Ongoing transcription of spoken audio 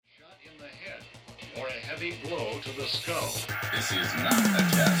a heavy blow to the skull. This is not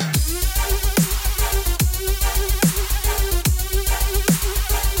a test.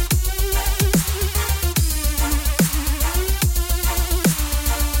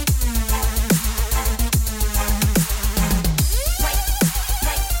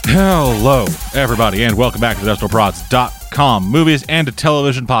 Hello, everybody, and welcome back to the IndustrialProds.com movies and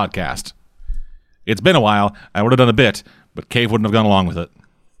television podcast. It's been a while. I would have done a bit, but Cave wouldn't have gone along with it.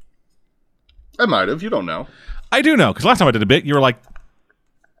 I might have. You don't know. I do know, because last time I did a bit, you were like,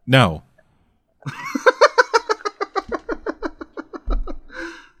 no.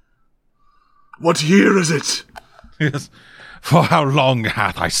 What year is it? Yes. For how long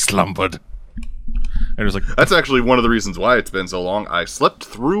hath I slumbered? And it was like, That's actually one of the reasons why it's been so long. I slept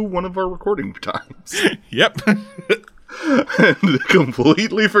through one of our recording times. yep. And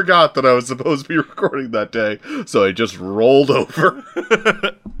completely forgot that I was supposed to be recording that day, so I just rolled over.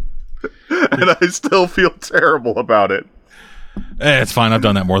 And I still feel terrible about it. It's fine. I've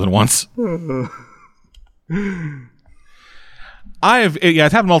done that more than once.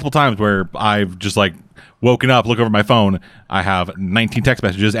 It's happened multiple times where I've just like woken up, look over my phone. I have 19 text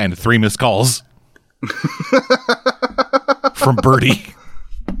messages and 3 missed calls from Birdie.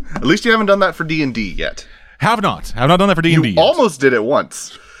 At least you haven't done that for D&D yet. Have not done that for D&D You yet. almost did it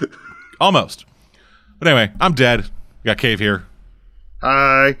once. Almost. But anyway, I'm dead. Got Cave here.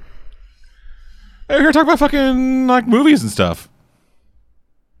 Hi. Hey, we're here to talk about fucking like movies and stuff.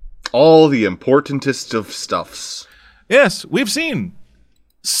 All the importantest of stuffs. Yes, we've seen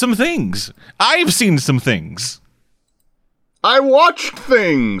some things. I've seen some things. I watched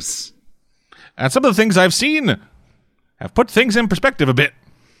things. And some of the things I've seen have put things in perspective a bit.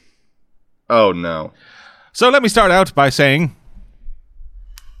 Oh, no. So let me start out by saying,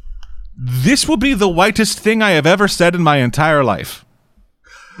 this will be the whitest thing I have ever said in my entire life.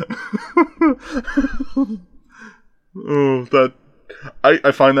 Oh, that...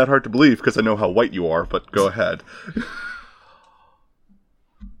 I find that hard to believe because I know how white you are, but go ahead.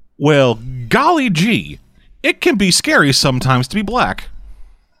 Well, golly gee, it can be scary sometimes to be black.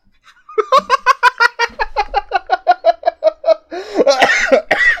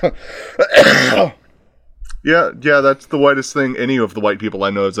 Yeah, that's the whitest thing any of the white people I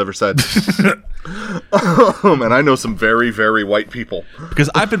know has ever said. And I know some very, very white people.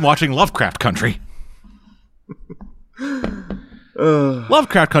 Because I've been watching Lovecraft Country.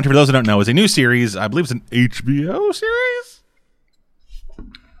 Lovecraft Country, for those who don't know, is a new series. I believe it's an HBO series?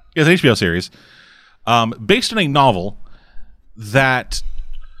 Yeah, it's an HBO series. Based on a novel that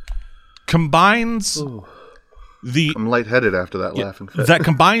combines... I'm lightheaded after that laughing fit. That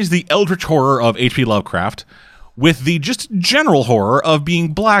combines the eldritch horror of H.P. Lovecraft with the just general horror of being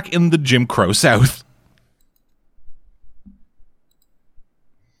black in the Jim Crow South.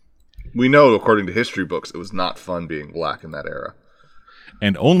 We know, according to history books, it was not fun being black in that era.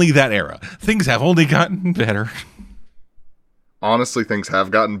 And only that era. Things have only gotten better. Honestly, things have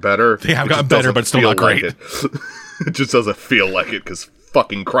gotten better. They have gotten better, but still not great. Like it just doesn't feel like it, because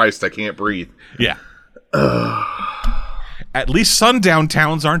fucking Christ, I can't breathe. Yeah. At least sundown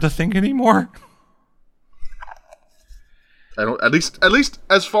towns aren't a thing anymore. At least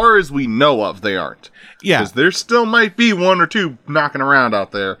as far as we know of, they aren't. Yeah. Because there still might be one or two knocking around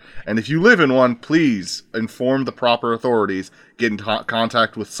out there. And if you live in one, please inform the proper authorities. Get in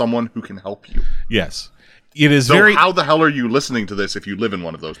contact with someone who can help you. Yes. It is So how the hell are you listening to this if you live in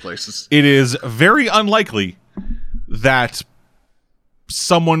one of those places? It is very unlikely that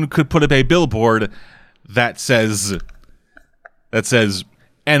someone could put up a billboard that says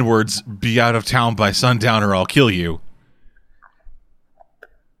N-words, be out of town by sundown or I'll kill you.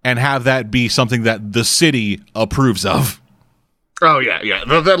 And have that be something that the city approves of. Oh yeah.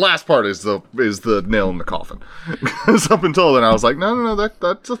 The last part is the nail in the coffin. Because up until then, I was like, no,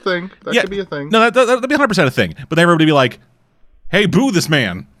 that's a thing. That could be a thing. No, that'd be 100% a thing. But then everybody would be like, hey, boo this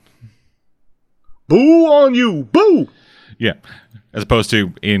man. Boo on you, boo. Yeah, as opposed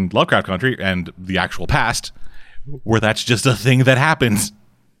to in Lovecraft Country and the actual past, where that's just a thing that happens.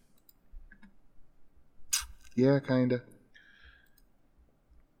 Yeah, kinda.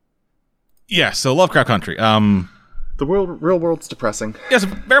 Yeah, so Lovecraft Country. The real world's depressing. Yes, it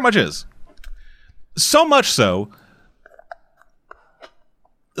very much is. So much so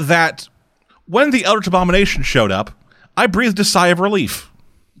that when the Eldritch Abomination showed up, I breathed a sigh of relief.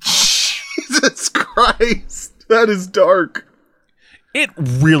 Jesus Christ, that is dark. It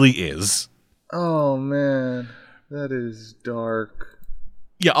really is. Oh man, that is dark.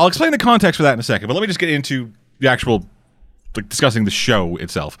 Yeah, I'll explain the context for that in a second, but let me just get into the actual, like, discussing the show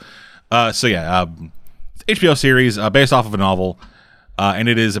itself. HBO series based off of a novel. and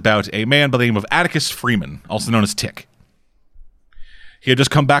it is about a man by the name of Atticus Freeman, also known as Tick. He had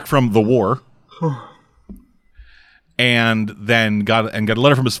just come back from the war, and then got a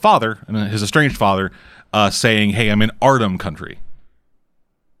letter from his father, his estranged father, saying, "Hey, I'm in Ardham country,"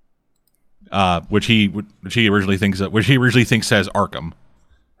 which he originally thinks says Arkham,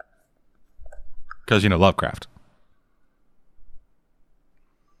 because Lovecraft.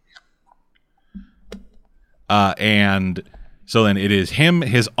 And so then it is him,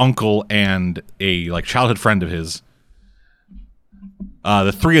 his uncle, and a childhood friend of his.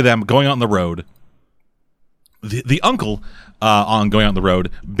 The three of them going out on the road. The uncle on going out on the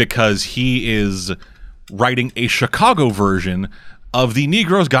road because he is writing a Chicago version of the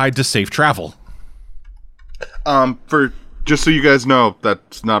Negro's Guide to Safe Travel. For just so you guys know,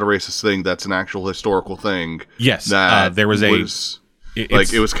 that's not a racist thing. That's an actual historical thing. Yes, that there was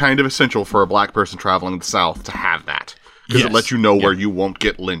it was kind of essential for a black person traveling the South to have that, because it lets you know where you won't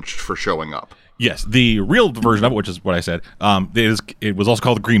get lynched for showing up. Yes, the real version of it, which is what I said, it was also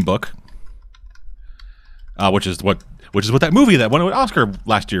called the Green Book, which is what that movie that won an Oscar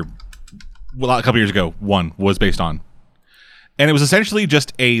last year, well, a couple years ago, was based on. And it was essentially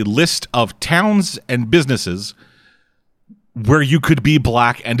just a list of towns and businesses where you could be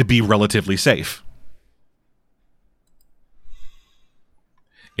black and be relatively safe.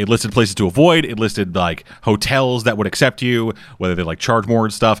 It listed places to avoid. It listed hotels that would accept you, whether they charge more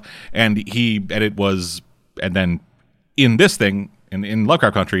and stuff. And then in this thing, in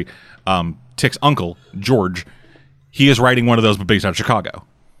Lovecraft Country, Tick's uncle, George, he is writing one of those but based out of Chicago.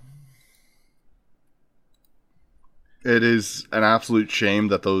 It is an absolute shame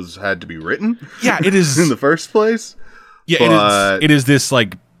that those had to be written. Yeah, it is. In the first place. Yeah, it is this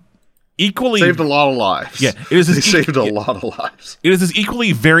equally saved a lot of lives. Yeah, it is this saved a lot of lives. It is this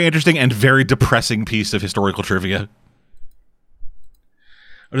equally very interesting and very depressing piece of historical trivia.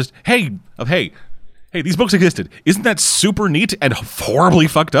 Hey, these books existed. Isn't that super neat and horribly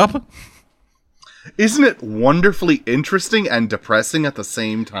fucked up? Isn't it wonderfully interesting and depressing at the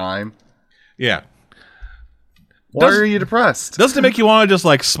same time? Yeah. Why are you depressed? Doesn't it make you want to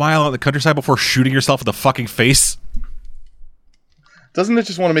just smile at the countryside before shooting yourself in the fucking face? Doesn't it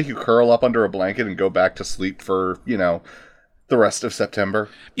just want to make you curl up under a blanket and go back to sleep for, the rest of September?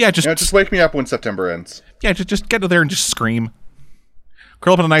 Yeah, just wake me up when September ends. Yeah, just get there and just scream.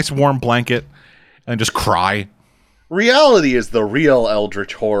 Curl up in a nice warm blanket and just cry. Reality is the real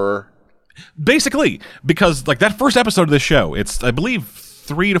eldritch horror. Basically, because that first episode of this show, it's, I believe,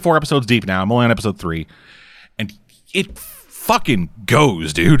 3 to 4 episodes deep now. I'm only on episode 3. And it fucking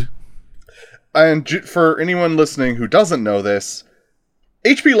goes, dude. And for anyone listening who doesn't know this,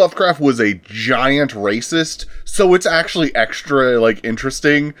 H.P. Lovecraft was a giant racist, so it's actually extra,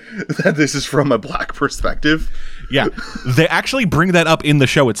 interesting that this is from a black perspective. Yeah, they actually bring that up in the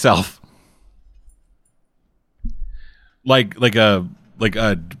show itself.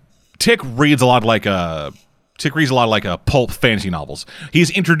 Tick reads a lot of pulp fantasy novels. He's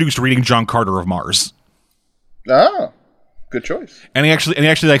introduced reading John Carter of Mars. Ah, good choice. And he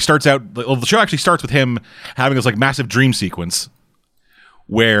actually starts out. The show actually starts with him having this massive dream sequence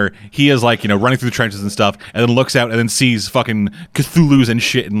where he is running through the trenches and stuff, and then looks out and then sees fucking Cthulhu's and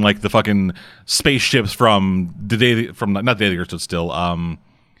shit and the fucking spaceships from not the Day the Earth Stood Still,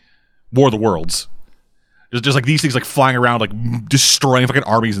 War of the Worlds. Just these things flying around destroying fucking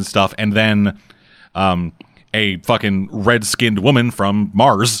armies and stuff, and then a fucking red-skinned woman from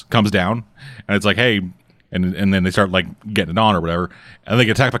Mars comes down, and it's hey. And then they start getting it on or whatever, and they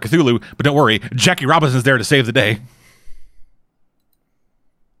get attacked by Cthulhu. But don't worry, Jackie Robinson's there to save the day.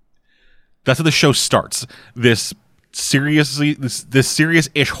 That's how the show starts. This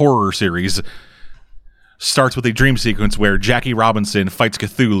serious-ish horror series starts with a dream sequence where Jackie Robinson fights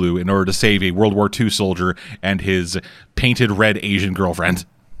Cthulhu in order to save a World War II soldier and his painted red Asian girlfriend.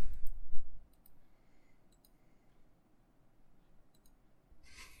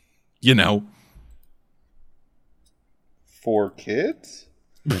 For kids?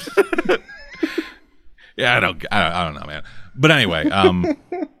 Yeah, I don't know, man. But anyway,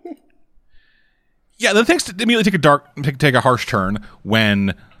 yeah, then things immediately take a harsh turn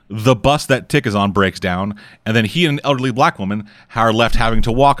when the bus that Tick is on breaks down, and then he and an elderly black woman are left having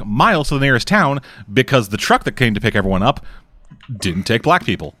to walk miles to the nearest town because the truck that came to pick everyone up didn't take black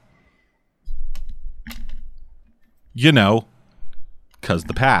people. Because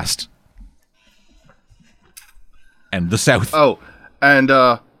the past. And the South. Oh, and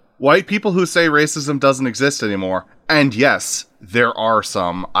white people who say racism doesn't exist anymore. And yes, there are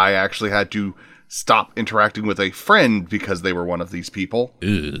some. I actually had to stop interacting with a friend because they were one of these people.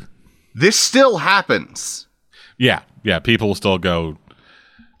 Ugh. This still happens. Yeah, people will still go,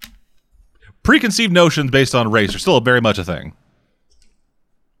 preconceived notions based on race are still very much a thing.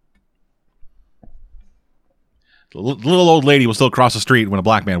 The little old lady will still cross the street when a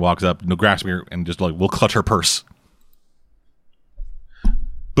black man walks up, grabs me and just like will clutch her purse.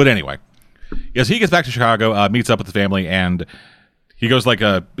 But anyway, yes, he gets back to Chicago, meets up with the family, and he goes like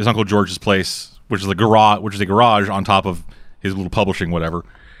his Uncle George's place, which is a garage on top of his little publishing whatever,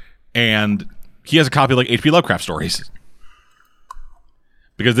 and he has a copy of like H.P. Lovecraft stories.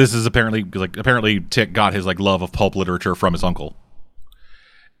 Because this is apparently Tick got his like love of pulp literature from his uncle,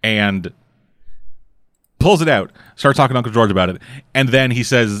 and pulls it out, starts talking to Uncle George about it, and then he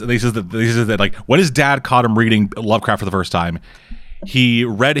says that like when his dad caught him reading Lovecraft for the first time, he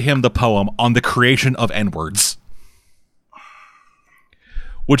read him the poem on the creation of N-words,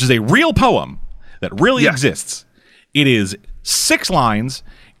 which is a real poem that really exists. It is 6 lines.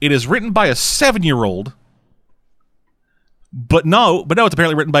 It is written by a 7-year-old. But no, it's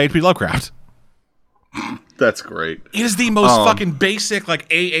apparently written by H.P. Lovecraft. That's great. It is the most fucking basic, like,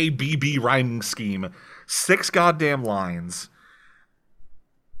 AABB rhyming scheme. 6 goddamn lines.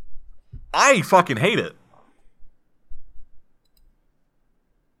 I fucking hate it.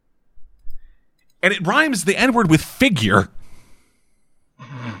 And it rhymes the N-word with figure.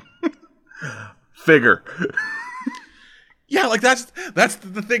 Figure. Yeah, like that's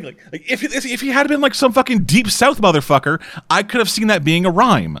the thing. Like if he had been like some fucking deep South motherfucker, I could have seen that being a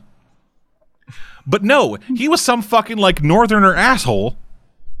rhyme. But no, he was some fucking like northerner asshole.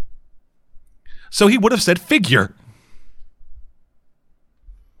 So he would have said figure.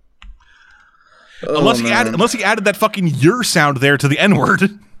 Unless he added that fucking "your" sound there to the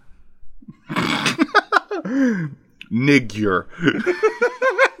N-word. Nigure.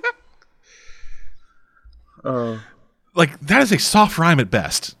 Like, that is a soft rhyme at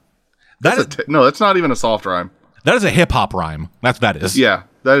best. No, that's not even a soft rhyme. That is a hip-hop rhyme. That's what that is. Yeah,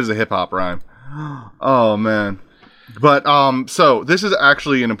 that is a hip-hop rhyme. Oh, man. But, so, this is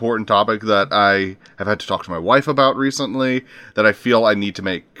actually an important topic that I have had to talk to my wife about recently that I feel I need to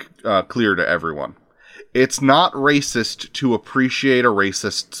make clear to everyone. It's not racist to appreciate a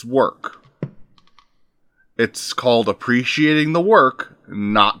racist's work. It's called appreciating the work,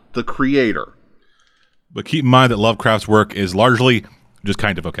 not the creator. But keep in mind that Lovecraft's work is largely just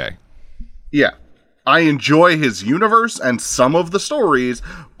kind of okay. Yeah. I enjoy his universe and some of the stories,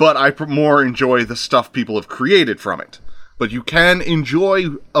 but I more enjoy the stuff people have created from it. But you can enjoy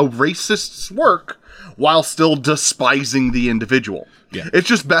a racist's work while still despising the individual. Yeah. It's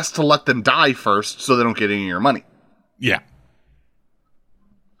just best to let them die first so they don't get any of your money. Yeah.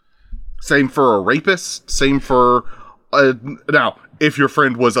 Same for a rapist, same for... now, if your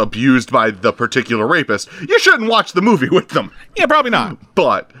friend was abused by the particular rapist, you shouldn't watch the movie with them. Yeah, probably not.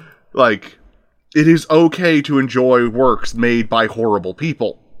 But, like, it is okay to enjoy works made by horrible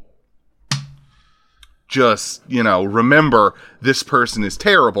people. Just, remember, this person is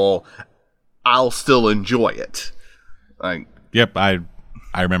terrible. I'll still enjoy it. Like, yep, I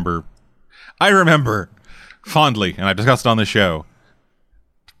remember fondly, and I discussed it on this show,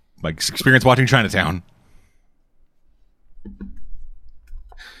 my experience watching Chinatown.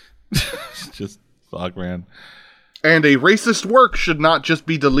 Just fuck, man. And a racist work should not just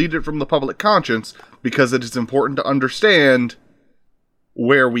be deleted from the public conscience because it is important to understand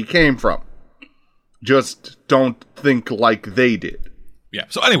where we came from. Just don't think like they did. Yeah.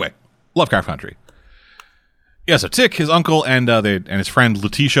 So anyway, Lovecraft Country. Yeah. So Tick, his uncle, and his friend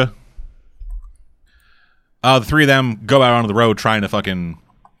Letitia, the 3 of them go out onto the road trying to fucking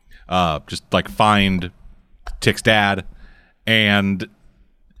just like find Tick's dad, and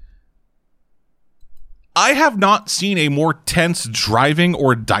I have not seen a more tense driving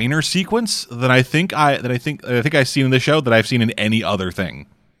or diner sequence than I think I've seen in this show that I've seen in any other thing.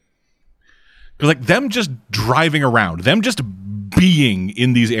 Because like them just driving around, them just being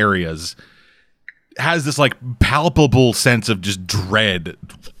in these areas has this like palpable sense of just dread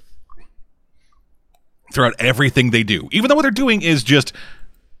throughout everything they do, even though what they're doing is just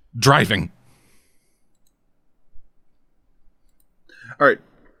driving. All right.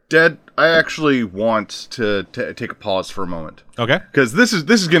 Dad, I actually want to take a pause for a moment. Okay. Because this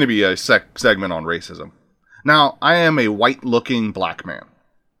is going to be a segment on racism. Now, I am a white-looking black man.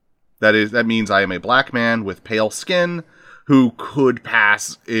 That means I am a black man with pale skin who could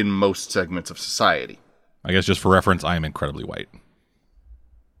pass in most segments of society. I guess just for reference, I am incredibly white.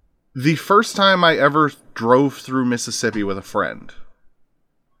 The first time I ever drove through Mississippi with a friend,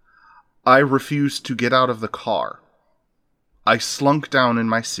 I refused to get out of the car. I slunk down in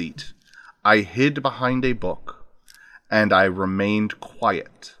my seat, I hid behind a book, and I remained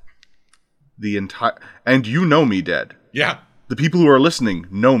quiet. And you know me, Dad. Yeah. The people who are listening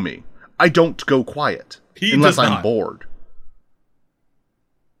know me. I don't go quiet He unless does I'm not. bored.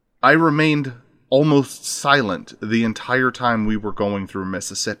 I remained almost silent the entire time we were going through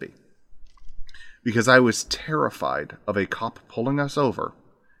Mississippi because I was terrified of a cop pulling us over,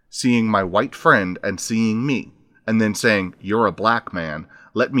 seeing my white friend and seeing me, and then saying, "You're a black man,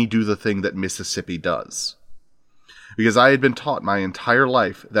 let me do the thing that Mississippi does." Because I had been taught my entire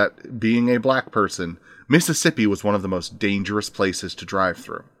life that being a black person, Mississippi was one of the most dangerous places to drive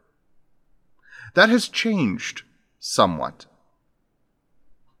through. That has changed somewhat.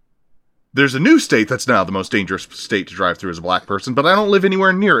 There's a new state that's now the most dangerous state to drive through as a black person, but I don't live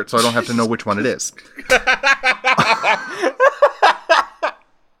anywhere near it, so I don't have to know which one it is.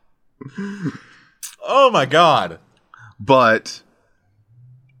 Oh my god. But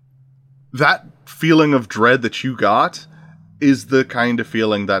that feeling of dread that you got is the kind of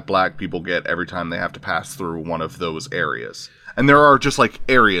feeling that black people get every time they have to pass through one of those areas. And there are just like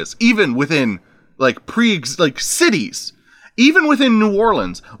areas, even within like cities, even within New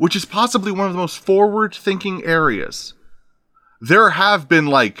Orleans, which is possibly one of the most forward-thinking areas. There have been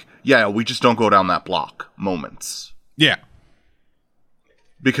like, yeah, we just don't go down that block moments. Yeah.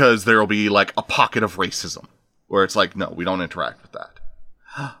 Because there'll be like a pocket of racism where it's like, no, we don't interact with that.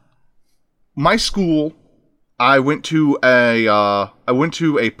 My school, I went to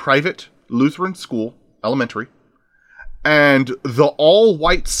a private Lutheran school, elementary, and the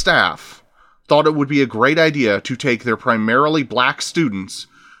all-white staff thought it would be a great idea to take their primarily black students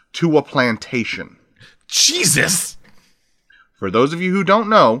to a plantation. Jesus! For those of you who don't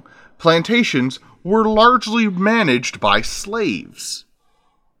know, plantations were largely managed by slaves,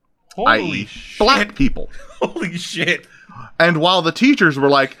 i.e. black people. Holy shit. And while the teachers were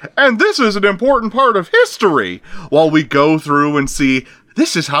like, and this is an important part of history, while we go through and see,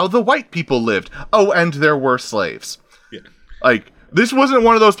 this is how the white people lived. Oh, and there were slaves. Yeah. Like, this wasn't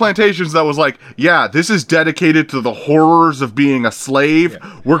one of those plantations that was like, yeah, this is dedicated to the horrors of being a slave.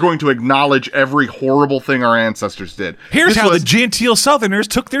 Yeah. We're going to acknowledge every horrible thing our ancestors did. Here's how the genteel Southerners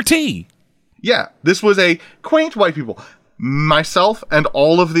took their tea. Yeah, this was a quaint white people. Myself and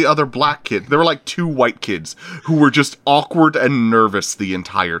all of the other black kids, there were like 2 white kids who were just awkward and nervous the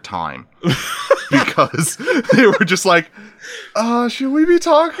entire time. Because they were just like, should we be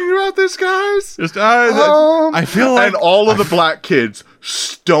talking about this, guys? Just, I feel like... And all of the black kids,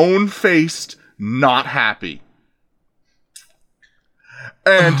 stone-faced, not happy.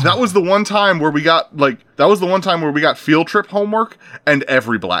 And that was the one time where we got, field trip homework, and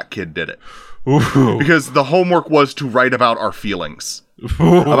every black kid did it. Ooh. Because the homework was to write about our feelings.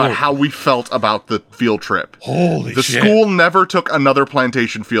 Ooh. About how we felt about the field trip. Holy the shit. The school never took another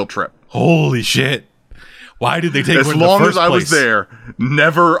plantation field trip. Holy shit. Why did they take as one in the long first as I was place? there,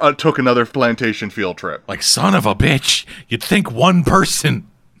 never took another plantation field trip. Like, son of a bitch. You'd think one person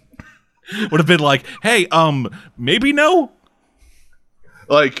would have been like, hey, maybe no?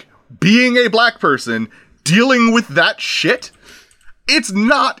 Like, being a black person, dealing with that shit, it's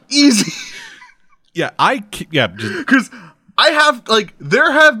not easy. Yeah, because I have, like,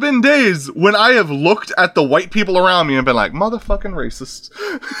 there have been days when I have looked at the white people around me and been like, motherfucking racists.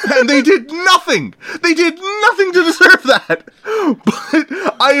 And they did nothing. They did nothing to deserve that. But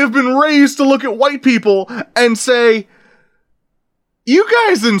I have been raised to look at white people and say, you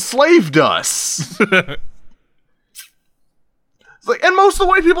guys enslaved us. It's like, and most of the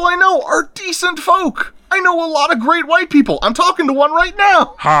white people I know are decent folk. I know a lot of great white people. I'm talking to one right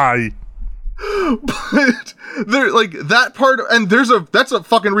now. Hi. But they're like that part, and that's a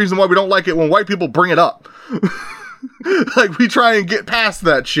fucking reason why we don't like it when white people bring it up. Like, we try and get past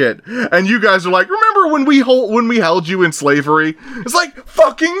that shit, and you guys are like, remember when we held you in slavery? It's like,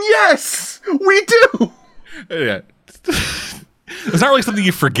 fucking yes, we do. Yeah. It's not really something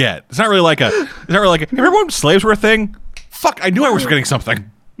you forget. It's not really like remember when slaves were a thing? Fuck, I knew I was forgetting something.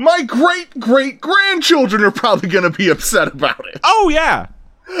 My great-great-grandchildren are probably gonna be upset about it. Oh, yeah.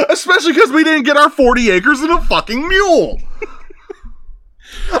 Especially because we didn't get our 40 acres and a fucking mule.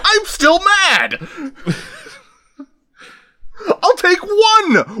 I'm still mad. I'll take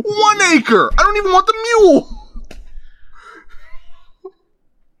one acre. I don't even want the mule.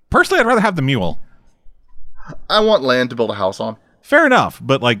 Personally, I'd rather have the mule. I want land to build a house on. Fair enough,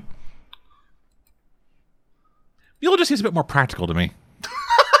 but like, mule just seems a bit more practical to me.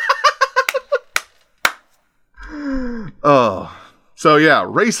 Oh. So yeah,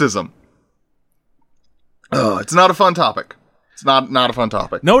 racism. Oh, it's not a fun topic. It's not a fun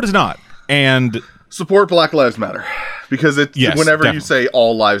topic. No, it is not. And support Black Lives Matter. Because whenever definitely. you say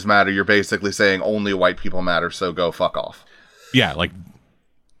all lives matter, you're basically saying only white people matter, so go fuck off. Yeah, like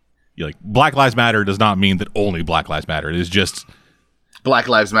Black Lives Matter does not mean that only Black Lives Matter. It is just Black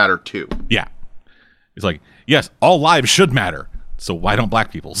Lives Matter too. Yeah. It's like, yes, all lives should matter. So why don't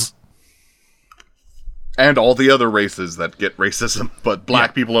black people's? And all the other races that get racism, but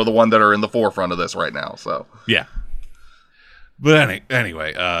black people are the one that are in the forefront of this right now. So yeah. But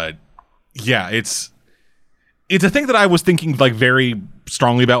anyway, yeah, it's a thing that I was thinking like very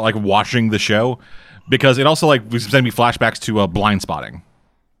strongly about, like watching the show, because it also like was sending me flashbacks to Blind Spotting.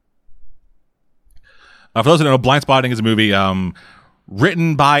 For those who don't know, Blind Spotting is a movie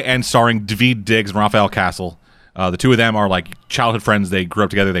written by and starring Daveed Diggs and Raphael Castle. The two of them are like childhood friends. They grew up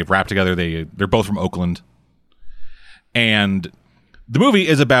together. They've rapped together. They're both from Oakland. And the movie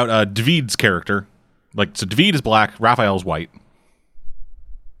is about Daveed's character. Like, so Daveed is black, Raphael is white.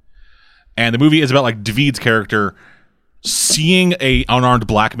 And the movie is about like Daveed's character seeing a unarmed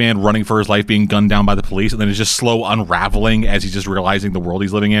black man running for his life being gunned down by the police, and then it's just slow unraveling as he's just realizing the world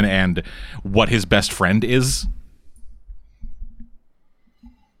he's living in and what his best friend is.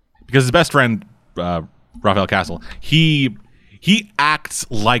 Because his best friend, Raphael Castle, he acts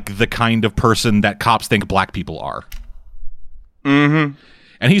like the kind of person that cops think black people are. Mm-hmm.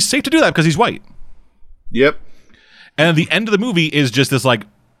 And he's safe to do that because he's white. Yep. And the end of the movie is just this like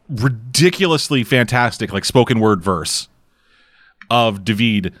ridiculously fantastic like spoken word verse of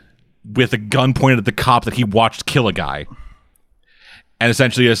Daveed with a gun pointed at the cop that he watched kill a guy. And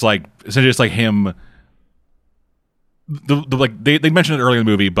essentially it's like him. Like they mentioned it earlier in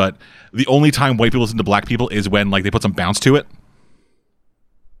the movie, but the only time white people listen to black people is when like they put some bounce to it.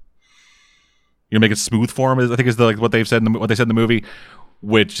 You know, make it smooth for them. I think is what they've said what they said in the movie,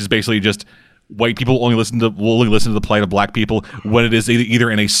 which is basically just white people will only listen to the plight of black people when it is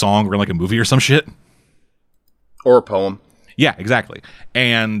either in a song or in like a movie or some shit, or a poem. Yeah, exactly.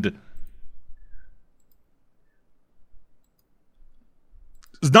 And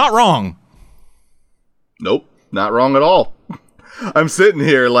it's not wrong. Nope. Not wrong at all. I'm sitting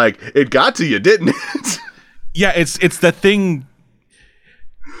here like, it got to you, didn't it? Yeah, it's the thing.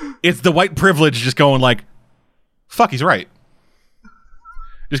 It's the white privilege just going like, fuck, he's right.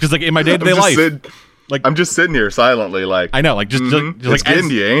 Just because like in my day-to-day life, like I'm just sitting here silently like, I know, like just it's like getting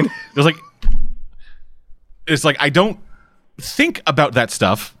you, ain't it? It's like I don't think about that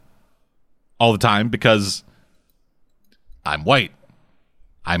stuff all the time because I'm white.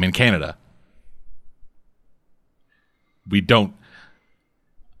 I'm in Canada.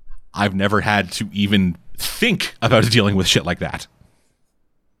 I've never had to even think about dealing with shit like that.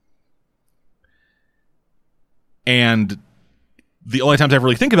 And the only times I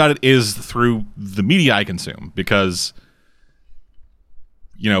really think about it is through the media I consume, because,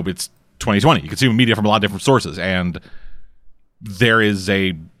 you know, it's 2020. You consume media from a lot of different sources, and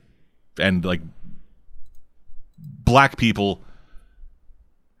like black people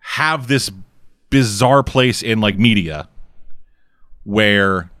have this bizarre place in like media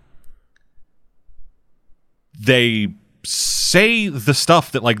where they say the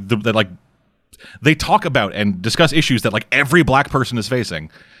stuff that like that like they talk about and discuss issues that like every black person is facing,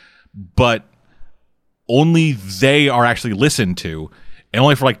 but only they are actually listened to, and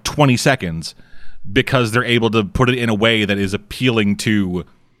only for like 20 seconds, because they're able to put it in a way that is appealing to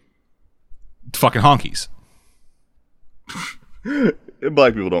fucking honkies.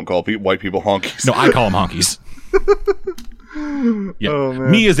 Black people don't call white people honkies. No, I call them honkies. Yeah, oh,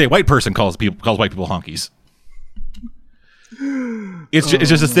 me as a white person calls white people honkies. It's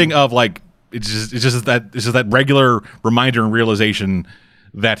just this thing of like it's just that regular reminder and realization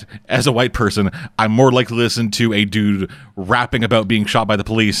that as a white person, I'm more likely to listen to a dude rapping about being shot by the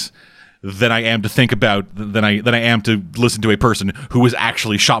police than I am to think about than I am to listen to a person who was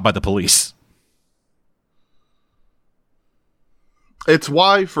actually shot by the police. It's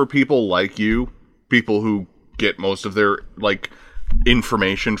why for people like you, people who get most of their like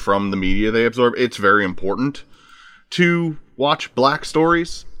information from the media they absorb, it's very important to watch black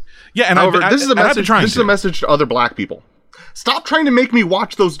stories. Yeah, and however, this is a message. This is a message to other black people. Stop trying to make me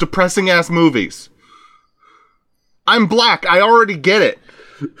watch those depressing ass movies. I'm black. I already get it.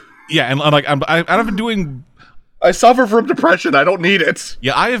 Yeah, and like I've been doing. I suffer from depression. I don't need it.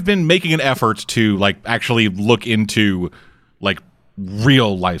 Yeah, I have been making an effort to like actually look into like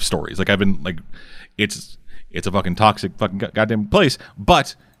real life stories. Like I've been like, it's a fucking toxic fucking goddamn place,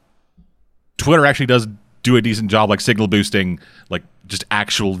 but Twitter actually does do a decent job like signal boosting like just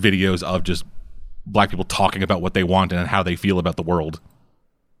actual videos of just black people talking about what they want and how they feel about the world.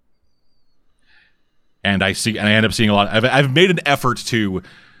 And I end up seeing a lot. I've made an effort to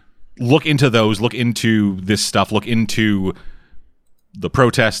look into this stuff, look into the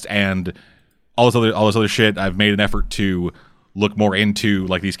protest and all this other shit. I've made an effort to look more into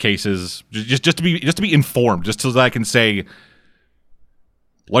like these cases, just to be informed, just so that I can say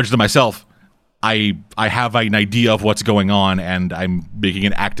larger than myself, I have an idea of what's going on, and I'm making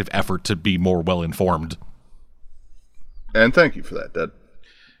an active effort to be more well informed. And thank you for that, Dad.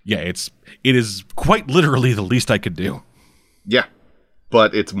 Yeah, it is quite literally the least I could do. Yeah,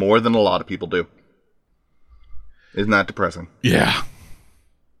 but it's more than a lot of people do. Isn't that depressing? Yeah.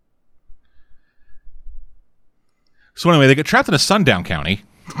 So anyway, they get trapped in a sundown county.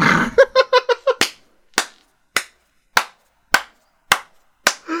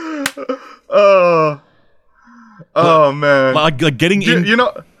 Oh man! Like getting in. You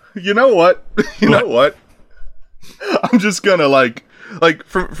know what? You know what? I'm just gonna let's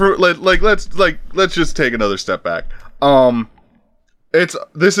just take another step back.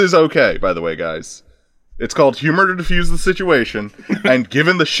 This is okay, by the way, guys. It's called humor to diffuse the situation, and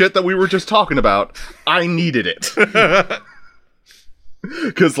given the shit that we were just talking about, I needed it.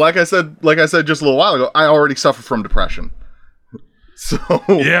 Because, like I said just a little while ago, I already suffer from depression. So,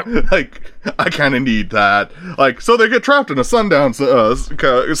 Yep. I kind of need that. So they get trapped in a sundown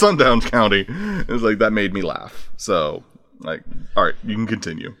county. It's like, that made me laugh. So, all right, you can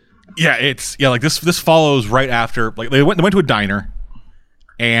continue. Yeah, this follows right after, they went to a diner,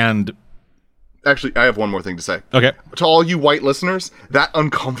 and Actually, I have one more thing to say. okay, To all you white listeners, that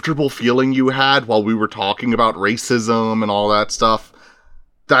uncomfortable feeling you had while we were talking about racism and all that stuff,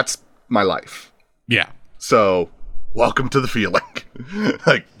 that's my life. yeah, So, welcome to the feeling.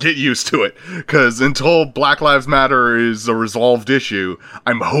 Get used to it. Because until Black Lives Matter is a resolved issue,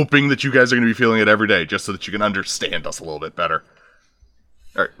 I'm hoping that you guys are going to be feeling it every day, just so that you can understand us a little bit better.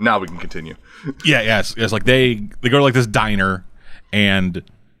 All right, now we can continue. yeah. It's like they go to this diner, and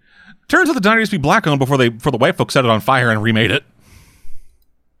turns out the diner used to be black owned before the white folks set it on fire and remade it.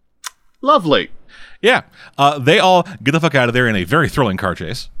 Lovely. Yeah, they all get the fuck out of there in a very thrilling car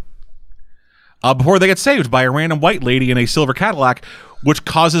chase. Before they get saved by a random white lady in a silver Cadillac, which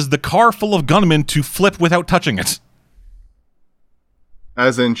causes the car full of gunmen to flip without touching it.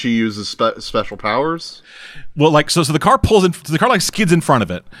 As in, she uses special powers? Well, so the car pulls in, so the car skids in front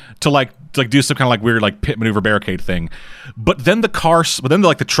of it to do some kind of weird pit maneuver barricade thing. But then the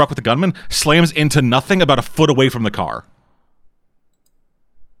truck with the gunman slams into nothing about a foot away from the car.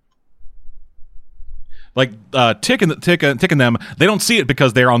 Tick and them, they don't see it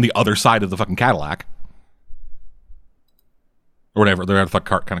because they're on the other side of the fucking Cadillac. Or whatever the fuck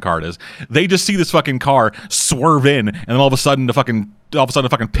kind of car it is. They just see this fucking car swerve in, and then all of a sudden a fucking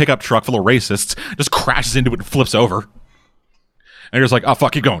pickup truck full of racists just crashes into it and flips over. And you're just like, oh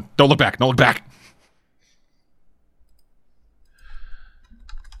fuck, keep going. Don't look back.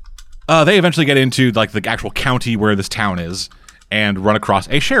 They eventually get into the actual county where this town is, and run across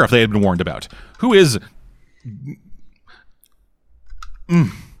a sheriff they had been warned about, who is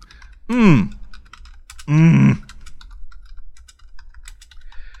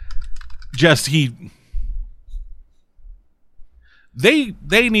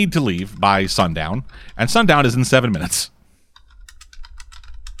they need to leave by sundown, and sundown is in 7 minutes.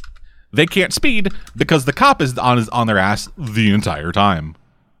 They can't speed because the cop is on their ass the entire time.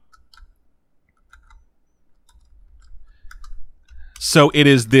 So it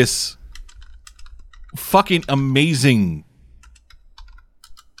is this fucking amazing...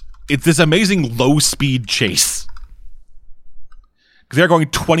 It's this amazing low-speed chase. Because they're going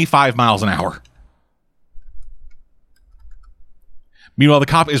 25 miles an hour. Meanwhile, the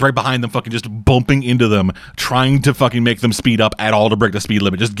cop is right behind them, fucking just bumping into them, trying to fucking make them speed up at all to break the speed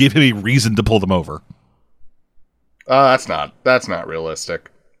limit. Just give him a reason to pull them over. That's not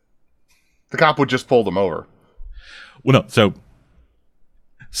realistic. The cop would just pull them over. Well, no,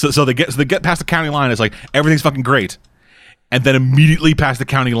 so they get past the county line. It's like everything's fucking great, and then immediately past the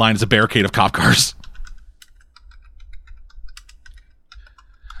county line is a barricade of cop cars.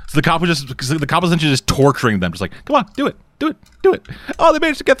 So the cop was essentially just torturing them, just like, come on, do it. Oh, they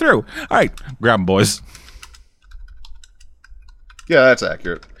managed to get through. All right, grab them, boys. Yeah, that's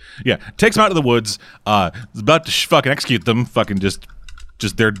accurate. Yeah, takes them out of the woods. Is about to fucking execute them. Fucking just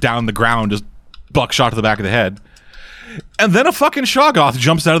they're down the ground, just buckshot to the back of the head. And then a fucking Shoggoth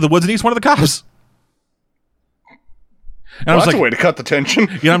jumps out of the woods and eats one of the cops. And Well, that's a way to cut the tension.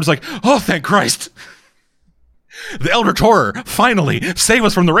 Yeah, I'm just like, oh, thank Christ. The Elder Torer, finally, save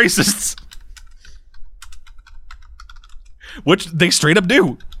us from the racists. Which they straight up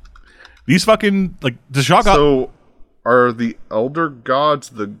do. These fucking, the Shoggoth... So, are the Elder Gods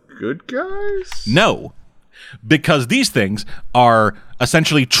the good guys? No. Because these things are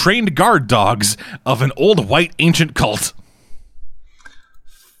essentially trained guard dogs of an old white ancient cult.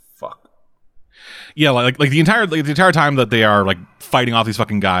 Fuck. Yeah, the entire time that they are fighting off these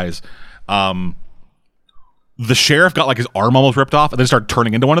fucking guys, the sheriff got like his arm almost ripped off and then started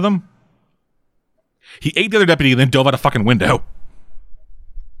turning into one of them. He ate the other deputy and then dove out a fucking window.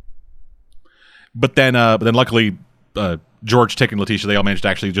 But then luckily, George, Tick, and Letitia, they all managed to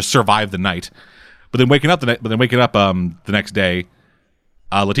actually just survive the night. But then waking up the next day,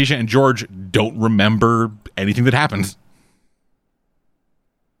 Letitia and George don't remember anything that happened.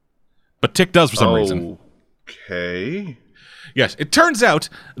 But Tick does for some reason. Okay. Yes, it turns out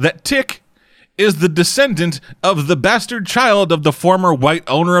that Tick is the descendant of the bastard child of the former white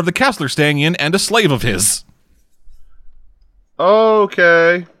owner of the castle they're staying in and a slave of his.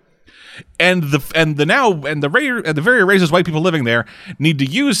 Okay. And the very racist white people living there need to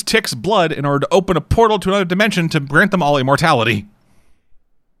use Tick's blood in order to open a portal to another dimension to grant them all immortality.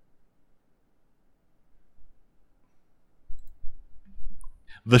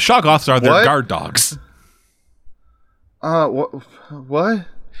 The Shoggoths are their guard dogs. What?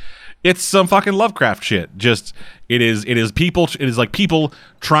 It's some fucking Lovecraft shit. Just it is people. It is like people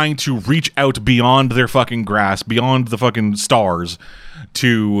trying to reach out beyond their fucking grasp, beyond the fucking stars,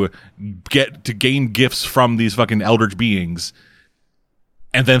 to gain gifts from these fucking eldritch beings,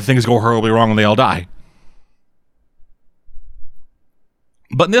 and then things go horribly wrong and they all die.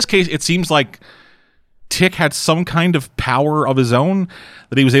 But in this case, it seems like Tick had some kind of power of his own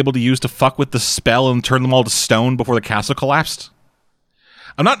that he was able to use to fuck with the spell and turn them all to stone before the castle collapsed.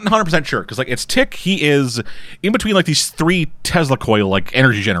 I'm not 100% sure, because like it's Tick, he is in between like these 3 Tesla coil like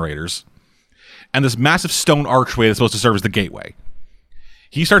energy generators and this massive stone archway that's supposed to serve as the gateway.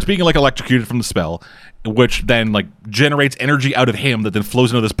 He starts being like electrocuted from the spell, which then like generates energy out of him that then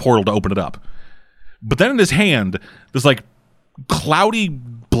flows into this portal to open it up. But then in his hand, this like cloudy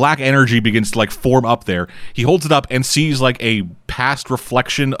black energy begins to like form up there. He holds it up and sees like a past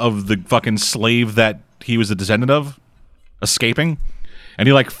reflection of the fucking slave that he was a descendant of escaping. And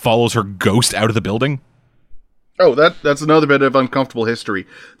he like follows her ghost out of the building. Oh, that's another bit of uncomfortable history.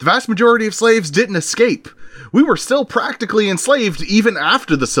 The vast majority of slaves didn't escape. We were still practically enslaved even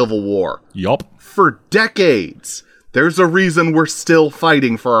after the Civil War. Yup. For decades. There's a reason we're still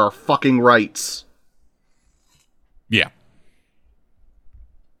fighting for our fucking rights. Yeah.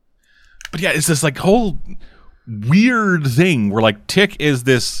 But yeah, it's this like whole weird thing where like Tick is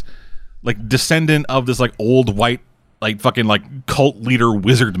this like descendant of this like old white like fucking like cult leader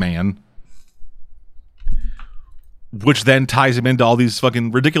wizard man, which then ties him into all these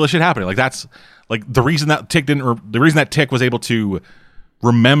fucking ridiculous shit happening. Like that's like the reason that Tick was able to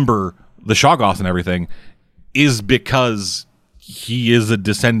remember the Shoggoths and everything is because he is a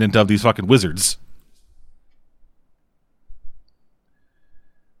descendant of these fucking wizards.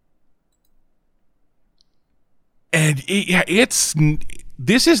 And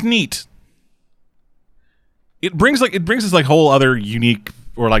this is neat. It brings this like whole other unique,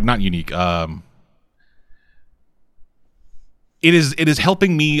 or like not unique. It is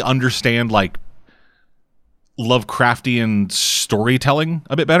helping me understand like Lovecraftian storytelling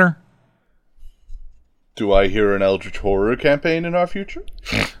a bit better. Do I hear an Eldritch Horror campaign in our future?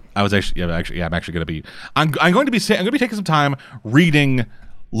 I'm actually going to be. I'm going to be taking some time reading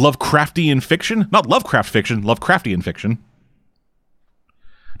Lovecraftian fiction, not Lovecraft fiction, Lovecraftian fiction,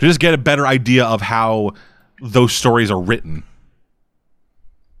 to just get a better idea of how those stories are written.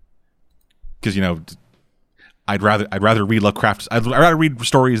 Because I'd rather read Lovecraft. I'd rather read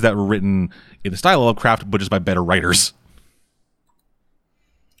stories that were written in the style of Lovecraft, but just by better writers.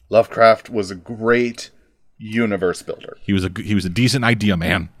 Lovecraft was a great universe builder. He was a decent idea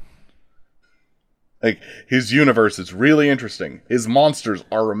man. Like, his universe is really interesting. His monsters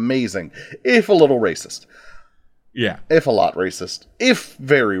are amazing, if a little racist. Yeah. If a lot racist. If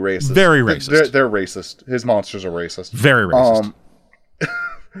very racist. Very racist. They're racist. His monsters are racist. Very racist.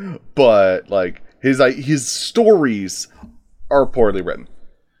 But, like, his stories are poorly written.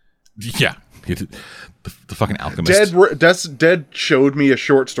 Yeah. The fucking alchemist. Dead showed me a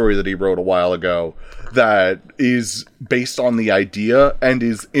short story that he wrote a while ago that is based on the idea and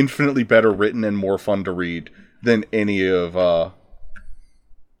is infinitely better written and more fun to read than any of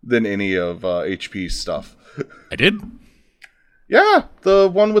HP's stuff. I did? Yeah, the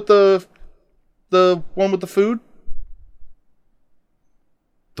one with the food.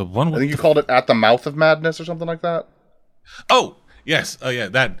 The one with I think you called it At the Mouth of Madness or something like that. Oh, yes. Oh, yeah,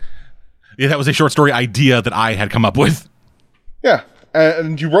 that was a short story idea that I had come up with. Yeah,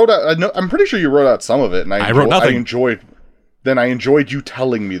 and you wrote out. I'm pretty sure you wrote out some of it, and I wrote nothing. I enjoyed you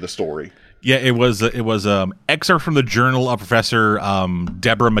telling me the story. Yeah, it was excerpt from the journal of Professor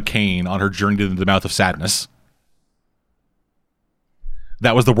Deborah McCain on her journey to the Mouth of Sadness.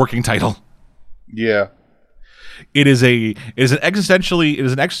 That was the working title. Yeah. It is an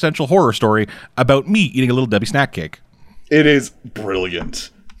existential horror story about me eating a Little Debbie snack cake. It is brilliant.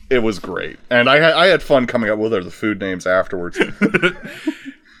 It was great, and I had fun coming up with the food names afterwards.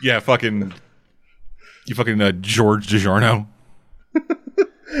 Yeah, you fucking George DiGiorno.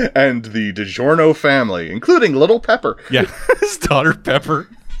 And the DiGiorno family, including Little Pepper. Yeah, his daughter Pepper.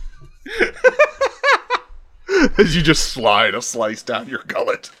 As you just slide a slice down your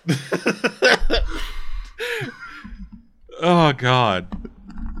gullet. Oh, God.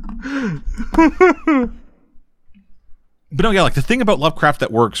 But no, yeah, like the thing about Lovecraft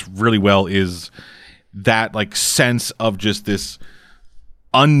that works really well is that like sense of just this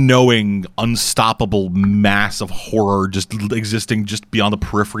unknowing, unstoppable mass of horror just existing just beyond the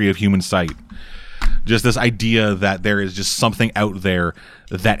periphery of human sight. Just this idea that there is just something out there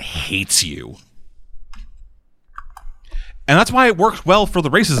that hates you. And that's why it works well for the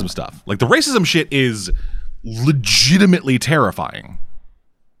racism stuff. Like, the racism shit is legitimately terrifying.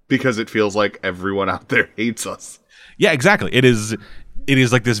 Because it feels like everyone out there hates us. Yeah, exactly. It is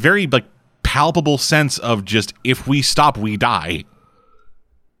like this very like palpable sense of just, if we stop, we die.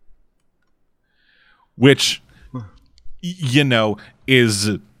 Which, you know, is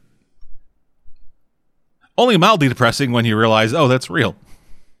only mildly depressing when you realize, oh, that's real.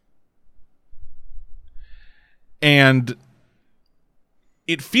 And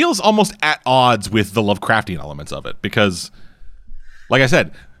it feels almost at odds with the Lovecraftian elements of it, because, like I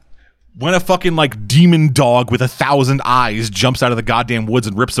said, when a fucking like demon dog with 1,000 eyes jumps out of the goddamn woods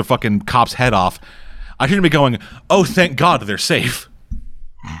and rips the fucking cop's head off, I shouldn't be going, oh, thank God they're safe.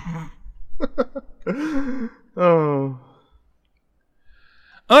 Oh.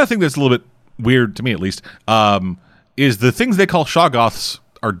 Another thing that's a little bit weird to me, at least, is the things they call Shoggoths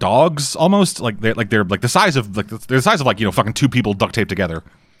are dogs almost. They're the size of you know, fucking two people duct taped together.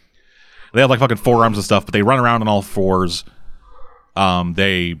 They have like fucking forearms and stuff, but they run around on all fours.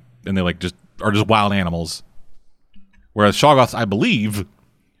 They like just are just wild animals. Whereas Shoggoths, I believe,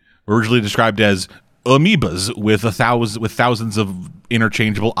 were originally described as amoebas with thousands of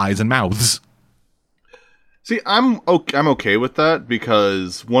interchangeable eyes and mouths. See, I'm okay with that,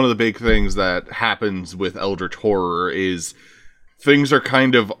 because one of the big things that happens with Eldritch Horror is things are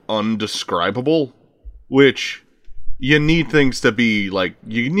kind of undescribable, which you need things to be like,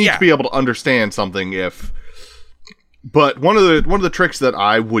 you need to be able to understand something if. But one of the tricks that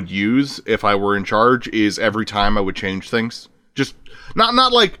I would use if I were in charge is every time I would change things. Just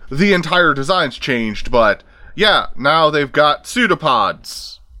not like the entire design's changed, but yeah, now they've got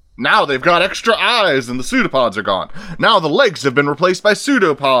pseudopods. Now they've got extra eyes and the pseudopods are gone. Now the legs have been replaced by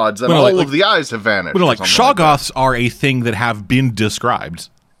pseudopods and all of the eyes have vanished. Well, like Shoggoths are a thing that have been described.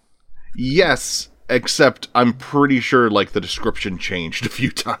 Yes, except I'm pretty sure like the description changed a few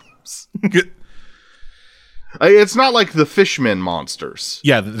times. It's not like the Fishmen monsters.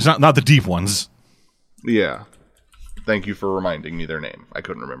 Yeah, it's not the deep ones. Yeah. Thank you for reminding me their name. I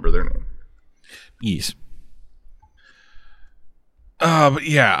couldn't remember their name. Yes. But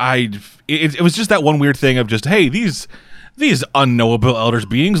yeah, it was just that one weird thing of just, hey, these unknowable eldritch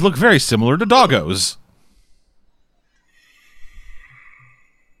beings look very similar to doggos.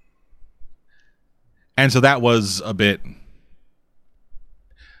 And so that was a bit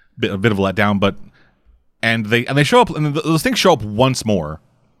of a letdown, but and they show up, and those things show up once more,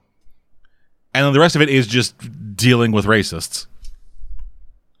 and then the rest of it is just dealing with racists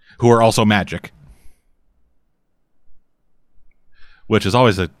who are also magic. Which is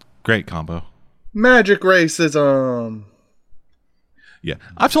always a great combo. Magic racism. Yeah.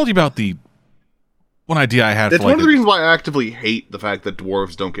 I've told you about the one idea I had. It's one of the reasons why I actively hate the fact that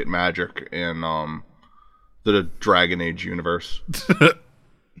dwarves don't get magic in the Dragon Age universe.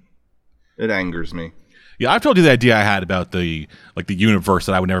 It angers me. Yeah, I've told you the idea I had about the universe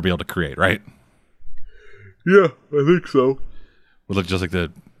that I would never be able to create, right? Yeah, I think so. Would look just like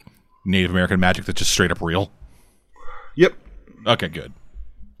the Native American magic that's just straight up real. Yep. Okay, good.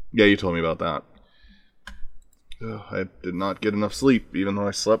 Yeah, you told me about that. Ugh, I did not get enough sleep, even though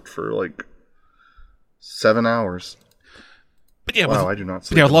I slept for like 7 hours. But yeah, wow, I do not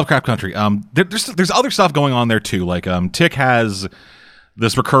sleep. Yeah, with Lovecraft Country. There's other stuff going on there too. Like Tick has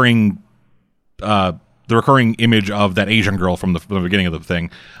this recurring image of that Asian girl from the beginning of the thing.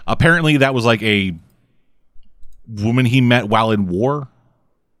 Apparently, that was like a woman he met while in war.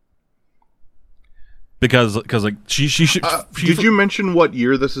 Because like she should. Did you mention what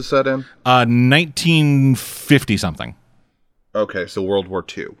year this is set in? 1950 something. Okay, so World War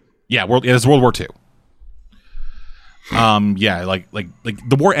II. Yeah, it's World War II. Yeah, like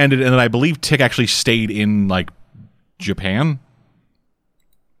the war ended, and then I believe Tick actually stayed in like Japan.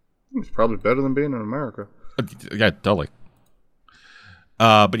 It's probably better than being in America. Yeah, totally.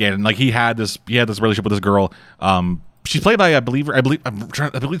 But yeah, and like he had this relationship with this girl. She's played by I believe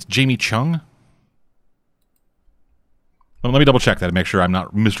it's Jamie Chung. Well, let me double check that and make sure I'm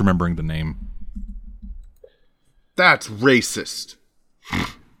not misremembering the name. That's racist.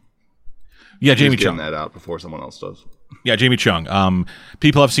 Yeah, Jamie Just Chung. getting that out before someone else does. Yeah, Jamie Chung.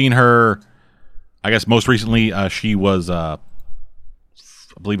 People have seen her. I guess most recently, she was. I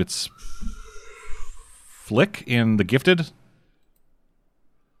believe it's Flick in The Gifted.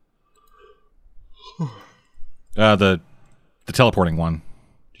 The teleporting one.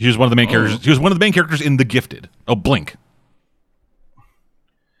 She was one of the main characters. She was one of the main characters in The Gifted. Oh, Blink.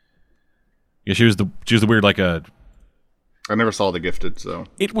 Yeah, she was the weird like a. I never saw The Gifted, so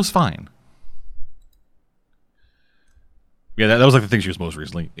It was fine. Yeah, that was like the thing she was most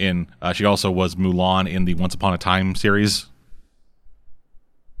recently in. She also was Mulan in the Once Upon a Time series.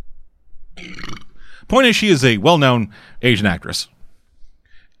 Point is, she is a well-known Asian actress,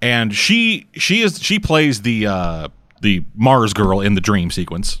 and she plays the Mars girl in the dream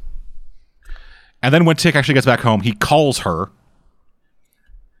sequence. And then when Tick actually gets back home, he calls her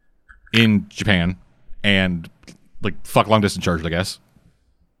in Japan and like fuck long distance charge, I guess.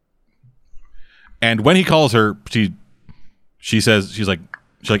 And when he calls her, she answers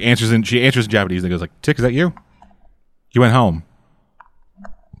in Japanese and goes like, "Tick, is that you? You went home.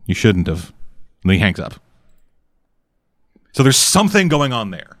 You shouldn't have." And then he hangs up. So there's something going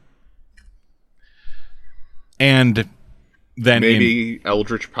on there. And then maybe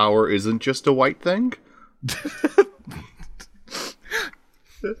Eldritch Power isn't just a white thing?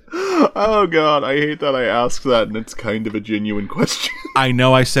 Oh god, I hate that I asked that, and it's kind of a genuine question. I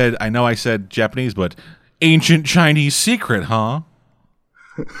know I said Japanese, but ancient Chinese secret, huh?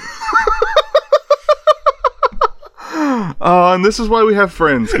 And this is why we have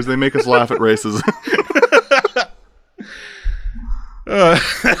friends, because they make us laugh at racism.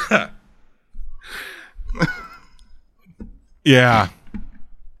 Yeah.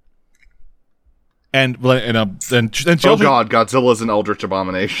 And Chelsea, oh god, Godzilla's an eldritch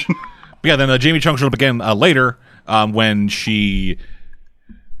abomination. Yeah, then Jamie Chung showed up again later when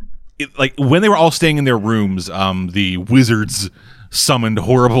when they were all staying in their rooms, the wizards summoned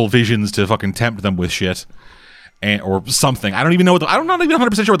horrible visions to fucking tempt them with shit. Or something. I'm not even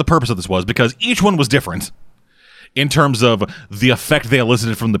 100% sure what the purpose of this was, because each one was different in terms of the effect they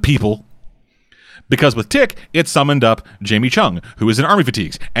elicited from the people. Because with Tick, it summoned up Jamie Chung, who is in army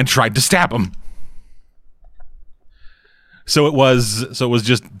fatigues, and tried to stab him. So it was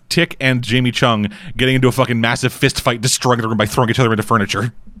just Tick and Jamie Chung getting into a fucking massive fist fight, destroying the room by throwing each other into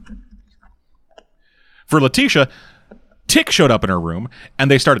furniture. For Letitia, Tick showed up in her room,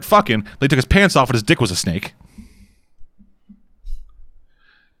 and they started fucking. They took his pants off, and his dick was a snake.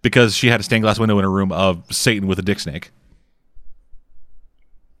 Because she had a stained glass window in her room of Satan with a dick snake.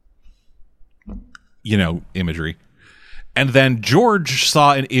 You know, imagery. And then George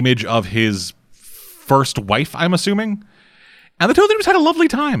saw an image of his first wife, I'm assuming. And the two of them just had a lovely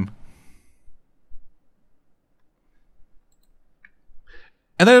time.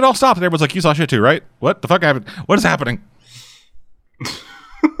 And then it all stopped, and everyone's like, "You saw shit too, right? What the fuck happened? What is happening?"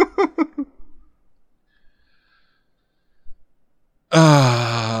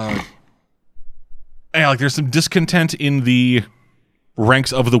 Yeah, like there's some discontent in the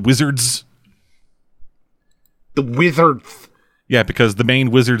ranks of the wizards. The wizards. Yeah, because the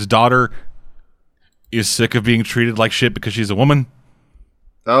main wizard's daughter is sick of being treated like shit because she's a woman.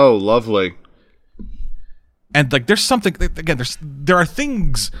 Oh, lovely. And like there's something, again, there are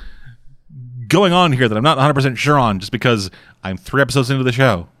things going on here that I'm not 100% sure on just because I'm 3 episodes into the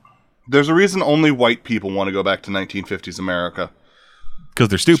show. There's a reason only white people want to go back to 1950s America. Because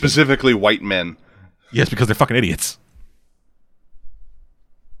they're stupid. Specifically white men. Yes, because they're fucking idiots.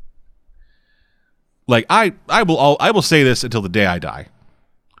 Like, I will say this until the day I die.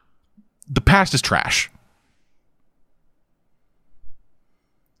 The past is trash.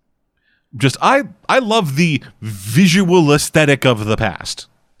 Just, I love the visual aesthetic of the past.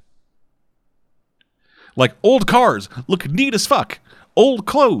 Like, old cars look neat as fuck. Old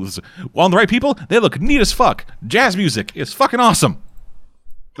clothes. On the right people, they look neat as fuck. Jazz music is fucking awesome.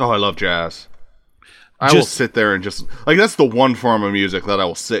 Oh, I love jazz. I will sit there and just... Like, that's the one form of music that I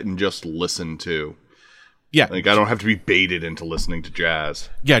will sit and just listen to. Yeah. Like, I don't have to be baited into listening to jazz.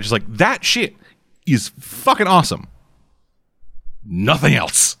 Yeah, just like, that shit is fucking awesome. Nothing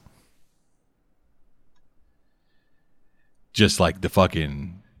else. Just like the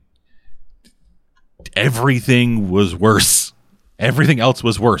fucking... Everything was worse. Everything else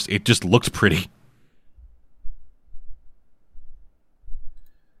was worse. It just looked pretty.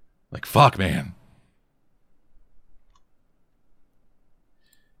 Like, fuck, man.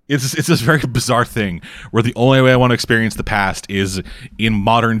 It's this very bizarre thing where the only way I want to experience the past is in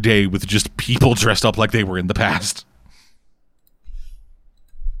modern day with just people dressed up like they were in the past.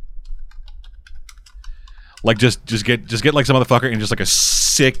 Like just get like some motherfucker in just like a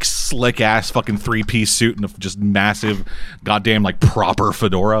sick, slick ass fucking 3-piece suit and a just massive goddamn like proper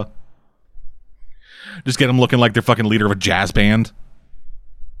fedora. Just get them looking like they're fucking leader of a jazz band.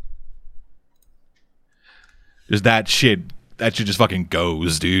 Just that shit just fucking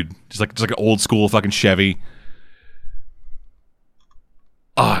goes, dude. Just like an old school fucking Chevy.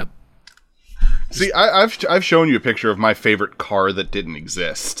 See, I've shown you a picture of my favorite car that didn't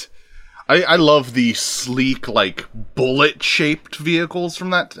exist. I love the sleek, like bullet-shaped vehicles from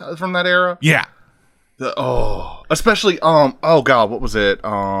that era. Yeah. Especially oh god, what was it?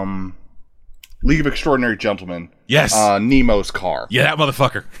 League of Extraordinary Gentlemen. Yes. Nemo's car. Yeah, that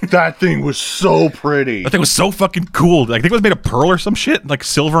motherfucker. That thing was so pretty. That thing was so fucking cool. Like, I think it was made of pearl or some shit, like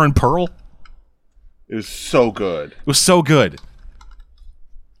silver and pearl. It was so good. It was so good.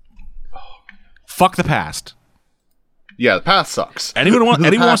 Fuck the past. Yeah, the past sucks. Anyone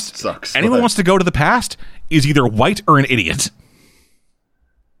wants sucks. Anyone wants to go to the past is either white or an idiot.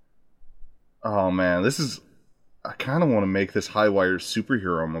 Oh man, I kind of want to make this Highwire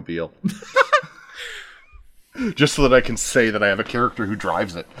superhero mobile. Just so that I can say that I have a character who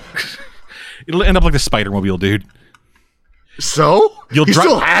drives it. It'll end up like the Spider-Mobile, dude. So? He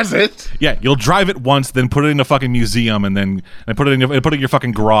still has it. Yeah, you'll drive it once, then put it in a fucking museum, and then put it in your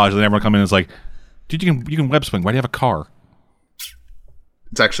fucking garage, and then everyone come in and is like, dude, you can web swing. Why do you have a car?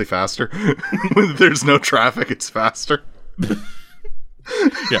 It's actually faster. When there's no traffic, it's faster.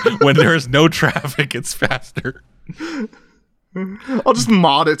 Yeah, when there's no traffic, it's faster. I'll just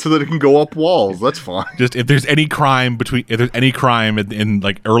mod it so that it can go up walls. That's fine. Just if there's any crime in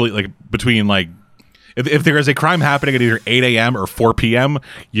like early, like between like if there is a crime happening at either 8 a.m. or 4 p.m.,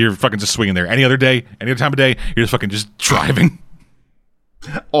 you're fucking just swinging there. Any other day, any other time of day, you're just fucking just driving.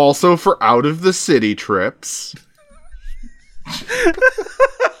 Also for out of the city trips.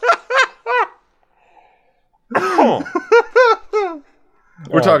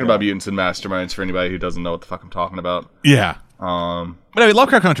 We're talking about mutants and masterminds for anybody who doesn't know what the fuck I'm talking about. Yeah. But anyway,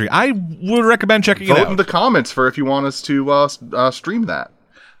 Lovecraft Country. I would recommend checking it out. Vote in the comments for if you want us to stream that.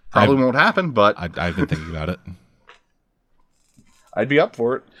 Probably won't happen, but I've been thinking about it. I'd be up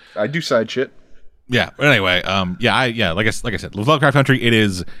for it. I do side shit. Yeah. But anyway, like I said, with Lovecraft Country, it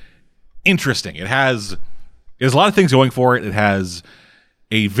is interesting. It has a lot of things going for it. It has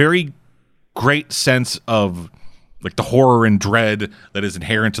a very great sense of like the horror and dread that is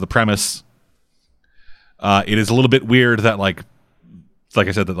inherent to the premise. It is a little bit weird that like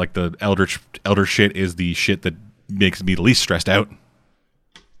I said, that like the elder shit is the shit that makes me the least stressed out.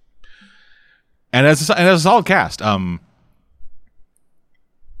 And as a solid cast, I'm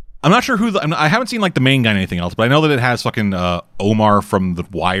not sure who I haven't seen like the main guy or anything else, but I know that it has fucking Omar from The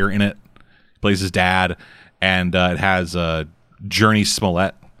Wire in it. He plays his dad, and it has Journey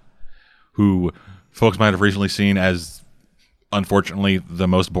Smollett, who folks might have recently seen as, unfortunately, the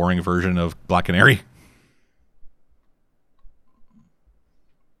most boring version of Black Canary.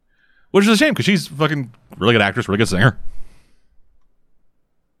 Which is a shame, because she's a fucking really good actress, really good singer.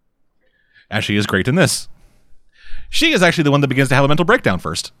 And she is great in this. She is actually the one that begins to have a mental breakdown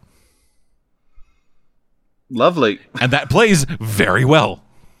first. Lovely. And that plays very well.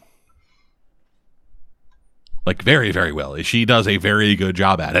 Like, very, very well. She does a very good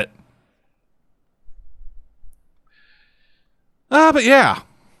job at it. But yeah.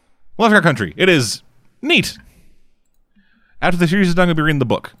 Lovecraft Country. It is neat. After the series is done, I'll be reading the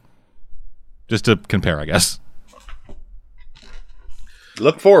book. Just to compare, I guess.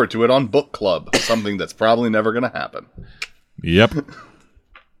 Look forward to it on Book Club. Something that's probably never going to happen. Yep.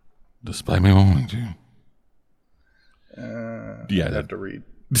 Despite me wanting to. Yeah, I have to read.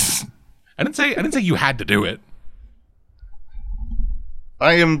 I didn't say you had to do it.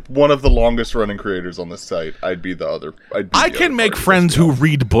 I am one of the longest running creators on this site. I'd be the other. I can make friends who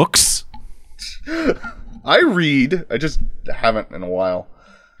read books. I read. I just haven't in a while.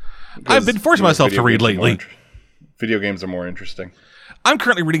 I've been forcing myself to read lately. Video games are more interesting. I'm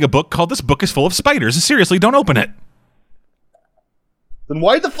currently reading a book called This Book is Full of Spiders. Seriously, don't open it. Then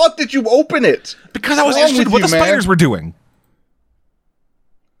why the fuck did you open it? Because I was interested in what the spiders were doing.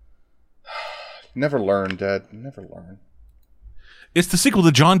 Never learn, Dad. Never learn. It's the sequel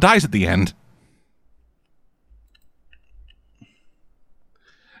to John Dies at the End.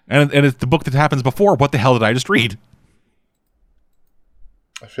 And it's the book that happens before What the Hell Did I Just Read?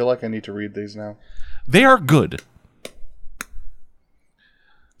 I feel like I need to read these now. They are good.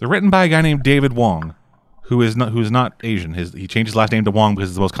 They're written by a guy named David Wong, who's not Asian. He changed his last name to Wong because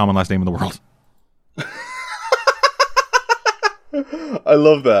it's the most common last name in the world. I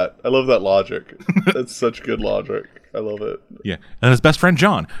love that. I love that logic. That's such good logic. I love it. Yeah, and his best friend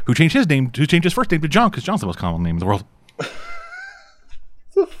John, who changed his first name to John because John's the most common name in the world.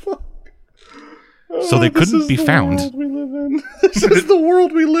 The fuck? So they couldn't be found. This is the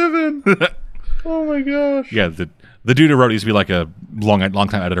world we live in. Oh my gosh. Yeah, the dude who wrote it used to be like a long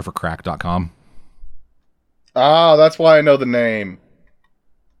time editor for Crack.com. Ah, that's why I know the name.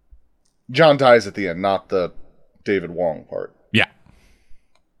 John dies at the end, not the David Wong part. Yeah.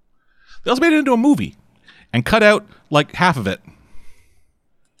 They also made it into a movie and cut out like half of it.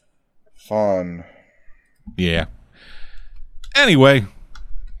 Fun. Yeah. Anyway,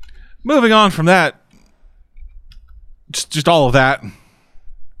 moving on from that, just all of that,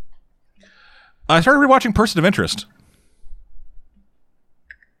 I started rewatching Person of Interest.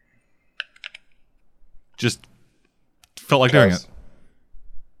 Just felt like doing it.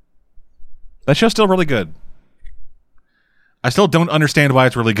 That show's still really good. I still don't understand why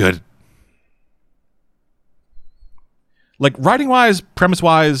it's really good. Like, writing-wise,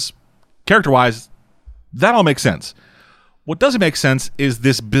 premise-wise, character-wise, that all makes sense. What doesn't make sense is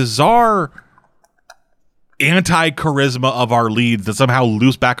this bizarre anti-charisma of our leads that somehow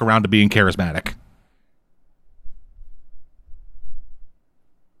loops back around to being charismatic.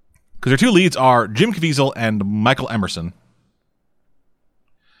 Because their two leads are Jim Caviezel and Michael Emerson.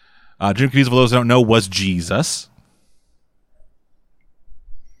 Jim Caviezel, for those who don't know, was Jesus.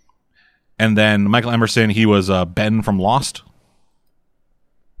 And then Michael Emerson, he was Ben from Lost.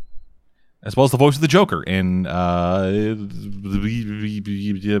 As well as the voice of the Joker in the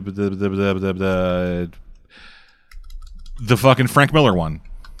fucking Frank Miller one.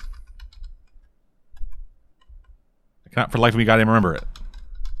 I cannot for the life of me goddamn remember it.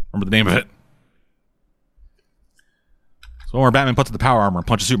 Remember the name of it. So where Batman puts on the power armor and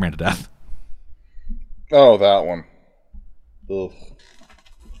punches Superman to death. Oh, that one. Ugh.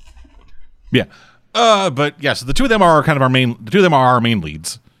 Yeah. But yeah, so the two of them are our main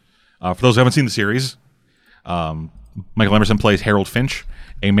leads. For those who haven't seen the series, Michael Emerson plays Harold Finch,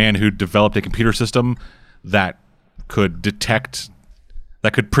 a man who developed a computer system that could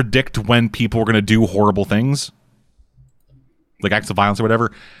predict when people were going to do horrible things, like acts of violence or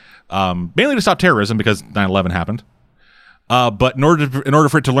whatever, mainly to stop terrorism because 9/11 happened. But in order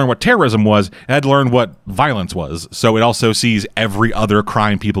for it to learn what terrorism was, it had to learn what violence was. So it also sees every other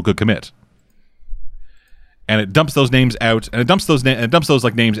crime people could commit. And it dumps those names out, and it dumps those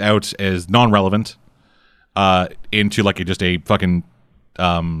like names out as non-relevant into like it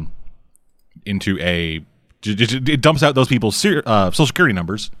dumps out those people's social security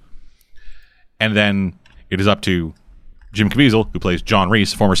numbers, and then it is up to Jim Caviezel, who plays John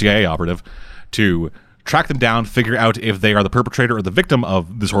Reese, former CIA operative, to track them down, figure out if they are the perpetrator or the victim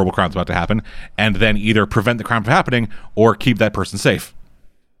of this horrible crime that's about to happen, and then either prevent the crime from happening or keep that person safe.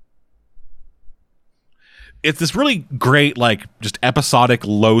 It's this really great, like, just episodic,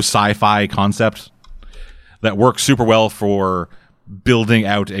 low sci-fi concept that works super well for building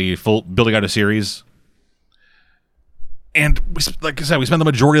out a series. And like I said, we spent the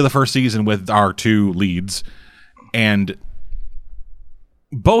majority of the first season with our two leads, and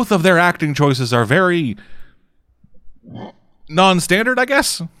both of their acting choices are very non-standard, I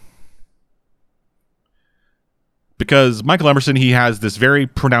guess. Because Michael Emerson, he has this very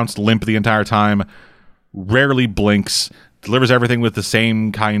pronounced limp the entire time, rarely blinks, delivers everything with the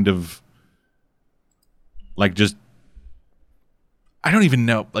same kind of, like, just, I don't even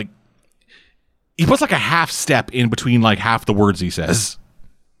know, like, he puts like a half step in between like half the words he says.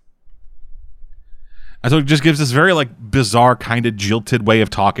 And so it just gives this very like bizarre kind of jilted way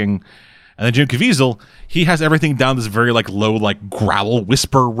of talking. And then Jim Caviezel, he has everything down this very like low, like growl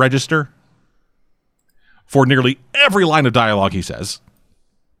whisper register for nearly every line of dialogue he says.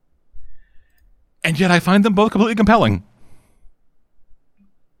 And yet I find them both completely compelling.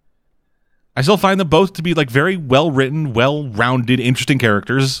 I still find them both to be like very well-written, well-rounded, interesting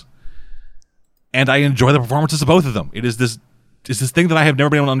characters. And I enjoy the performances of both of them. It's this thing that I have never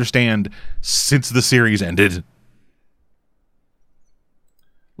been able to understand since the series ended.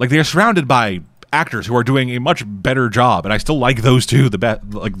 Like, they are surrounded by actors who are doing a much better job, and I still like those two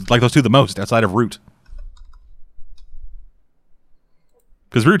like those two the most, outside of Root.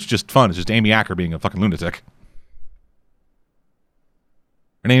 Because Root's just fun. It's just Amy Acker being a fucking lunatic.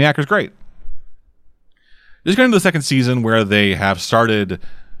 And Amy Acker's great. Just going into the second season where they have started,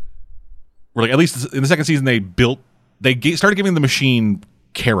 or like at least in the second season they started giving the machine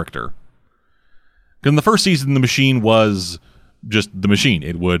character. Because in the first season the machine was just the machine.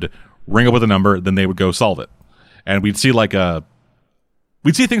 It would ring up with a number, then they would go solve it. And we'd see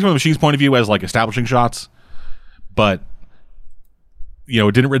we'd see things from the machine's point of view as like establishing shots, but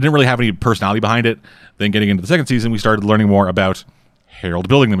it didn't really have any personality behind it. Then getting into the second season, we started learning more about Harold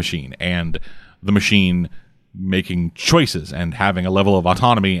building the machine and the machine making choices and having a level of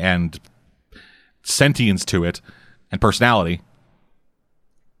autonomy and sentience to it and personality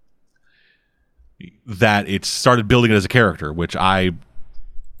that it started building it as a character, which I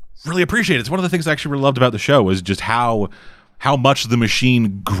really appreciate. It's one of the things I actually really loved about the show is just how much the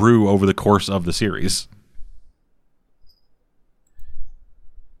machine grew over the course of the series.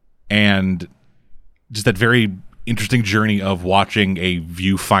 And just that very interesting journey of watching a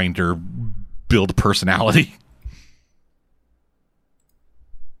viewfinder build personality.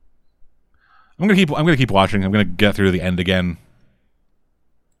 I'm gonna keep watching. I'm gonna get through to the end again.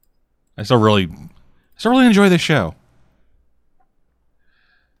 I still really enjoy this show.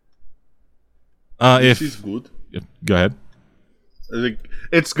 This is good. Go ahead. I think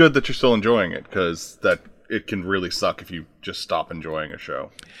it's good that you're still enjoying it, because it can really suck if you just stop enjoying a show.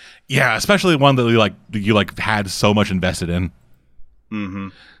 Yeah, especially one that you had so much invested in. Mm-hmm.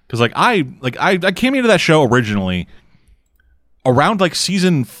 Because I came into that show originally around like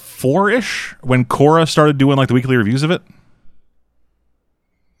season 4-ish when Cora started doing like the weekly reviews of it.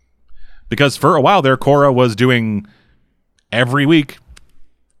 Because for a while there, Cora was doing every week.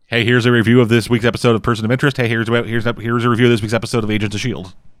 Hey, here's a review of this week's episode of Person of Interest. Hey, here's a review of this week's episode of Agents of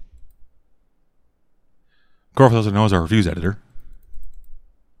S.H.I.E.L.D. Cora, for those who know, is our reviews editor.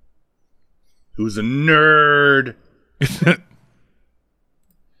 Who's a nerd.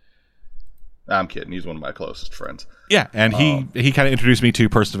 I'm kidding. He's one of my closest friends. Yeah, and he kind of introduced me to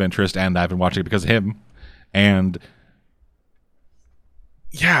Person of Interest, and I've been watching it because of him. And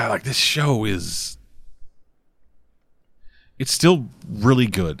yeah, like this show it's still really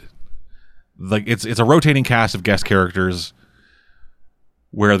good. Like it's a rotating cast of guest characters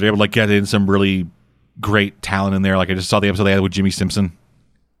where they're able to like get in some really great talent in there. Like I just saw the episode they had with Jimmy Simpson.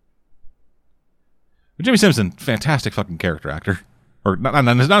 Jimmy Simpson, fantastic fucking character actor. Or not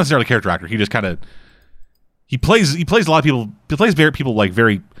necessarily character actor. He just kind of he plays a lot of people. He plays people like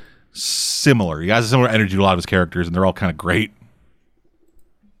very similar. He has a similar energy to a lot of his characters, and they're all kind of great.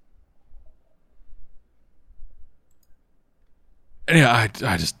 And yeah,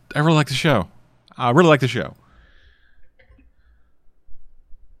 I really like the show. I really like the show.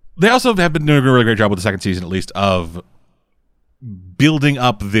 They also have been doing a really great job with the second season, at least, of building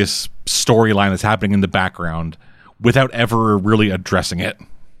up this storyline that's happening in the background without ever really addressing it.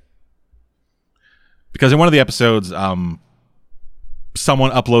 Because in one of the episodes,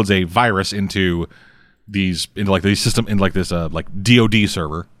 someone uploads a virus into this DoD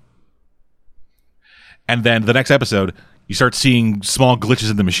server. And then the next episode, you start seeing small glitches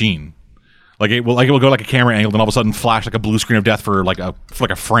in the machine. Like it will go like a camera angle, then all of a sudden flash like a blue screen of death for like a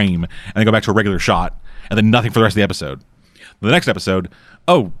frame, and then go back to a regular shot, and then nothing for the rest of the episode. The next episode,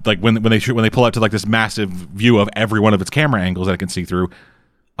 like when they pull out to like this massive view of every one of its camera angles that it can see through,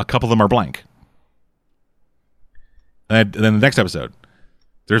 a couple of them are blank. And then the next episode,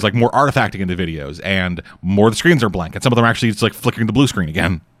 there's like more artifacting into videos, and more of the screens are blank, and some of them are actually just like flickering the blue screen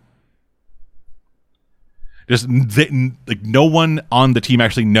again. Just like no one on the team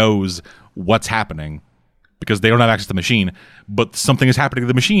actually knows what's happening because they don't have access to the machine, but something is happening to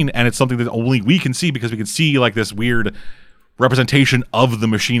the machine, and it's something that only we can see because we can see like this weird representation of the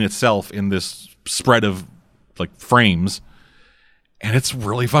machine itself in this spread of like frames, and it's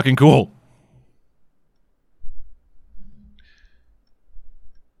really fucking cool.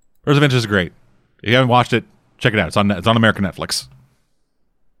 Person of Interest is great. If you haven't watched it, check it out. It's on American Netflix.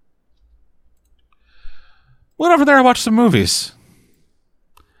 Went over there and watched some movies.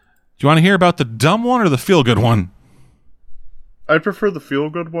 Do you want to hear about the dumb one or the feel-good one? I prefer the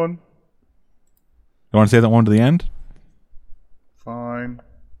feel-good one. You want to say that one to the end? Fine.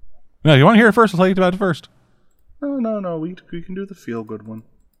 No, you want to hear it first? I'll tell you about it first. No. We can do the feel-good one.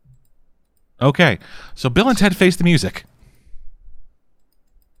 Okay. So Bill and Ted Face the Music.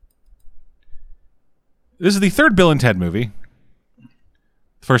 This is the third Bill and Ted movie.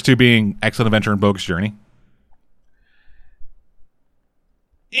 The first two being Excellent Adventure and Bogus Journey.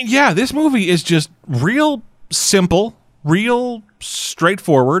 And yeah, this movie is just real simple, real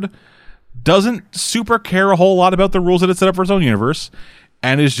straightforward, doesn't super care a whole lot about the rules that it set up for its own universe,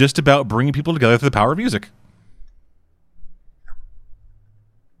 and is just about bringing people together through the power of music.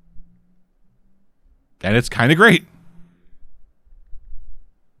 And it's kind of great.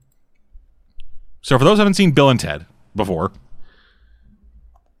 So for those who haven't seen Bill and Ted before,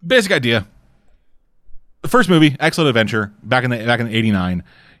 basic idea. The first movie, Excellent Adventure, back in the 89,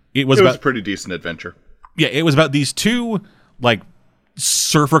 It was a pretty decent adventure. Yeah, it was about these two like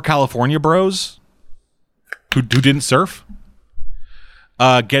surfer California bros who didn't surf,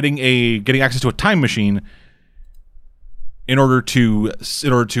 getting access to a time machine in order to ace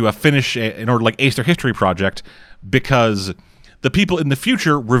their history project, because the people in the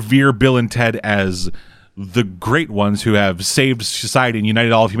future revere Bill and Ted as the great ones who have saved society and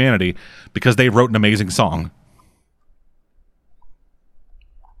united all of humanity because they wrote an amazing song.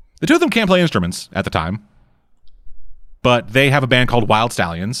 The two of them can't play instruments at the time, but they have a band called Wild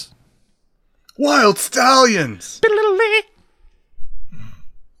Stallions. Wild Stallions!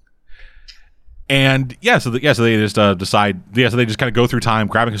 And so they just they just kind of go through time,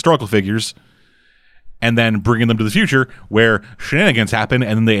 grabbing historical figures, and then bringing them to the future where shenanigans happen,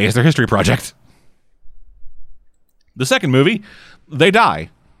 and then they ace their history project. The second movie, they die.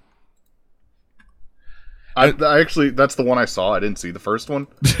 I actually, that's the one I saw. I didn't see the first one.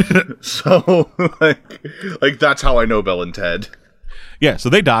 So, like that's how I know Bill and Ted. Yeah, so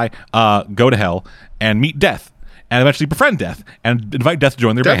they die, go to hell, and meet Death, and eventually befriend Death, and invite Death to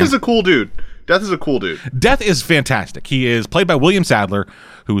join their band. Death is a cool dude. Death is fantastic. He is played by William Sadler,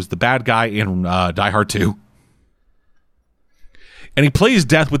 who is the bad guy in Die Hard 2. And he plays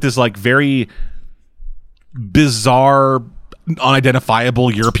Death with this like very bizarre,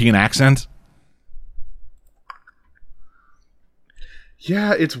 unidentifiable European accent.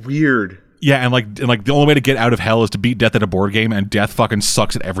 Yeah, it's weird. Yeah, and like the only way to get out of hell is to beat Death at a board game, and Death fucking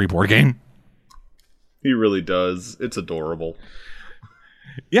sucks at every board game. He really does. It's adorable.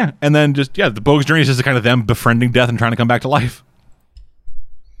 Yeah, and then the Bogus Journey is just kind of them befriending Death and trying to come back to life.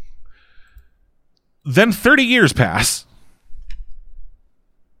 Then 30 years pass.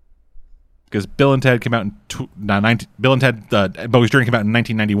 Because Bill and Ted came out in Bogus Journey came out in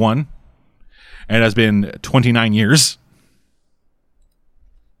 1991, and it has been 29 years.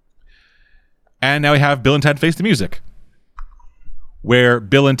 And now we have Bill and Ted Face the Music, where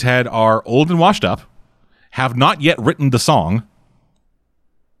Bill and Ted are old and washed up, have not yet written the song,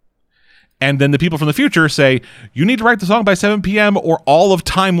 and then the people from the future say, you need to write the song by 7 p.m. or all of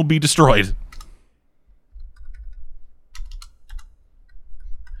time will be destroyed.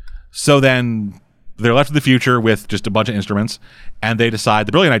 So then they're left in the future with just a bunch of instruments, and they decide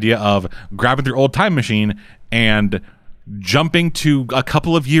the brilliant idea of grabbing their old time machine and jumping to a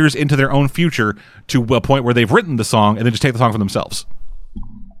couple of years into their own future to a point where they've written the song and then just take the song for themselves.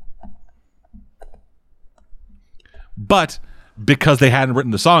 But because they hadn't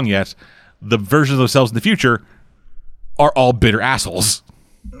written the song yet, the versions of themselves in the future are all bitter assholes.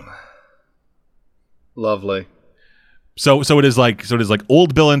 Lovely. So it is like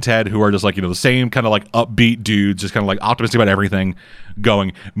old Bill and Ted, who are just like, the same kind of like upbeat dudes, just kind of like optimistic about everything,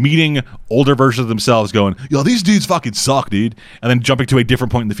 meeting older versions of themselves going, yo, these dudes fucking suck, dude, and then jumping to a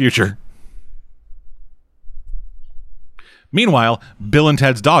different point in the future. Meanwhile, Bill and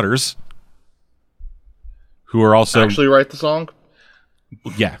Ted's daughters, who are also actually write the song.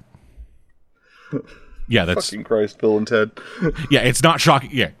 Yeah, that's fucking Christ, Bill and Ted. Yeah, it's not shocking.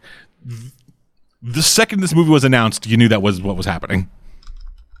 Yeah. The second this movie was announced, you knew that was what was happening.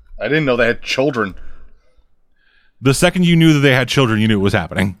 I didn't know they had children. The second you knew that they had children, you knew it was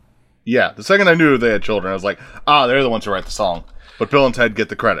happening. Yeah, the second I knew they had children, I was like, they're the ones who write the song. But Bill and Ted get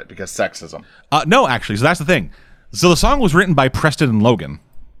the credit because sexism. No, actually, so that's the thing. So the song was written by Preston and Logan.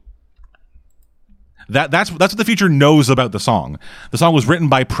 That's what the future knows about the song. The song was written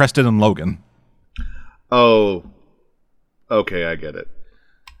by Preston and Logan. Oh, okay, I get it.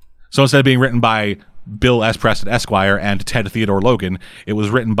 So instead of being written by Bill S. Preston Esquire and Ted Theodore Logan, it was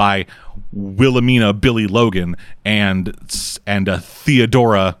written by Wilhelmina Billy Logan and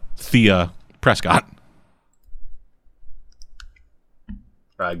Theodora Thea Prescott.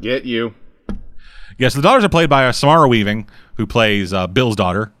 I get you. Yes, the daughters are played by Samara Weaving, who plays Bill's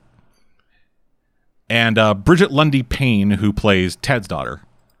daughter, and Bridget Lundy Payne, who plays Ted's daughter.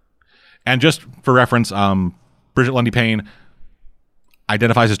 And just for reference, Bridget Lundy Payne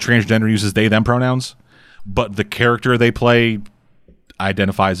identifies as transgender, uses they, them pronouns, but the character they play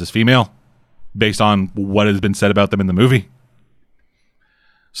identifies as female based on what has been said about them in the movie.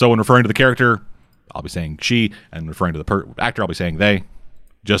 So when referring to the character, I'll be saying she, and referring to the actor, I'll be saying they,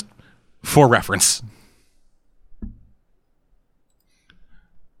 just for reference. And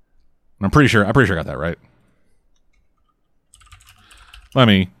I'm pretty sure I got that right. Let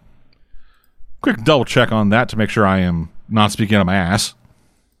me quick double check on that to make sure I am not speaking out of my ass.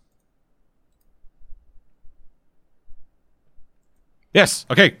 Yes.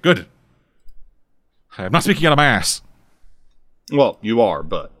 Okay, good. I'm not speaking out of my ass. Well, you are,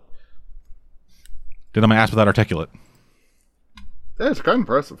 but... Did on my ass without articulate. Yeah, it's kind of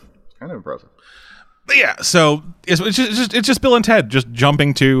impressive. Kind of impressive. But yeah, so it's just Bill and Ted just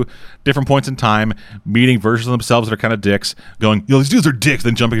jumping to different points in time, meeting versions of themselves that are kind of dicks, going, these dudes are dicks,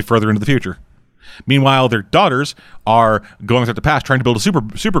 then jumping further into the future. Meanwhile, their daughters are going through the past, trying to build a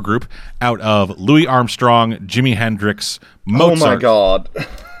super group out of Louis Armstrong, Jimi Hendrix, Mozart. Oh my god.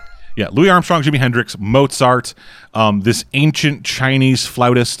 Yeah, Louis Armstrong, Jimi Hendrix, Mozart, this ancient Chinese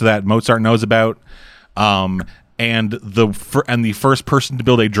flautist that Mozart knows about, and the first person to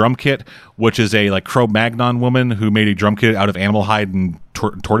build a drum kit, which is a like Cro-Magnon woman who made a drum kit out of animal hide and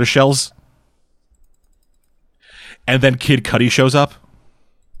tortoise shells. And then Kid Cudi shows up.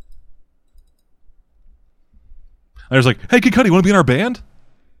 And there's like, hey, Kid Cudi, want to be in our band?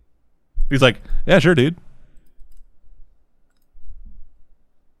 He's like, yeah, sure, dude.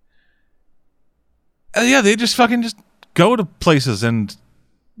 And yeah, they just fucking just go to places and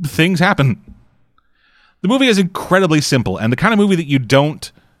things happen. The movie is incredibly simple and the kind of movie that you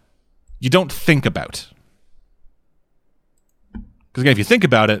don't think about. Because again, if you think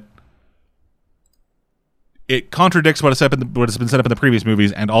about it, it contradicts what has been set up in the previous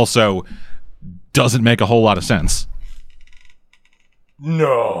movies and also doesn't make a whole lot of sense.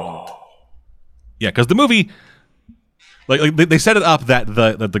 No. Yeah, because the movie, like they set it up that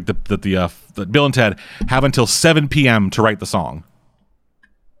the Bill and Ted have until 7 p.m. to write the song.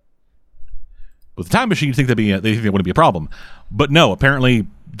 With the time machine, you think they think that wouldn't be a problem, but no. Apparently,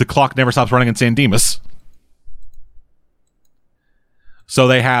 the clock never stops running in San Dimas, so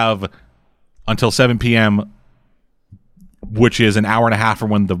they have until 7 p.m., which is an hour and a half from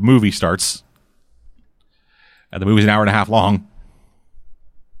when the movie starts, and the movie's an hour and a half long.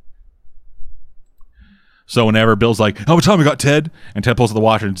 So whenever Bill's like, how much time we got, Ted? And Ted pulls out the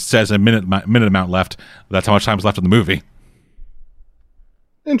watch and says a minute amount left. That's how much time is left in the movie.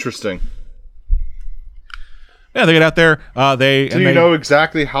 Interesting. Yeah, they get out there. Do you know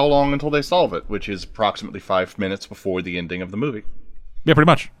exactly how long until they solve it? Which is approximately 5 minutes before the ending of the movie. Yeah, pretty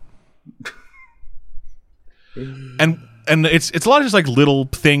much. and it's a lot of just like little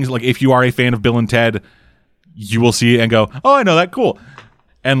things. Like if you are a fan of Bill and Ted, you will see it and go, oh, I know that, cool.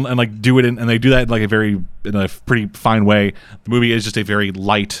 And like do it and they do that in like in a pretty fine way. The movie is just a very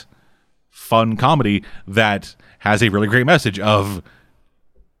light, fun comedy that has a really great message of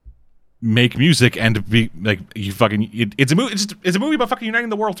make music and be like you fucking. It's a movie. It's a movie about fucking uniting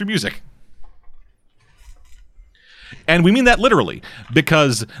the world through music. And we mean that literally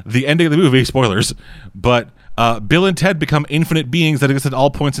because the ending of the movie, spoilers, but Bill and Ted become infinite beings that exist at all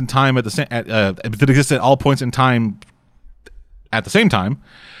points in time that exist at all points in time at the same time,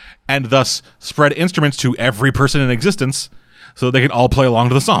 and thus spread instruments to every person in existence so that they can all play along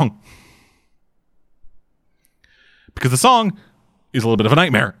to the song. Because the song is a little bit of a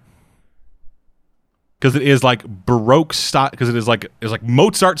nightmare. Because it is like Baroque style, because it's like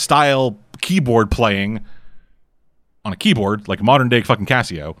Mozart style keyboard playing on a keyboard, like modern day fucking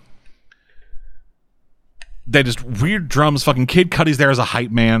Casio. They just weird drums, fucking Kid Cudi's there as a hype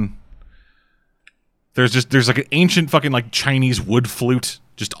man. There's like an ancient fucking like Chinese wood flute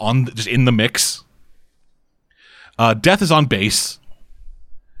just in the mix. Death is on bass,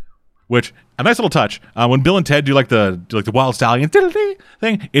 which a nice little touch. When Bill and Ted do like the Wild Stallion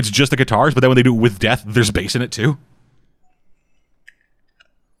thing, it's just the guitars, but then when they do it with Death, there's bass in it too,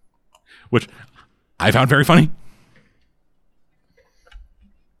 which I found very funny.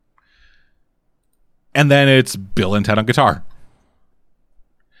 And then it's Bill and Ted on guitar.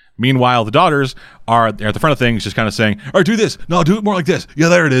 Meanwhile, the daughters are at the front of things just kind of saying, all right, do this. No, do it more like this. Yeah,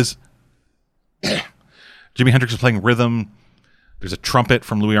 there it is. Jimi Hendrix is playing rhythm. There's a trumpet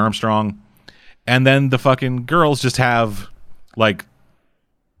from Louis Armstrong. And then the fucking girls just have, like,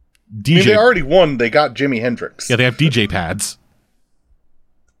 DJ. I mean, they already won. They got Jimi Hendrix. Yeah, they have DJ pads.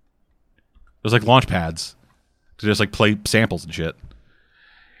 There's, like, launch pads to just, like, play samples and shit.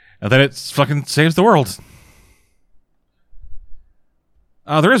 And then it fucking saves the world.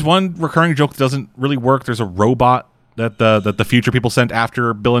 There is one recurring joke that doesn't really work. There's a robot that the future people sent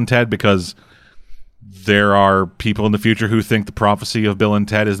after Bill and Ted because there are people in the future who think the prophecy of Bill and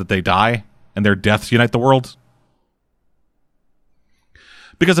Ted is that they die and their deaths unite the world.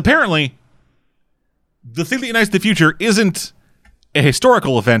 Because apparently, the thing that unites the future isn't a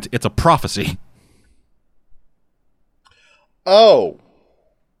historical event, it's a prophecy. Oh.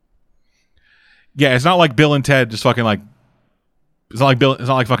 Yeah, it's not like Bill and Ted just fucking like. It's not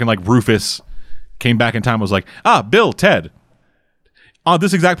like fucking like Rufus came back in time and was like, Bill, Ted, on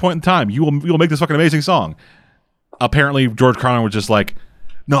this exact point in time, you will make this fucking amazing song. Apparently, George Carlin was just like,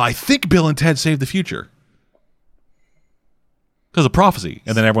 no, I think Bill and Ted saved the future. because of prophecy.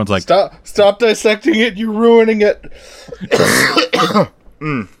 And then everyone's like, Stop dissecting it. You're ruining it.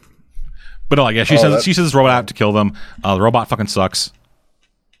 but no, like, yeah, she says this robot out to kill them. The robot fucking sucks.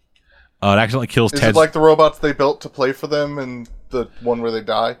 It accidentally kills Ted. Is it like the robots they built to play for them and the one where they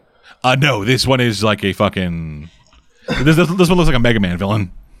die? No, this one is like a fucking... this one looks like a Mega Man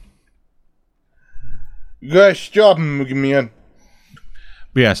villain. Good job, man.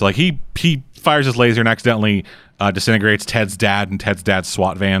 But yeah, so like he fires his laser and accidentally disintegrates Ted's dad and Ted's dad's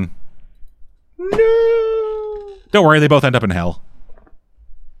SWAT van. No. Don't worry, they both end up in hell.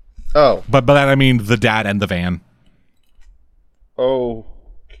 Oh. But by that I mean the dad and the van.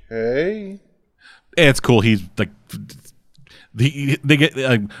 Okay. It's cool. He's like... they get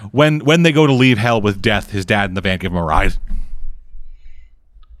when they go to leave hell with death, his dad and the van give him a ride.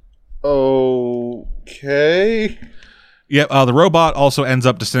 Okay. Yeah, the robot also ends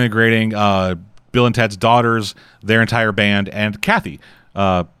up disintegrating Bill and Ted's daughters, their entire band, and Kathy.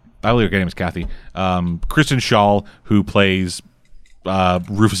 I believe her name is Kathy. Kristen Schaal, who plays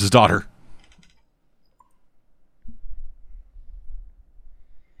Rufus's daughter.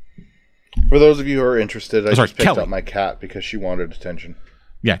 For those of you who are interested, I just picked Kelly. up my cat because she wanted attention.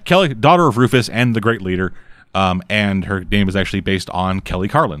 Yeah, Kelly, daughter of Rufus and the great leader. And her name is actually based on Kelly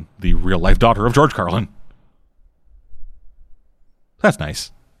Carlin, the real-life daughter of George Carlin. That's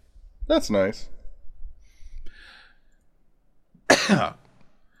nice. That's nice. Yeah,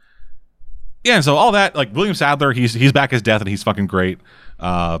 and so all that, like, William Sadler, he's back as Death, and he's fucking great.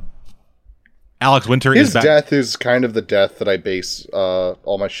 Alex Winter His is back. death is kind of the death that I base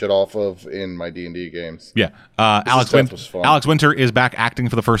all my shit off of in my D&D games. Yeah. death was fun. Alex Winter is back acting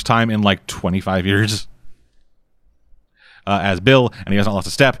for the first time in like 25 years as Bill, and he hasn't lost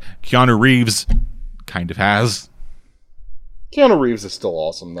a step. Keanu Reeves kind of has. Keanu Reeves is still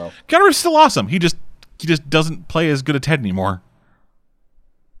awesome, though. Keanu Reeves is still awesome. He just doesn't play as good a Ted anymore.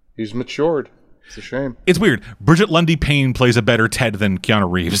 He's matured. It's a shame. It's weird. Bridget Lundy Payne plays a better Ted than Keanu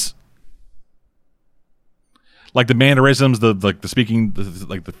Reeves. Like the mannerisms, the speaking, the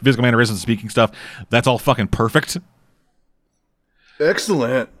physical mannerisms, speaking stuff, that's all fucking perfect.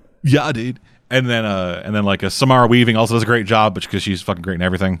 Excellent. Yeah, dude. And then like Samara Weaving also does a great job, because she's fucking great in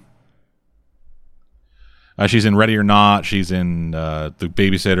everything. She's in Ready or Not. She's in The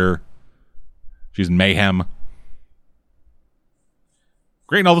Babysitter. She's in Mayhem.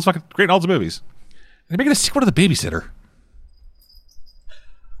 Great in all those movies. They're making a sequel to The Babysitter.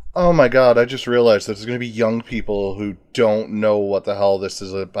 Oh my god, I just realized that there's going to be young people who don't know what the hell this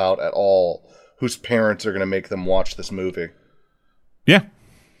is about at all, whose parents are going to make them watch this movie. Yeah.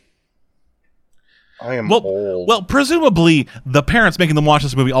 I am old. Well, presumably, the parents making them watch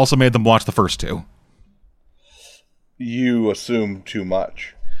this movie also made them watch the first two. You assume too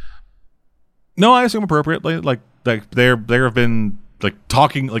much. No, I assume appropriately. Like there have been like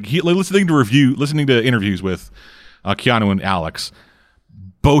talking, listening to interviews with Keanu and Alex.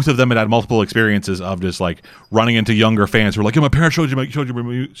 Both of them had multiple experiences of just like running into younger fans who were like, "Yeah, my parents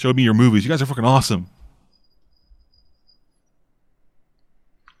showed me your movies. You guys are fucking awesome."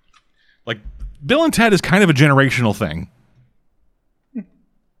 Like Bill and Ted is kind of a generational thing.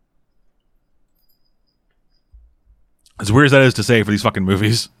 As weird as that is to say for these fucking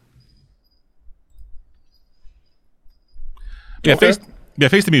movies. Yeah, Okay.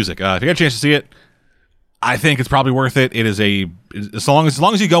 Face the Music. If you get a chance to see it, I think it's probably worth it. It is as long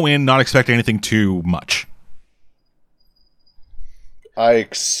as you go in not expecting anything too much. I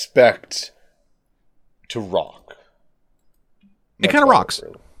expect to rock. It kind of rocks.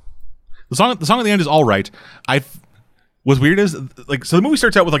 Really. The song at the end is all right. What's weird is like, so the movie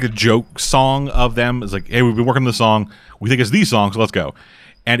starts out with like a joke song of them. It's like, hey, we've been working on the song. We think it's the song, so let's go.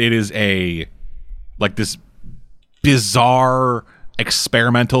 And it is this bizarre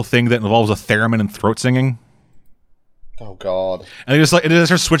experimental thing that involves a theremin and throat singing. Oh god. And they just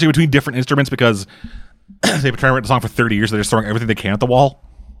start switching between different instruments because they've been trying to write the song for 30 years. So they're just throwing everything they can at the wall.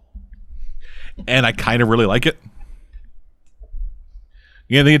 And I kind of really like it.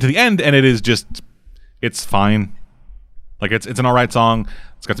 Yeah, they get to the end and it's fine. Like it's an alright song.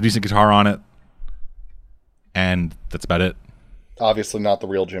 It's got some decent guitar on it. And that's about it. Obviously not the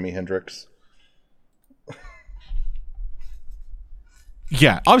real Jimi Hendrix.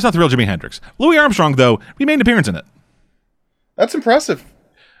 Yeah, obviously not the real Jimi Hendrix. Louis Armstrong, though, he made an appearance in it. That's impressive.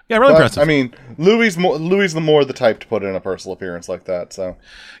 Yeah, really impressive. I mean, Louis the more the type to put in a personal appearance like that, so.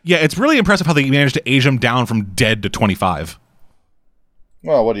 Yeah, it's really impressive how they managed to age him down from dead to 25.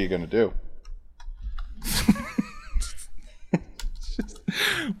 Well, what are you going to do?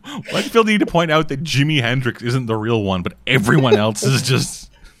 Why do you feel the need to point out that Jimi Hendrix isn't the real one, but everyone else is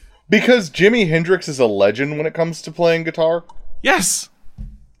just... Because Jimi Hendrix is a legend when it comes to playing guitar. Yes.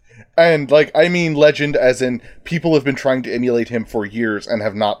 And, like, I mean legend as in people have been trying to emulate him for years and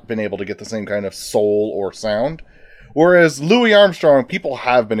have not been able to get the same kind of soul or sound. Whereas Louis Armstrong, people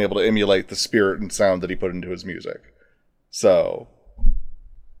have been able to emulate the spirit and sound that he put into his music. So,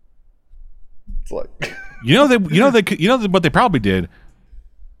 it's like... what they probably did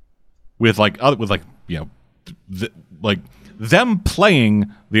with them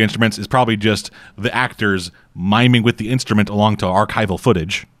playing the instruments is probably just the actors miming with the instrument along to archival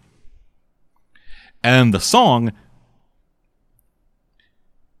footage. And the song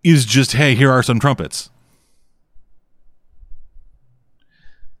is just, hey, here are some trumpets.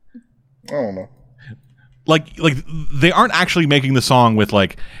 I don't know. Like they aren't actually making the song with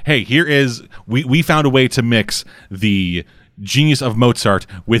like, hey, here is we found a way to mix the genius of Mozart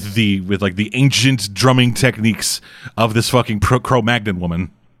with the ancient drumming techniques of this fucking Cro-Magnon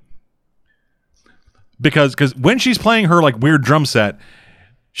woman. Because when she's playing her like weird drum set,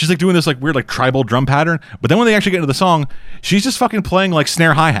 she's like doing this like weird like tribal drum pattern, but then when they actually get into the song, she's just fucking playing like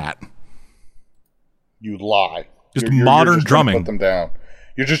snare hi-hat. You lie. Just modern just drumming. Put them down.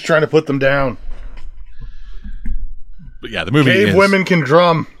 You're just trying to put them down. But yeah, the movie Cave women can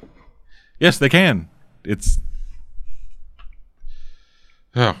drum. Yes, they can. It's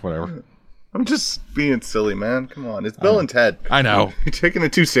whatever. I'm just being silly, man. Come on. It's Bill and Ted. I know. You're taking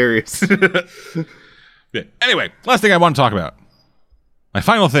it too serious. Yeah. Anyway, last thing I want to talk about. My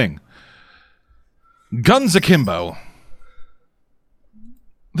final thing. Guns Akimbo.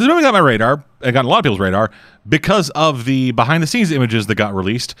 This movie got my radar. It got a lot of people's radar because of the behind-the-scenes images that got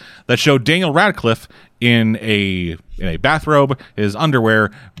released that showed Daniel Radcliffe in a bathrobe, his underwear,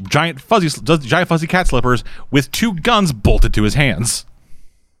 giant fuzzy cat slippers with 2 guns bolted to his hands.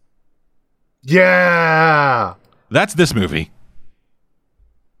 Yeah! That's this movie.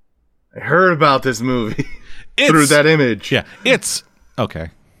 I heard about this movie through that image. Yeah, it's... Okay.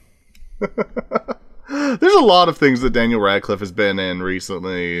 There's a lot of things that Daniel Radcliffe has been in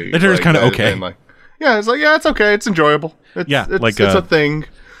recently. That are just kind of okay. It's okay. It's enjoyable. It's a thing.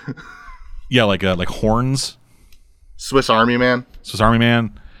 Yeah, like Horns. Swiss Army Man.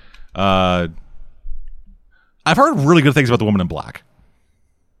 I've heard really good things about The Woman in Black.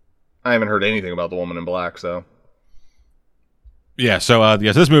 I haven't heard anything about The Woman in Black, so... Yeah, so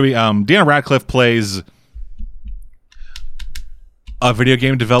this movie, Daniel Radcliffe plays a video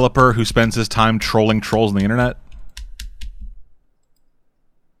game developer who spends his time trolling trolls on the internet.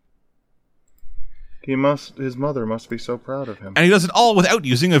 His mother must be so proud of him. And he does it all without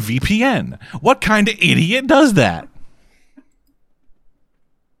using a VPN. What kind of idiot does that?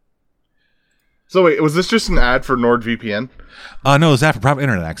 So wait, was this just an ad for NordVPN? No, it's that for private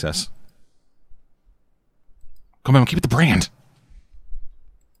internet access. Come on, keep it the brand.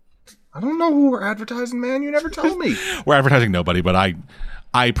 I don't know who we're advertising, man. You never tell me. We're advertising nobody, but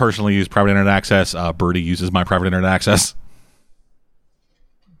I personally use private internet access. Birdie uses my private internet access.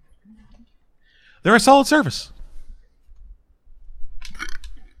 They're a solid service.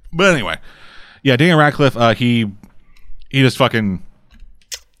 But anyway, yeah, Daniel Radcliffe, he just fucking...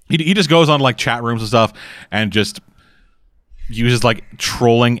 He just goes on like chat rooms and stuff and just uses like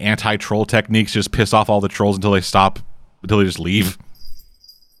trolling anti-troll techniques, just piss off all the trolls until they just leave.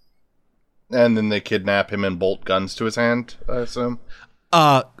 And then they kidnap him and bolt guns to his hand, I assume.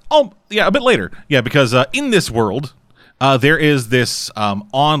 Yeah, a bit later. Yeah, because in this world, there is this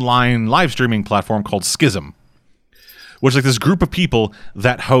online live streaming platform called Schism, which is like this group of people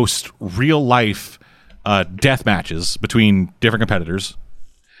that host real life death matches between different competitors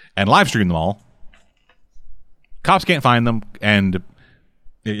and live stream them all. Cops can't find them, and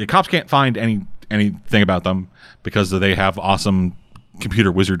cops can't find anything about them because they have awesome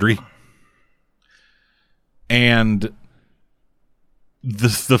computer wizardry. And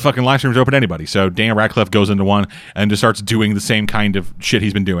the fucking live streams are open to anybody. So Daniel Radcliffe goes into one and just starts doing the same kind of shit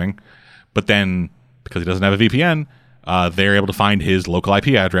he's been doing. But then, because he doesn't have a VPN, they're able to find his local IP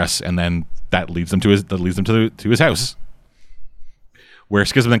address, and then that leads them to his house. Where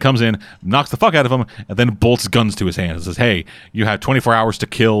Schism then comes in, knocks the fuck out of him, and then bolts guns to his hands and says, hey, you have 24 hours to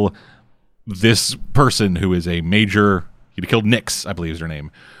kill this person who is a major... He killed Nyx, I believe is her name,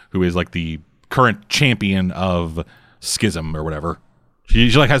 who is like the current champion of Schism or whatever.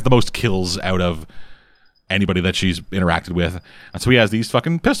 She like has the most kills out of anybody that she's interacted with. And so he has these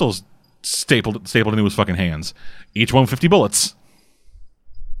fucking pistols stapled into his fucking hands. Each one 50 bullets.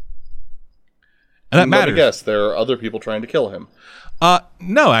 And that matters. Yes, there are other people trying to kill him.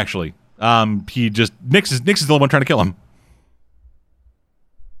 No, actually. Nyx is the one trying to kill him.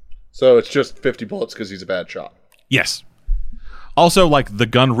 So it's just 50 bullets because he's a bad shot. Yes. Also, like, the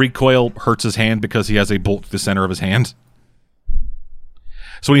gun recoil hurts his hand because he has a bolt to the center of his hand.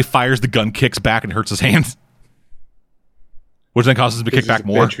 So when he fires, the gun kicks back and hurts his hands, which then causes him to kick back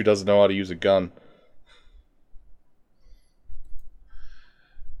more. Bitch who doesn't know how to use a gun.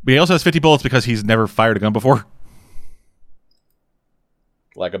 But he also has 50 bullets because he's never fired a gun before.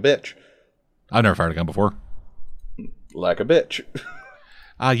 Like a bitch. I've never fired a gun before. Like a bitch.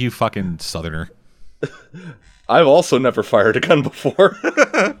 Ah, you fucking southerner. I've also never fired a gun before.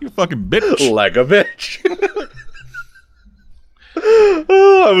 You fucking bitch. Like a bitch.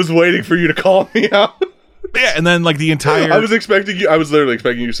 Oh, I was waiting for you to call me out. Yeah, and then like the entire... I was literally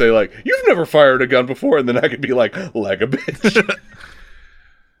expecting you to say like, you've never fired a gun before, and then I could be like a bitch.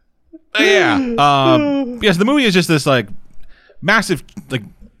 Yes, the movie is just this like massive, like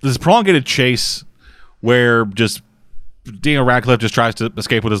this prolongated chase where just Daniel Radcliffe just tries to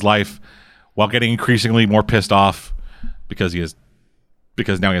escape with his life while getting increasingly more pissed off because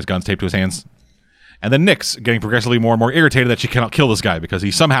now he has guns taped to his hands. And then Nyx getting progressively more and more irritated that she cannot kill this guy because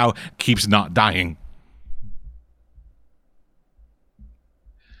he somehow keeps not dying.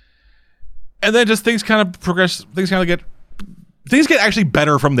 And then just things kind of progress, things get actually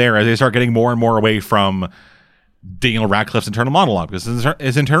better from there as they start getting more and more away from Daniel Radcliffe's internal monologue, because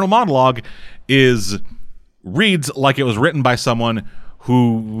his internal monologue reads like it was written by someone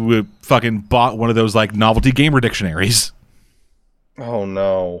who fucking bought one of those like novelty gamer dictionaries. Oh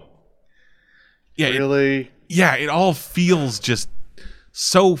no. Yeah, really? It all feels just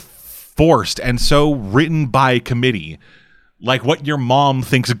so forced and so written by committee, like what your mom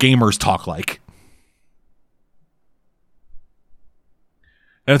thinks gamers talk like.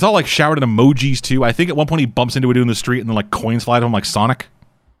 And it's all like showered in emojis too. I think at one point he bumps into a dude in the street and then like coins fly to him like Sonic.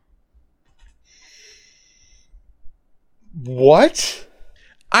 What?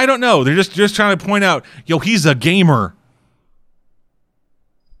 I don't know. They're just trying to point out, yo, he's a gamer.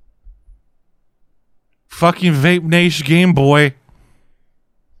 Fucking Vape Nation Game Boy.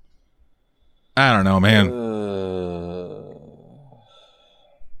 I don't know, man.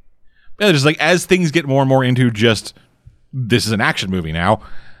 Yeah, just like as things get more and more into just this is an action movie now,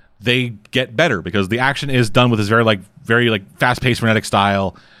 they get better because the action is done with this very fast-paced frenetic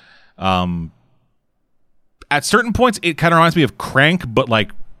style. At certain points, it kind of reminds me of Crank, but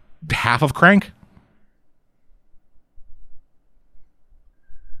like half of Crank.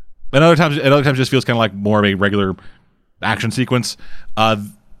 And other times it just feels kind of like more of a regular action sequence.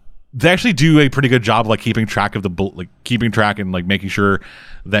 They actually do a pretty good job, like keeping track of and like making sure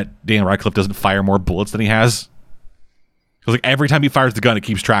that Daniel Radcliffe doesn't fire more bullets than he has. Because like every time he fires the gun, it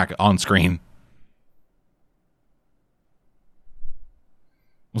keeps track on screen.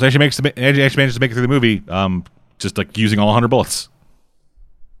 It actually manages to make it through the movie, just like using all 100 bullets,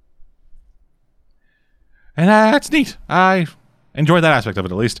 and that's neat. I enjoyed that aspect of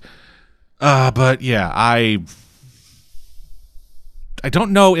it at least. But yeah, I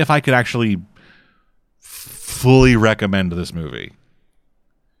don't know if I could actually fully recommend this movie,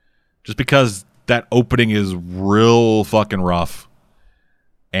 just because that opening is real fucking rough,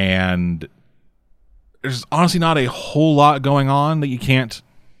 and there's honestly not a whole lot going on that you can't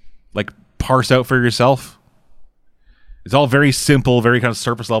like parse out for yourself. It's all very simple, very kind of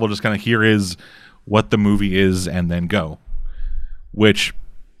surface level, just kind of here is what the movie is and then go. Which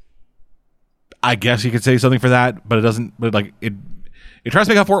I guess you could say something for that, but it doesn't, but like it tries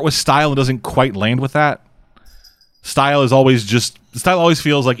to make up for it with style and doesn't quite land with that. Style always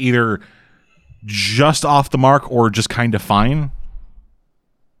feels like either just off the mark or just kind of fine.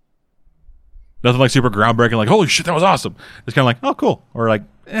 Nothing like super groundbreaking, like, holy shit, that was awesome. It's kind of like, oh, cool. Or like,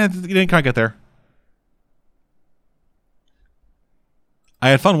 you didn't quite get there. I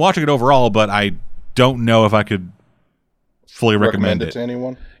had fun watching it overall, but I don't know if I could fully recommend it to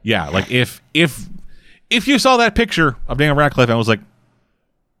anyone. Yeah, like if you saw that picture of Daniel Radcliffe and was like,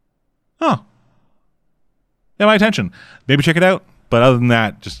 huh, get my attention, maybe check it out. But other than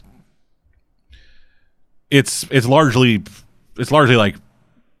that, just it's largely like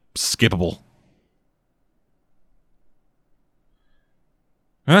skippable.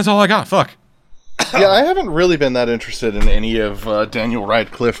 And that's all I got. Fuck. Yeah, I haven't really been that interested in any of Daniel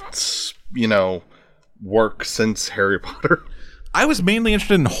Radcliffe's, work since Harry Potter. I was mainly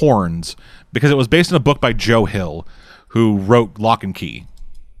interested in Horns because it was based on a book by Joe Hill, who wrote Lock and Key.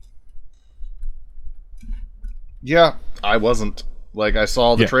 Yeah, I wasn't. Like, I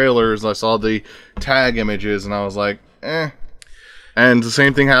saw the trailers, I saw the tag images, and I was like, eh. And the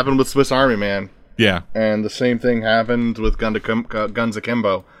same thing happened with Swiss Army Man. Yeah. And the same thing happened with Guns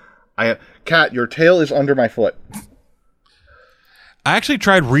Akimbo. Cat, your tail is under my foot. I actually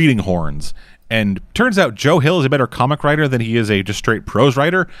tried reading Horns, and turns out Joe Hill is a better comic writer than he is a just straight prose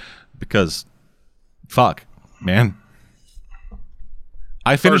writer, because, fuck, man.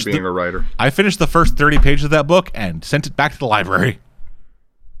 I finished being a writer. I finished the first 30 pages of that book and sent it back to the library.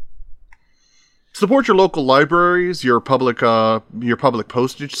 Support your local libraries, your public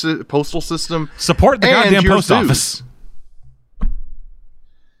postal system. Support the and goddamn your post zoos. office.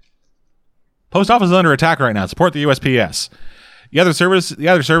 Post office is under attack right now. Support the USPS. The other service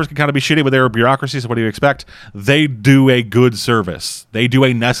can kind of be shitty with their bureaucracy, so what do you expect? They do a good service. They do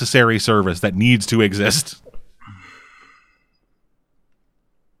a necessary service that needs to exist.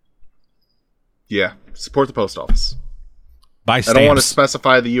 Yeah, support the post office. Buy I stamps. don't want to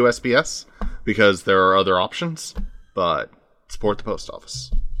specify the USPS because there are other options, but support the post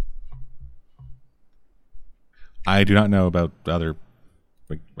office. I do not know about other...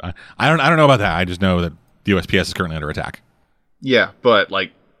 I don't know about that. I just know that the USPS is currently under attack. Yeah, but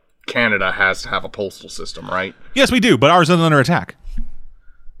like Canada has to have a postal system, right? Yes, we do, but ours isn't under attack.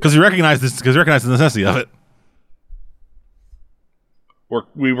 Because we recognize the necessity of it.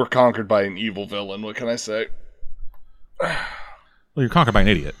 We were conquered by an evil villain, what can I say? Well, you're conquered by an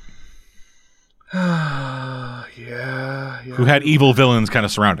idiot. Yeah. Who had evil villains kind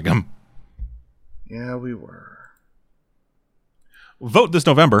of surrounding him. Yeah, we were. Vote this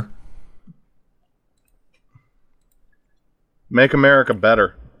November. Make America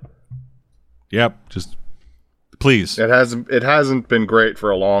better. Yep, just please It hasn't been great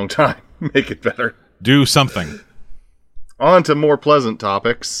for a long time. Make it better. do something. On to more pleasant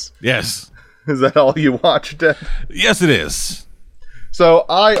topics. Yes. Is that all you watched, Ed? Yes, it is. So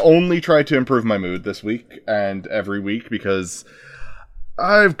I only try to improve my mood this week and every week because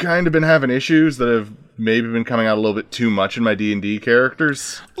I've kind of been having issues that have maybe been coming out a little bit too much in my D&D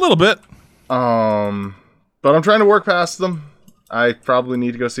characters. A little bit. But I'm trying to work past them. I probably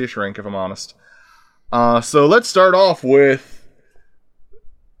need to go see a shrink if I'm honest. So let's start off with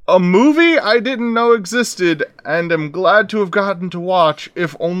a movie I didn't know existed and am glad to have gotten to watch,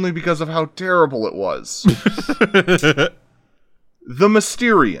 if only because of how terrible it was. The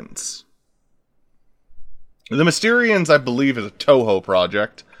Mysterians. The Mysterians, I believe, is a Toho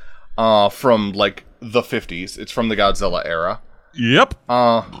project from, like, the 50s. It's from the Godzilla era. Yep.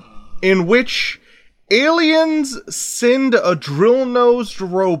 In which aliens send a drill-nosed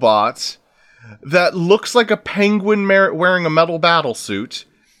robot that looks like a penguin wearing a metal battlesuit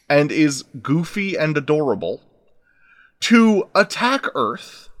and is goofy and adorable to attack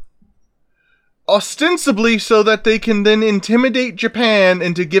Earth, ostensibly so that they can then intimidate Japan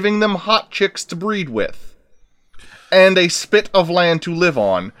into giving them hot chicks to breed with and a spit of land to live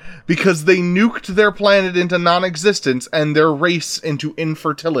on, because they nuked their planet into non-existence and their race into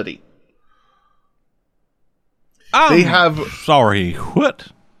infertility. They have... Sorry,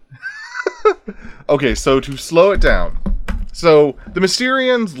 what? Okay, so to slow it down. So, the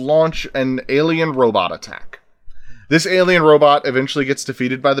Mysterians launch an alien robot attack. This alien robot eventually gets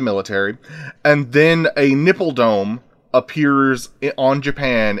defeated by the military, and then a nipple dome appears on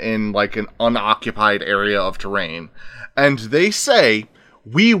Japan in, like, an unoccupied area of terrain. And they say,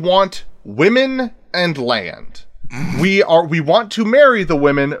 we want women and land. We want to marry the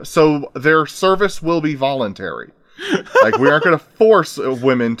women, so their service will be voluntary. Like, we aren't going to force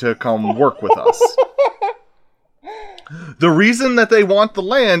women to come work with us. The reason that they want the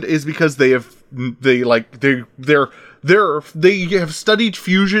land is because they have studied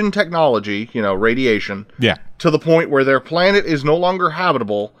fusion technology, radiation. Yeah. To the point where their planet is no longer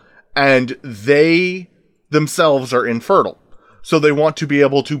habitable and they themselves are infertile. So they want to be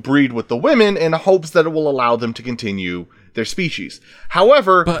able to breed with the women in hopes that it will allow them to continue their species.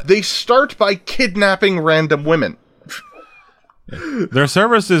 However, they start by kidnapping random women. Their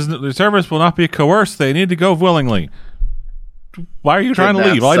service will not be coerced. They need to go willingly. Why are you trying to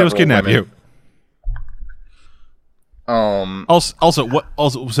leave? All I do is kidnap you. So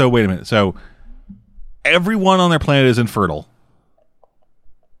wait a minute. So everyone on their planet is infertile.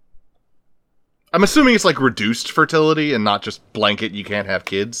 I'm assuming it's like reduced fertility and not just blanket you can't have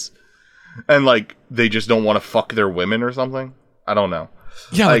kids. And like they just don't want to fuck their women or something. I don't know.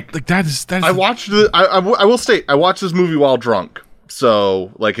 Yeah, like that is I watched I will state I watched this movie while drunk.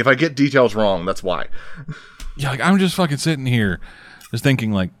 So like if I get details wrong, that's why. Yeah, like I'm just fucking sitting here just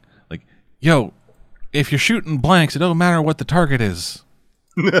thinking like yo, if you're shooting blanks, it don't matter what the target is.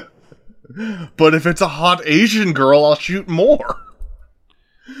 But if it's a hot Asian girl, I'll shoot more.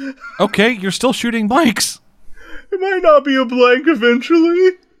 Okay, you're still shooting blanks. It might not be a blank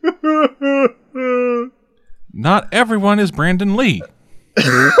eventually. Not everyone is Brandon Lee.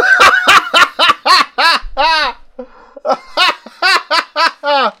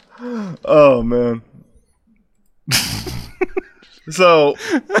 Oh, man. So,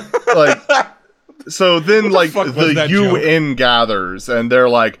 like, So then, like, fuck was the that UN gathers, and they're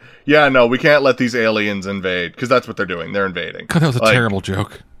like, yeah, no, we can't let these aliens invade, because that's what they're doing. They're invading. God, that was a Like, terrible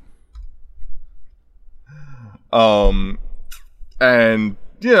joke. And,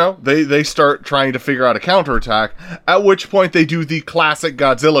 you know, they start trying to figure out a counterattack, at which point they do the classic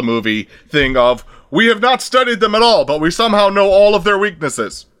Godzilla movie thing of, we have not studied them at all, but we somehow know all of their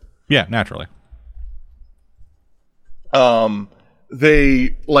weaknesses. Yeah, naturally.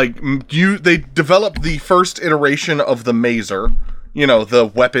 They they develop the first iteration of the Maser, you know, the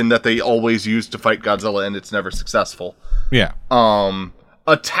weapon that they always use to fight Godzilla, and it's never successful. Yeah.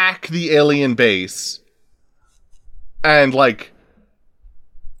 Attack the alien base, and like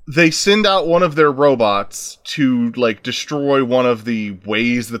they send out one of their robots to like destroy one of the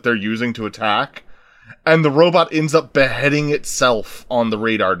ways that they're using to attack, and the robot ends up beheading itself on the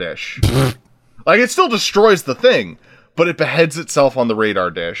radar dish. Like, it still destroys the thing, but it beheads itself on the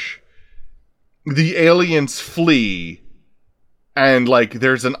radar dish. The aliens flee, and like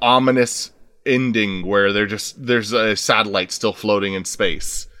there's an ominous ending where there's a satellite still floating in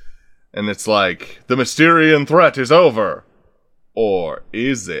space. And it's like, the Mysterian threat is over. Or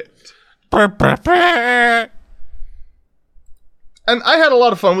is it? And I had a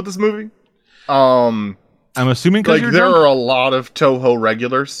lot of fun with this movie. I'm assuming because Like, you're there drunk? are a lot of Toho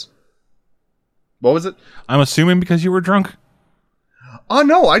regulars. What was it? I'm assuming because you were drunk? Oh,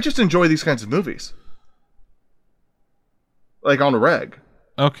 no, I just enjoy these kinds of movies. Like, on a reg.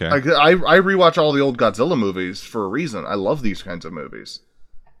 Okay. Like, I rewatch all the old Godzilla movies for a reason. I love these kinds of movies.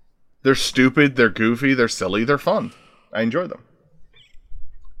 They're stupid, they're goofy, they're silly, they're fun. I enjoy them.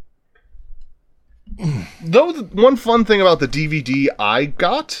 Though, one fun thing about the DVD I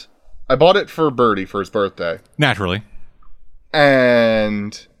bought it for Birdie for his birthday. Naturally.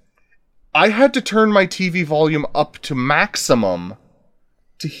 And I had to turn my TV volume up to maximum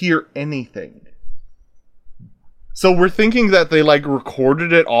to hear anything. So we're thinking that they, like,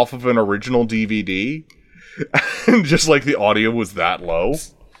 recorded it off of an original DVD, and just, like, the audio was that low.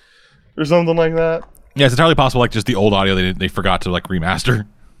 Or something like that. Yeah, it's entirely possible, like, just the old audio they forgot to, like, remaster.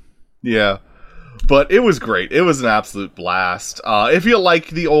 Yeah. But it was great. It was an absolute blast. If you like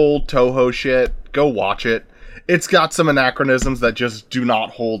the old Toho shit, go watch it. It's got some anachronisms that just do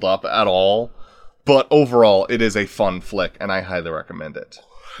not hold up at all. But overall, it is a fun flick, and I highly recommend it.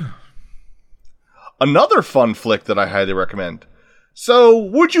 Another fun flick that I highly recommend. So,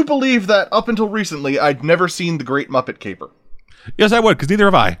 would you believe that up until recently, I'd never seen The Great Muppet Caper? Yes, I would, because neither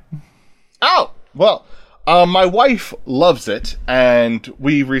have I. Oh! Well, my wife loves it, and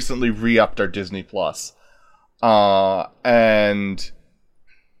we recently re-upped our Disney Plus. And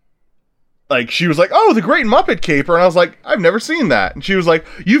like, she was like, oh, The Great Muppet Caper, and I was like, I've never seen that. And she was like,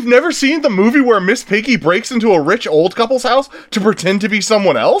 you've never seen the movie where Miss Piggy breaks into a rich old couple's house to pretend to be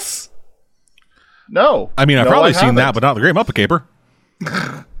someone else? No. I mean, I've No, probably I seen that, haven't. but not The Great Muppet Caper.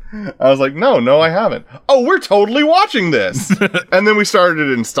 I was like, no, I haven't. Oh, we're totally watching this. And then we started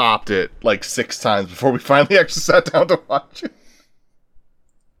and stopped it like 6 times before we finally actually sat down to watch it.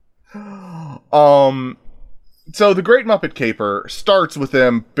 So The Great Muppet Caper starts with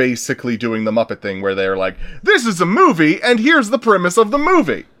them basically doing the Muppet thing where they're like, this is a movie, and here's the premise of the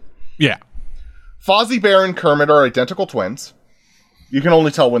movie. Yeah. Fozzie Bear and Kermit are identical twins. You can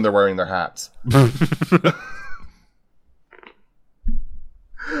only tell when they're wearing their hats.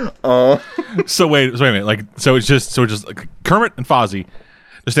 So wait a minute. Like, so it's just like Kermit and Fozzie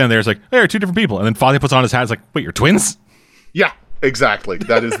just stand there. It's like, they're two different people. And then Fozzie puts on his hat. It's like, wait, you're twins? Yeah, exactly.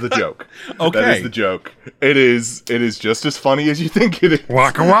 That is the joke. Okay. That is the joke. It is just as funny as you think it is.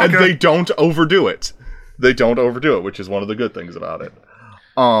 Waka waka. And they don't overdo it. They don't overdo it, which is one of the good things about it.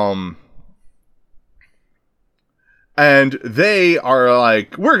 And they are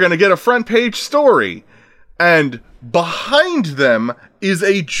like, we're going to get a front page story. And behind them is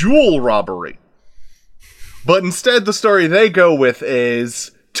a jewel robbery. But instead, the story they go with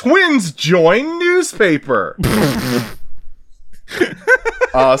is twins join newspaper.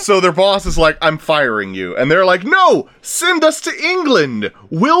 So their boss is like, I'm firing you. And they're like, no, send us to England.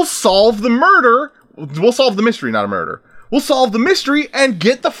 We'll solve the murder. We'll solve the mystery, not a murder. We'll solve the mystery and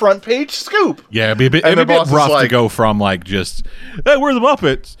get the front page scoop. Yeah, it'd be a bit, And it'd be the a bit boss is rough to like- go from, like, just, hey, where are the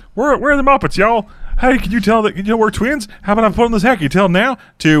Muppets? Where are the Muppets, y'all? Hey, can you tell that, you know, we're twins? How about I put on this hat? Can you tell now?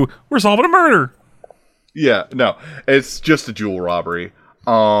 To, we're solving a murder. Yeah, no, it's just a jewel robbery.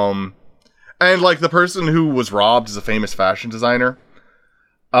 And like the person who was robbed is a famous fashion designer.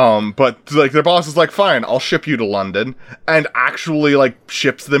 But like their boss is like, fine, I'll ship you to London, and actually like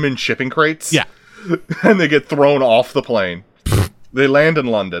ships them in shipping crates. Yeah. And they get thrown off the plane. They land in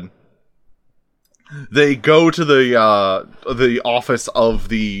London. They go to the office of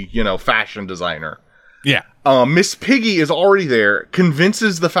the, fashion designer. Yeah. Miss Piggy is already there,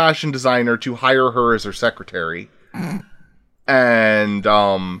 convinces the fashion designer to hire her as her secretary. And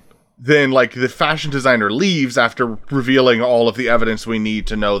then, the fashion designer leaves after revealing all of the evidence we need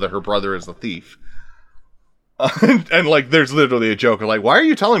to know that her brother is the thief. And there's literally a joke, why are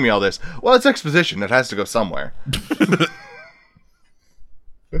you telling me all this? Well, it's exposition. It has to go somewhere.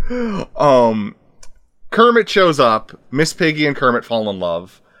 Kermit shows up. Miss Piggy and Kermit fall in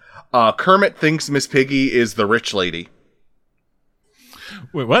love. Kermit thinks Miss Piggy is the rich lady.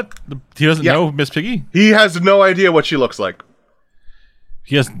 Wait, what? He doesn't know Miss Piggy? He has no idea what she looks like.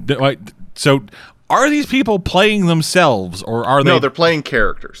 So, are these people playing themselves, or are they? No, they're playing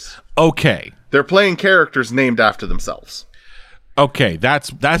characters. Okay. They're playing characters named after themselves. Okay,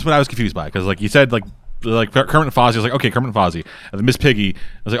 that's what I was confused by, because you said Kermit and Fozzie, I was like, okay, Kermit and Fozzie, and then Miss Piggy, I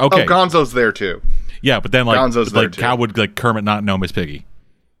was like, okay. Oh, Gonzo's there too. Yeah, but then Gonzo's there too. How would Kermit not know Miss Piggy?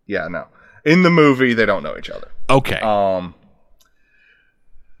 Yeah, no. In the movie, they don't know each other. Okay.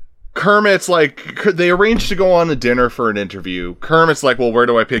 Kermit's they arranged to go on a dinner for an interview. Kermit's like, well, where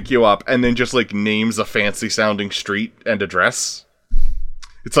do I pick you up? And then just names a fancy sounding street and address.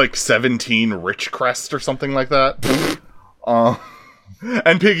 It's 17 Richcrest or something like that.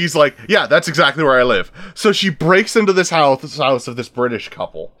 And Piggy's like, yeah, that's exactly where I live. So she breaks into this house of this British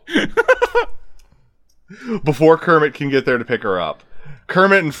couple. Before Kermit can get there to pick her up.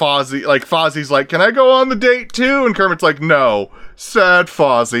 Kermit and Fozzie, Fozzie's like, can I go on the date too? And Kermit's like, no. Sad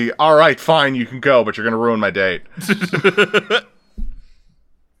Fozzie. All right, fine, you can go, but you're going to ruin my date.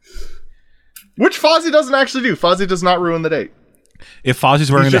 Which Fozzie doesn't actually do. Fozzie does not ruin the date. If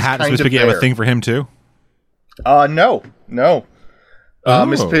Fozzie's wearing the hat, does Miss Piggy have a thing for him too? No. Oh.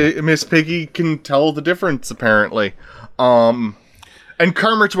 Miss Piggy can tell the difference, apparently. And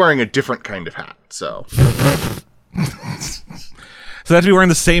Kermit's wearing a different kind of hat, so... So they have to be wearing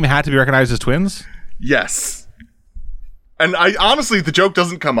the same hat to be recognized as twins? Yes. And honestly, the joke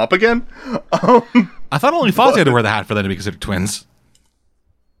doesn't come up again. I thought only Fozzie had to wear the hat for them to be considered twins.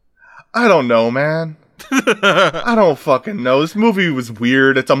 I don't know, man. I don't fucking know. This movie was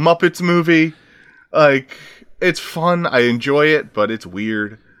weird. It's a Muppets movie. It's fun. I enjoy it, but it's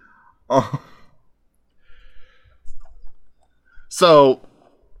weird. So,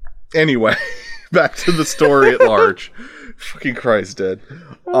 anyway, back to the story at large. Fucking Christ, Dad.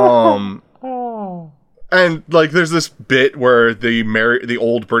 And there's this bit where the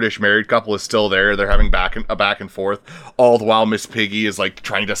old British married couple is still there. They're having a back and forth, all the while Miss Piggy is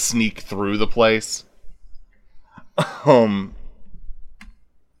trying to sneak through the place. They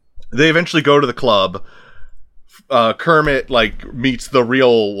eventually go to the club. Kermit meets the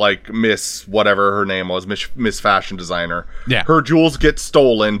real Miss whatever her name was, Miss Fashion Designer. Yeah. Her jewels get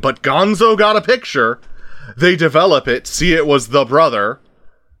stolen, but Gonzo got a picture. They develop it, see it was the brother.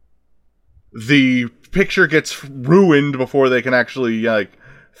 The picture gets ruined before they can actually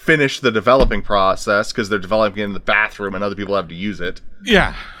finish the developing process because they're developing it in the bathroom and other people have to use it.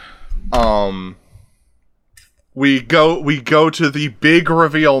 Yeah. We go to the big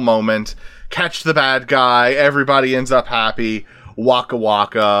reveal moment. Catch the bad guy. Everybody ends up happy. Waka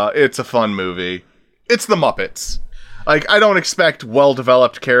waka. It's a fun movie. It's the Muppets. I don't expect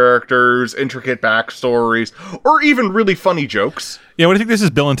well-developed characters, intricate backstories, or even really funny jokes. Yeah, what do you think this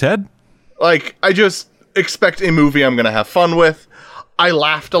is, Bill and Ted? I just expect a movie I'm going to have fun with. I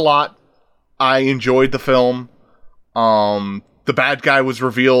laughed a lot. I enjoyed the film. The bad guy was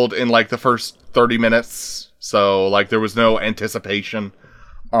revealed in the first 30 minutes, so there was no anticipation.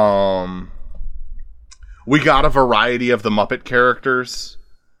 We got a variety of the Muppet characters.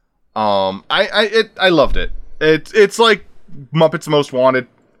 I loved it. It's like Muppets Most Wanted.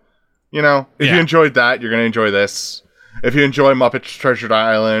 If you enjoyed that, you're going to enjoy this. If you enjoy Muppets Treasure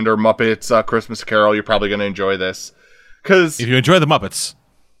Island or Muppets Christmas Carol, you're probably going to enjoy this. Because if you enjoy the Muppets,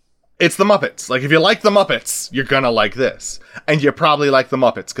 it's the Muppets. If you like the Muppets, you're going to like this. And you probably like the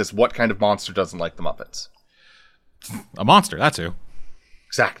Muppets, because what kind of monster doesn't like the Muppets? A monster, that's who.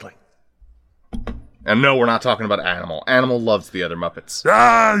 Exactly. And no, we're not talking about Animal. Animal loves the other Muppets.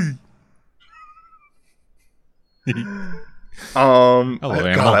 Hello, God,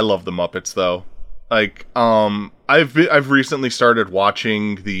 Animal. I love the Muppets though. I've recently started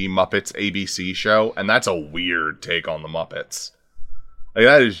watching the Muppets ABC show, and that's a weird take on the Muppets.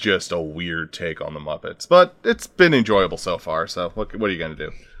 That is just a weird take on the Muppets, but it's been enjoyable so far. So what are you gonna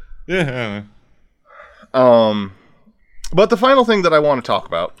do? Yeah. But the final thing that I want to talk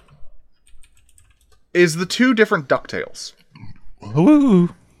about is the two different DuckTales.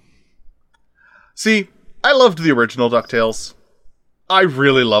 Woo. See, I loved the original DuckTales. I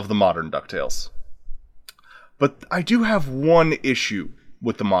really love the modern DuckTales. But I do have one issue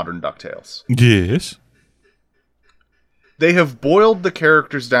with the modern DuckTales. Yes. They have boiled the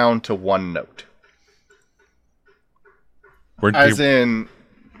characters down to one note. Weren't the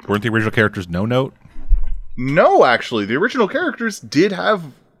original characters no note? No, actually, the original characters did have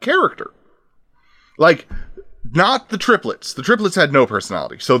character. Like, not the triplets. The triplets had no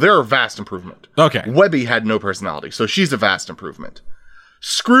personality, so they're a vast improvement. Okay. Webby had no personality, so she's a vast improvement.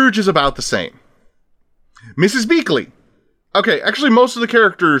 Scrooge is about the same. Mrs. Beakley. Okay, actually, most of the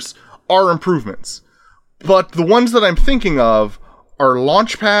characters are improvements. But the ones that I'm thinking of are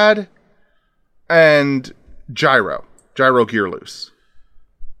Launchpad and Gyro. Gyro Gearloose.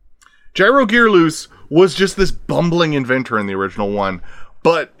 Gyro Gearloose was just this bumbling inventor in the original one,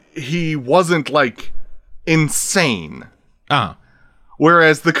 but he wasn't, like, insane.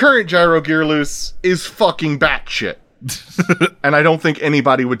 Whereas the current Gyro Gearloose is fucking batshit. And I don't think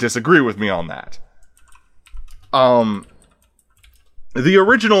anybody would disagree with me on that. The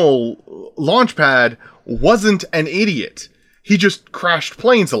original Launchpad wasn't an idiot. He just crashed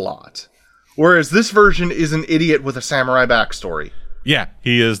planes a lot. Whereas this version is an idiot with a samurai backstory. Yeah,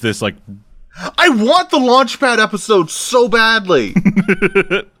 he is this, like... I want the Launchpad episode so badly!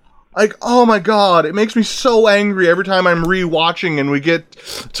 Like, oh my god, it makes me so angry every time I'm re-watching and we get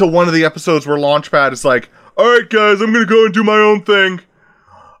to one of the episodes where Launchpad is like, alright guys, I'm gonna go and do my own thing.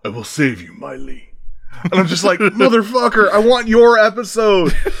 I will save you, Miley. And I'm just like, motherfucker, I want your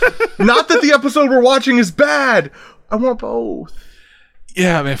episode. Not that the episode we're watching is bad. I want both.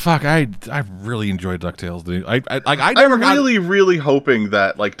 Yeah, man, fuck, I really enjoyed DuckTales, dude. I'm really hoping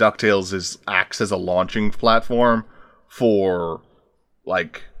that, like, DuckTales acts as a launching platform for,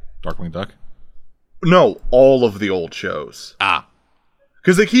 like... Darkwing Duck? No, all of the old shows.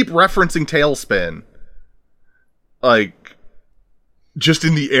 Because they keep referencing Tailspin. Like, just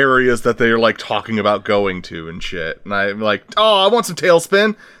in the areas that they're, like, talking about going to and shit. And I'm like, oh, I want some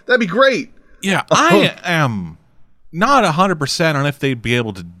Tailspin. That'd be great. Yeah, I am not 100% on if they'd be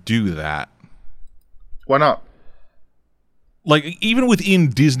able to do that. Why not? Like, even within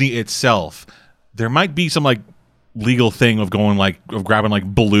Disney itself, there might be some, like, legal thing of going, like, of grabbing, like,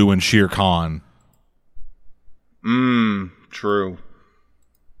 Baloo and Shere Khan. True.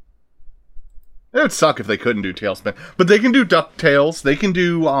 It would suck if they couldn't do Tailspin. But they can do DuckTales. They can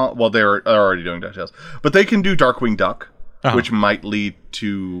do, well, they're already doing DuckTales. But they can do Darkwing Duck, which might lead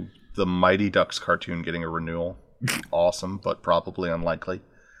to the Mighty Ducks cartoon getting a renewal. Awesome, but probably unlikely.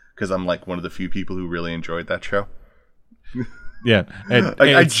 Because I'm, like, one of the few people who really enjoyed that show. Yeah.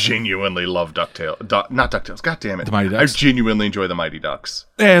 I genuinely love DuckTales. Not DuckTales, god damn it. The Mighty Ducks. I genuinely enjoy the Mighty Ducks.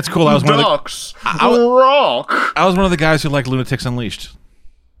 Yeah, it's cool. I was Ducks rock! I was one of the guys who liked Lunatics Unleashed.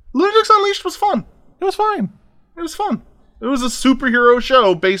 Lunatics Unleashed was fun. It was fine. It was fun. It was a superhero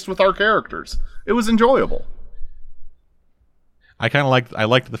show based with our characters. It was enjoyable. I kind of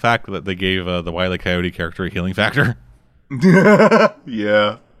liked the fact that they gave the Wile E. Coyote character a healing factor.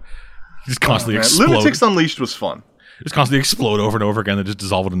 Yeah. Just constantly explode. Lunatics Unleashed was fun. Just constantly explode over and over again, then just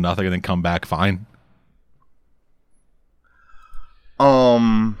dissolve into nothing, and then come back fine. Oh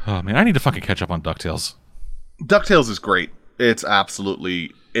man, I need to fucking catch up on DuckTales. DuckTales is great. It's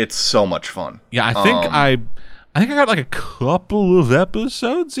so much fun. Yeah, I think I got like a couple of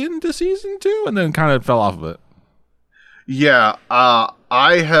episodes into season 2, and then kind of fell off of it. Yeah,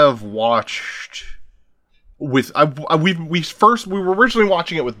 I have watched with we were originally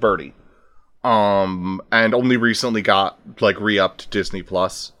watching it with Birdie, and only recently got like re-upped Disney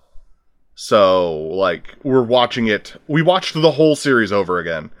Plus. So like we're watching it. We watched the whole series over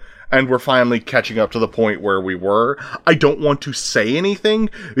again, and we're finally catching up to the point where we were. I don't want to say anything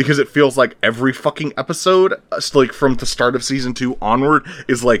because it feels like every fucking episode, like from the start of season 2 onward,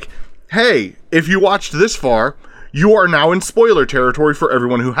 is like, hey, if you watched this far, you are now in spoiler territory for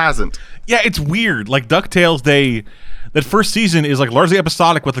everyone who hasn't. Yeah, it's weird. Like DuckTales, that first season is like largely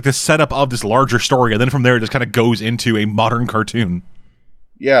episodic with like the setup of this larger story, and then from there it just kind of goes into a modern cartoon.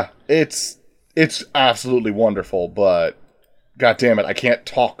 Yeah, it's absolutely wonderful, but god damn it, I can't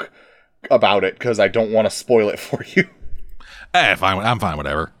talk about it because I don't want to spoil it for you. Fine, I'm fine,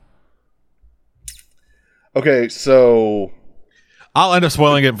 whatever. Okay, so I'll end up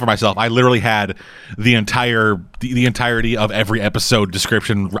spoiling it for myself. I literally had the entirety of every episode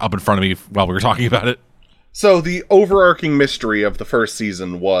description up in front of me while we were talking about it. So the overarching mystery of the first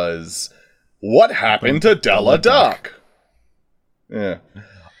season was what happened to Della Duck? Yeah.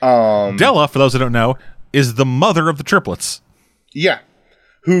 Della, for those who don't know, is the mother of the triplets. Yeah.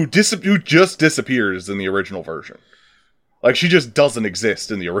 Who just disappears in the original version. Like, she just doesn't exist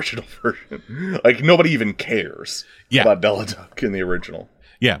in the original version. Like, nobody even cares about Della Duck in the original.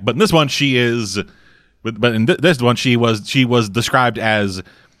 Yeah, but in this one, she is But in this one, she was described as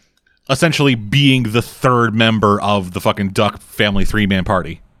essentially being the third member of the fucking Duck family 3-man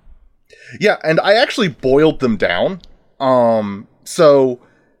party. Yeah, and I actually boiled them down. So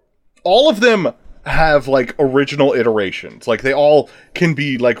all of them have like original iterations. Like they all can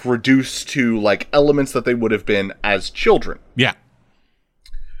be like reduced to like elements that they would have been as children. Yeah.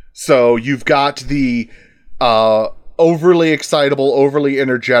 So you've got the overly excitable, overly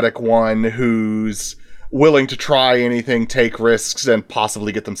energetic one who's willing to try anything, take risks, and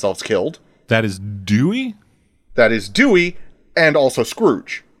possibly get themselves killed. That is Dewey? That is Dewey, and also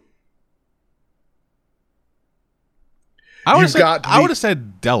Scrooge. I would have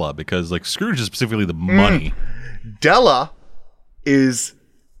said Della, because like Scrooge is specifically the money. Della is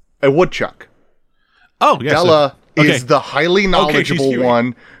a woodchuck. Oh, yeah. Della okay. is the highly knowledgeable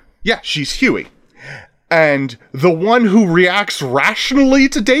one. Yeah, she's Huey. And the one who reacts rationally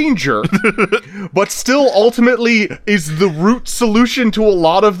to danger, but still ultimately is the root solution to a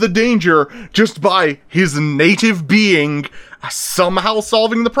lot of the danger just by his native being somehow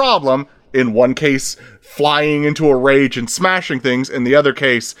solving the problem. In one case, flying into a rage and smashing things. In the other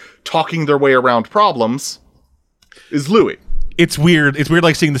case, talking their way around problems, is Louis. It's weird. It's weird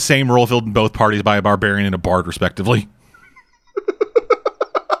like seeing the same role filled in both parties by a barbarian and a bard, respectively.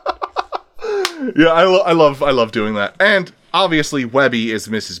 Yeah, I love doing that. And obviously Webby is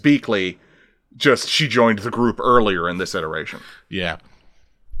Mrs. Beakley, just she joined the group earlier in this iteration. Yeah.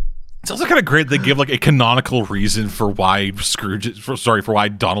 It's also kind of great they give like a canonical reason for why for why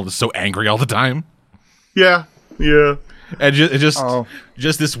Donald is so angry all the time. Yeah. Yeah. And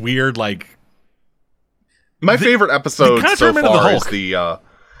just this weird like my favorite episode so far is the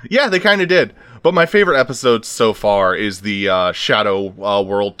yeah, they kind of did. But my favorite episode so far is the Shadow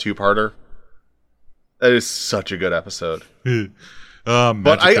World 2-parter. That is such a good episode.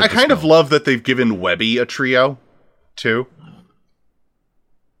 But I kind of love that they've given Webby a trio, too.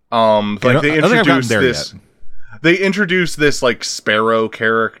 Like they introduced this. They introduced this like Sparrow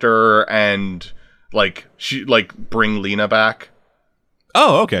character and like she like bring Lena back.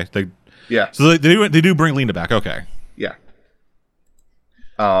 Oh, okay. Yeah. So they do bring Lena back. Okay. Yeah.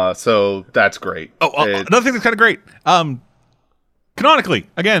 So that's great. Another thing that's kind of great. Canonically,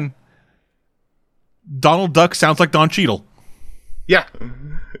 again, Donald Duck sounds like Don Cheadle. Yeah.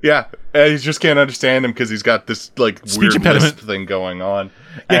 Yeah. And he just can't understand him because he's got this like speech weird impediment lisp thing going on.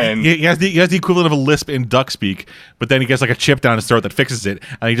 Yeah, and he has the equivalent of a lisp in Duck speak, but then he gets like a chip down his throat that fixes it,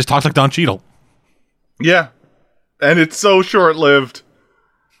 and he just talks like Don Cheadle. Yeah. And it's so short-lived.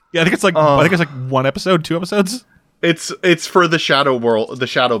 Yeah, I think it's like 1 episode, 2 episodes. It's for the Shadow World, the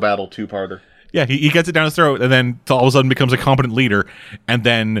Shadow Battle 2-parter. Yeah, he gets it down his throat, and then all of a sudden becomes a competent leader. And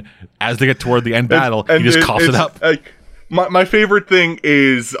then, as they get toward the end battle, he just coughs it up. My favorite thing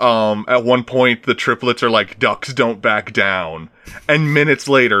is, at one point, the triplets are like, "Ducks don't back down," and minutes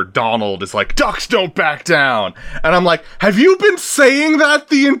later, Donald is like, "Ducks don't back down," and I'm like, "Have you been saying that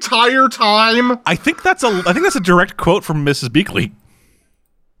the entire time?" I think that's a direct quote from Mrs. Beakley.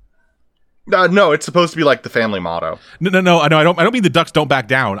 No, it's supposed to be like the family motto. No, I don't mean the ducks don't back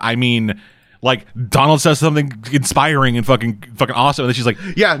down. I mean, like Donald says something inspiring and fucking awesome, and then she's like,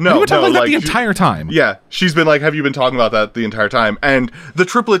 "Yeah, no, we've been talking about that the entire time." Yeah, she's been like, "Have you been talking about that the entire time?" And the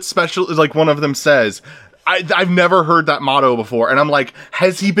triplets special is like one of them says, "I've never heard that motto before," and I'm like,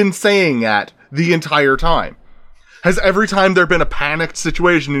 "Has he been saying that the entire time? Has every time there been a panicked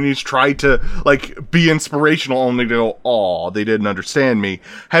situation and he's tried to like be inspirational only to go, oh, they didn't understand me?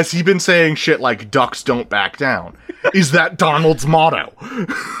 Has he been saying shit like ducks don't back down? Is that Donald's motto?"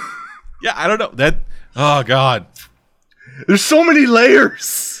 Yeah, I don't know. Oh god. There's so many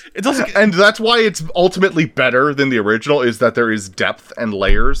layers. It doesn't and that's why it's ultimately better than the original, is that there is depth and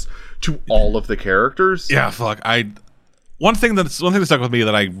layers to all of the characters. Yeah, fuck. One thing that stuck with me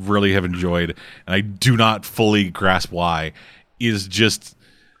that I really have enjoyed, and I do not fully grasp why, is just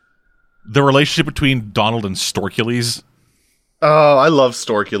the relationship between Donald and Storkules. Oh, I love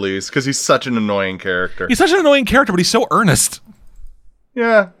Storkules because he's such an annoying character. He's such an annoying character, but he's so earnest.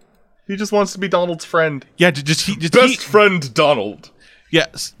 Yeah, he just wants to be Donald's friend. Yeah, best friend Donald.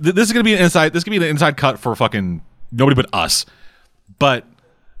 Yes, this is gonna be an inside. This could be an inside cut for fucking nobody but us. But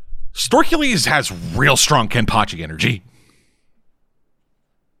Storkules has real strong Kenpachi energy.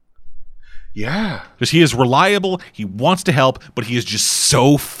 Yeah. Because he is reliable, he wants to help, but he is just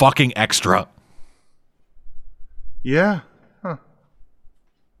so fucking extra. Yeah. Huh.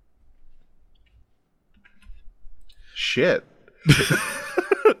 Shit.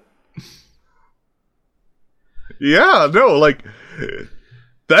 Yeah, no, like,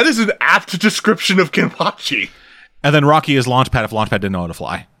 that is an apt description of Kenpachi. And then Rocky is Launchpad if Launchpad didn't know how to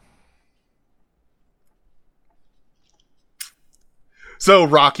fly. So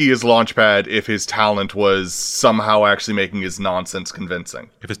Rocky is Launchpad if his talent was somehow actually making his nonsense convincing.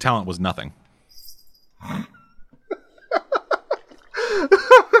 If his talent was nothing.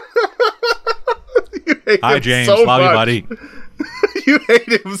 Hi, James. So Love you, much. buddy. You hate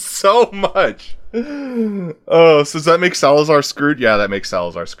him so much. Oh, so does that make Salazar Scrooge? Yeah, that makes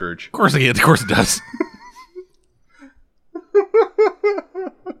Salazar Scrooge. Of course it does.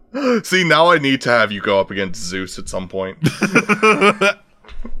 See, now I need to have you go up against Zeus at some point.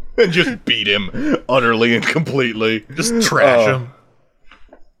 And just beat him utterly and completely. Just trash him.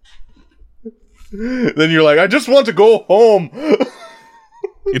 Then you're like, I just want to go home.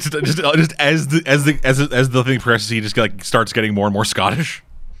 It's just as the thing progresses, he just like starts getting more and more Scottish.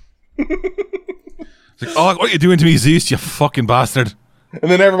 It's like, oh, what are you doing to me, Zeus, you fucking bastard? And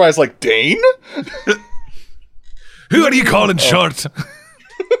then everybody's like, Dane? Who are you calling short?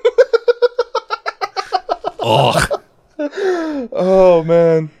 Oh, Oh,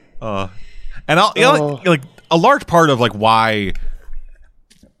 man. and like a large part of like why,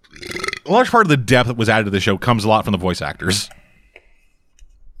 a large part of the depth that was added to the show comes a lot from the voice actors.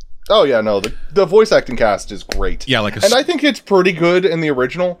 Oh, yeah, no, the voice acting cast is great. Yeah, like and I think it's pretty good in the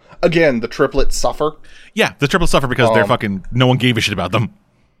original. Again, the triplets suffer. Yeah, the triple suffer because they're fucking, no one gave a shit about them.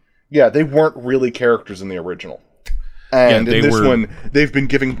 Yeah, they weren't really characters in the original. And Yeah, in this one, they've been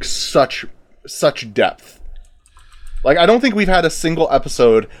giving such depth. Like, I don't think we've had a single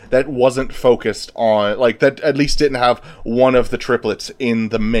episode that wasn't focused on, like, that at least didn't have one of the triplets in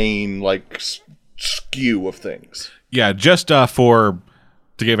the main, like, skew of things. Yeah, just to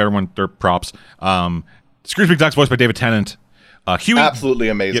give everyone their props, Scrooge McDuck's voiced by David Tennant. Huey, Absolutely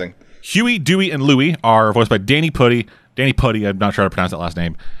amazing. Yep. Huey, Dewey, and Louie are voiced by Danny Putty, I'm not sure how to pronounce that last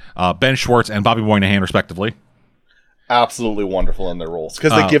name, Ben Schwartz, and Bobby Moynihan, respectively. Absolutely wonderful in their roles,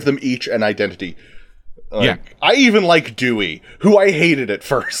 because they give them each an identity. Like, Yeah. I even like Dewey, who I hated at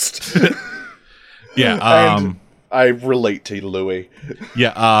first. Yeah, And I relate to Louie.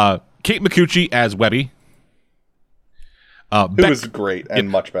 yeah. Kate McCucci as Webby. Who Beck, is great and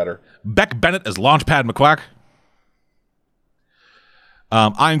much better. Beck Bennett as Launchpad McQuack.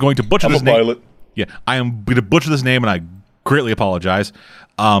 I am going to butcher I'm this a name. pilot. Yeah, I am going to butcher this name, and I greatly apologize.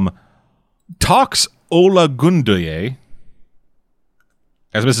 Tox Olagundoye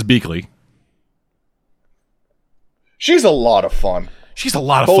as Mrs. Beakley. She's a lot of fun. She's a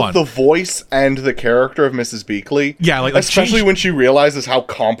lot of Both fun. the voice and the character of Mrs. Beakley. Yeah, like especially change- when she realizes how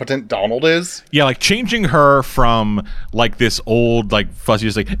competent Donald is. Yeah, like changing her from like this old like fuzzy,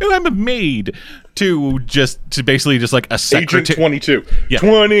 just like, oh, I'm a maid, to basically just like a Agent secretary. 22. Yeah.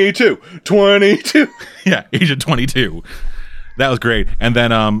 22. Yeah, Agent 22. That was great. And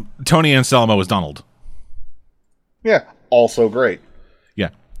then Tony Anselmo was Donald. Yeah, also great. Yeah,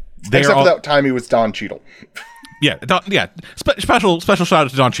 Except for that time he was Don Cheadle. Yeah, special shout out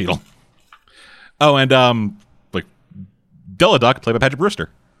to Don Cheadle. Oh, and like Della Duck, played by Patrick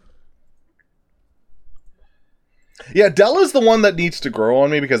Brewster. Yeah, Della's the one that needs to grow on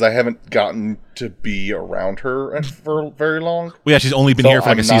me because I haven't gotten to be around her for very long. Well, yeah, she's only been So here for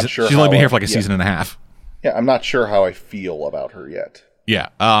like I'm a not season. sure She's only how been here I- for like a yeah. season and a half. Yeah, I'm not sure how I feel about her yet. Yeah.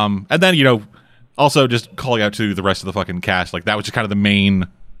 And then also just calling out to the rest of the fucking cast, like that was just kind of the main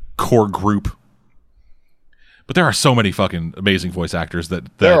core group. But there are so many fucking amazing voice actors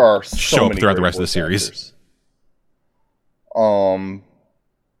that There are so show up many throughout the great rest of the voice series. actors.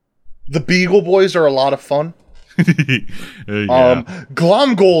 The Beagle Boys are a lot of fun. Yeah.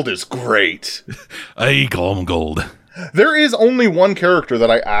 Glomgold is great. Hey, Glomgold. There is only one character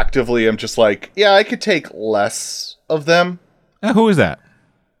that I actively am just like, yeah, I could take less of them. Who is that?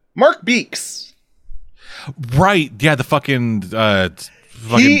 Mark Beeks. Right. Yeah, the fucking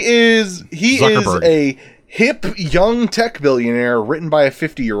He is Zuckerberg. a hip young tech billionaire written by a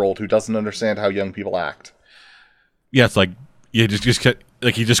 50-year-old who doesn't understand how young people act. Yeah, it's like he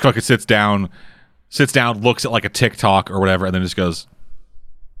just fucking sits down, looks at like a TikTok or whatever, and then just goes,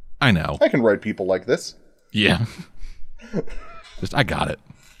 "I know." I can write people like this. Yeah. Just I got it.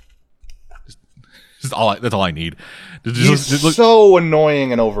 That's all I need. He's so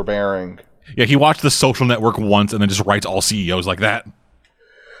annoying and overbearing. Yeah, he watched The Social Network once and then just writes all CEOs like that.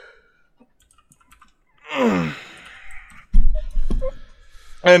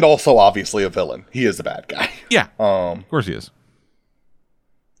 And also obviously a villain. He is a bad guy. Yeah. Of course he is.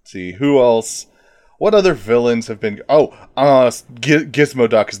 Let's see, who else? What other villains have been... Gizmo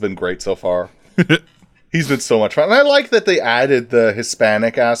Duck has been great so far. He's been so much fun. And I like that they added the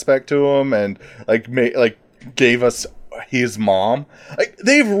Hispanic aspect to him and gave us his mom. Like,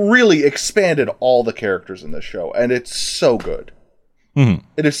 they've really expanded all the characters in this show, and it's so good. Mm-hmm.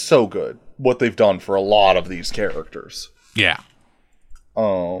 It is so good what they've done for a lot of these characters. Yeah.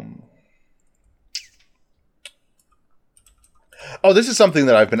 Oh, this is something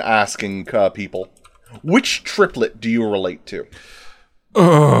that I've been asking people. Which triplet do you relate to?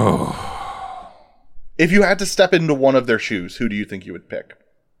 Oh. If you had to step into one of their shoes, who do you think you would pick?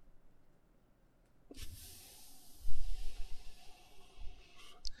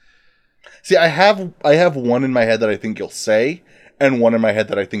 See, I have one in my head that I think you'll say, and one in my head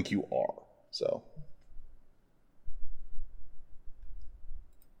that I think you are. So,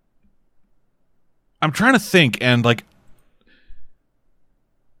 I'm trying to think, and like,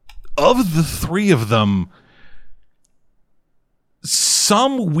 of the three of them,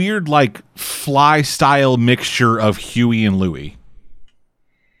 some weird like Fly style mixture of Huey and Louie.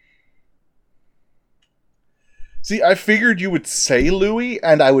 See, I figured you would say Louie,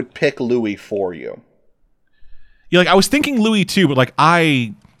 and I would pick Louie for you. Yeah, like I was thinking Louie too, but like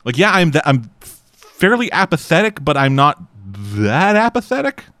I'm fairly apathetic, but I'm not that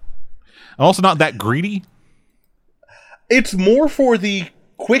apathetic. I'm also not that greedy. It's more for the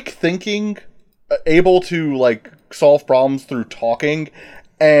quick thinking, able to like solve problems through talking,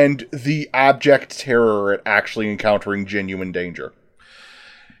 and the abject terror at actually encountering genuine danger.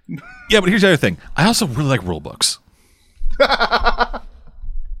 Yeah, but here's the other thing. I also really like rule books. Like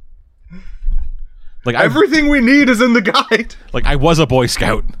everything we need is in the guide. Like I was a Boy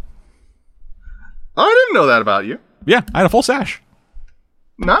Scout. I didn't know that about you. Yeah, I had a full sash.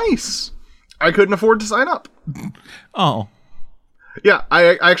 Nice. I couldn't afford to sign up. Oh. Yeah,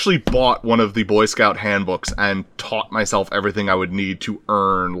 I actually bought one of the Boy Scout handbooks and taught myself everything I would need to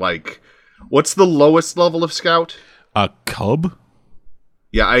earn, like, what's the lowest level of Scout? A Cub?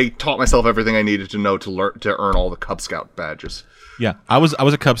 Yeah, I taught myself everything I needed to know to earn all the Cub Scout badges. Yeah, I was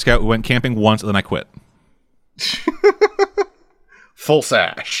a Cub Scout who went camping once and then I quit. Full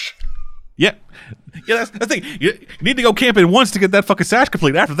sash. Yeah. Yeah, that's the thing. You need to go camping once to get that fucking sash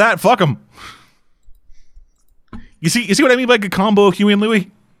complete. After that, fuck them. You see what I mean by a combo of Huey and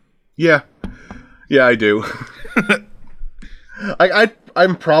Louie? Yeah. Yeah, I do.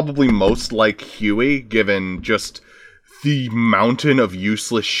 I'm probably most like Huey, given just the mountain of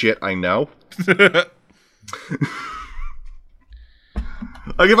useless shit I know.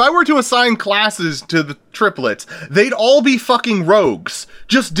 Like, if I were to assign classes to the triplets, they'd all be fucking rogues.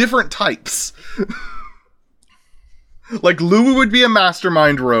 Just different types. Like, Louie would be a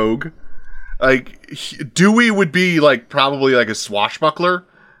mastermind rogue. Like, Dewey would be, like, probably, like, a swashbuckler.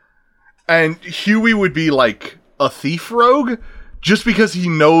 And Huey would be, like, a thief rogue, just because he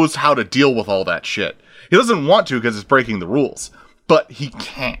knows how to deal with all that shit. He doesn't want to because it's breaking the rules. But he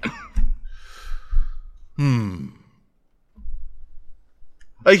can.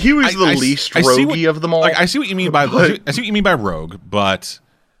 Like, Huey's the least roguey of them all. Like, I see what you mean by I see what you mean by rogue, but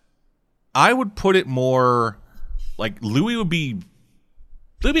I would put it more like Louie would be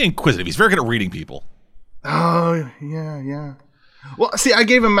inquisitive. He's very good at reading people. Oh, yeah. Well, see, I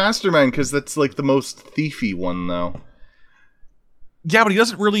gave him Mastermind because that's like the most thiefy one, though. Yeah, but he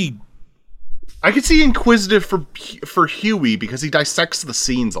doesn't really. I could see inquisitive for Huey because he dissects the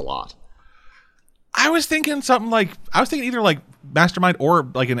scenes a lot. I was thinking either like Mastermind or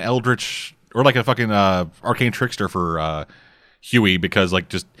like an Eldritch or like a fucking Arcane Trickster for Huey, because like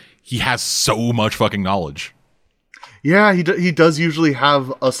just he has so much fucking knowledge. Yeah, he does usually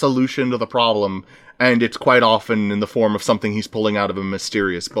have a solution to the problem, and it's quite often in the form of something he's pulling out of a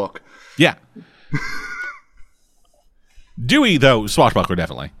mysterious book. Yeah. Dewey, though, swashbuckler,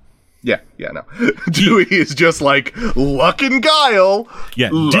 definitely. Yeah, no. Dewey is just like, luck and guile. Yeah,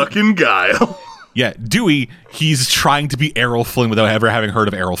 luck and guile. Yeah, Dewey, he's trying to be Errol Flynn without ever having heard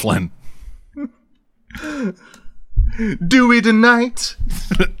of Errol Flynn. Dewey tonight.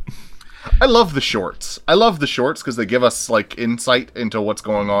 I love the shorts. Because they give us, like, insight into what's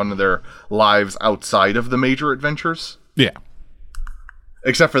going on in their lives outside of the major adventures. Yeah.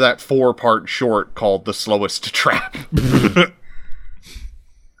 Except for that 4-part short called The Slowest Trap.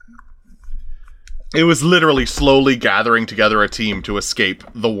 It was literally slowly gathering together a team to escape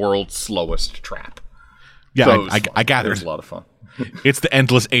the world's slowest trap. Yeah, So I gathered. It was a lot of fun. It's the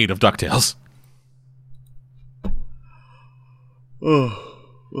endless 8 of DuckTales.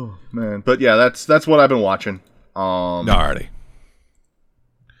 Oh, man. But yeah, that's what I've been watching. Alrighty.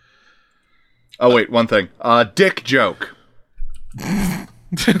 Oh, wait, one thing. Dick joke.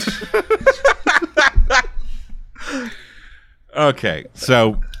 Okay,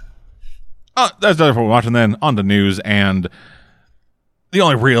 so that's what we're watching then. On the news, and the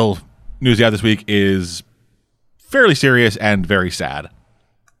only real news you have this week is fairly serious and very sad.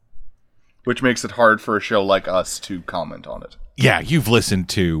 Which makes it hard for a show like us to comment on it. Yeah, you've listened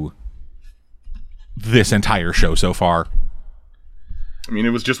to this entire show so far. I mean,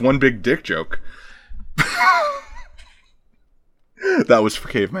 it was just one big dick joke. That was for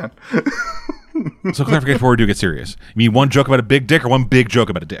Caveman. So clarification before we do get serious. You mean one joke about a big dick or one big joke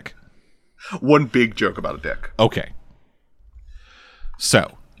about a dick? One big joke about a dick. Okay.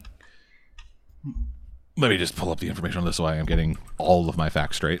 So, let me just pull up the information on this so I am getting all of my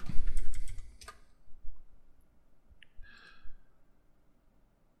facts straight.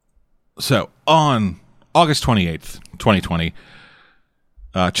 So, on August 28th, 2020,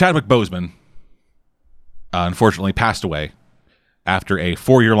 Chadwick Boseman unfortunately passed away after a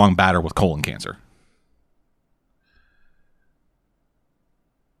 4-year-long battle with colon cancer.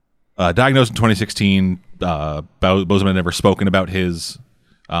 Diagnosed in 2016, Boseman had never spoken about his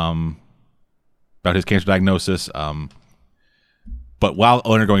cancer diagnosis. But while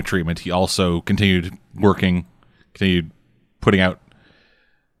undergoing treatment, he also continued putting out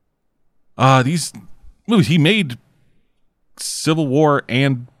these movies. He made Civil War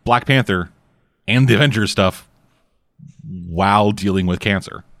and Black Panther and the Avengers stuff while dealing with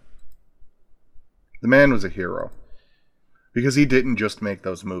cancer. The man was a hero. Because he didn't just make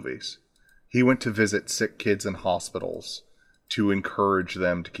those movies. He went to visit sick kids in hospitals to encourage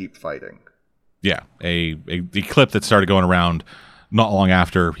them to keep fighting. Yeah, the clip that started going around not long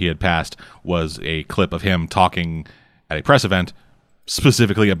after he had passed was a clip of him talking at a press event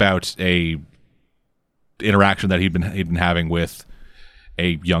specifically about a interaction that he'd been having with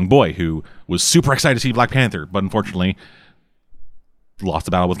a young boy who was super excited to see Black Panther, but unfortunately lost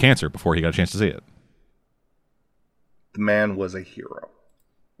the battle with cancer before he got a chance to see it. The man was a hero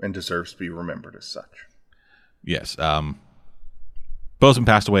and deserves to be remembered as such. Yes. Boseman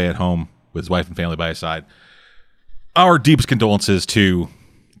passed away at home with his wife and family by his side. Our deepest condolences to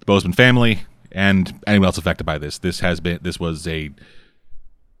the Boseman family and anyone else affected by this. This was a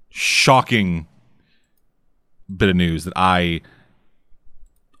shocking bit of news that I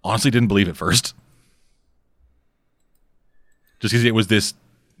honestly didn't believe at first. Just because it was this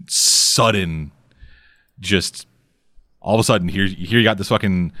sudden, just all of a sudden, here you got this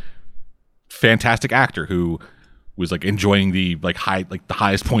fucking fantastic actor who was like enjoying the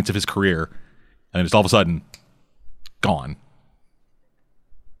highest points of his career, and then just all of a sudden, gone.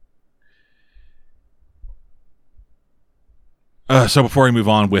 So before we move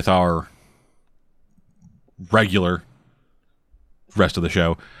on with our regular rest of the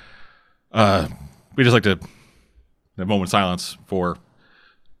show, we just like to have a moment of silence for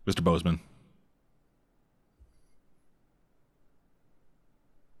Mr. Boseman.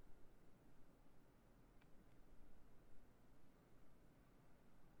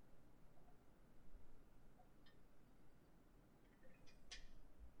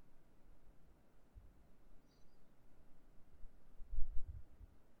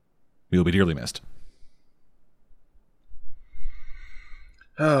 He will be dearly missed.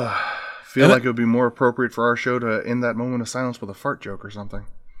 Feel like it would be more appropriate for our show to end that moment of silence with a fart joke or something.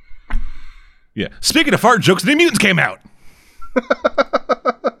 Yeah. Speaking of fart jokes, the New Mutants came out.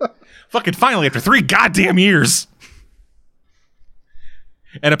 Fucking finally, after 3 goddamn years.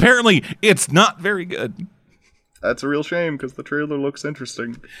 And apparently, it's not very good. That's a real shame, because the trailer looks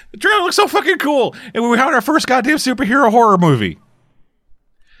interesting. The trailer looks so fucking cool. And we had our first goddamn superhero horror movie.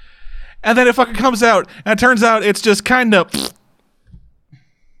 And then it fucking comes out, and it turns out it's just kind of...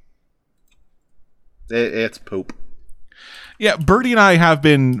 It's poop. Yeah, Birdie and I have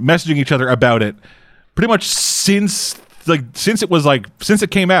been messaging each other about it pretty much since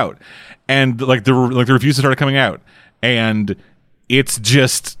it came out, and the reviews started coming out, and it's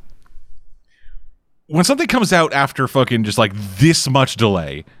just when something comes out after fucking just like this much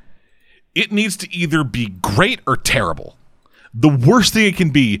delay, it needs to either be great or terrible. The worst thing it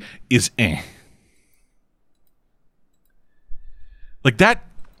can be is like that.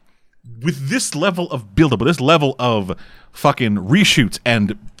 With this level of buildup, with this level of fucking reshoots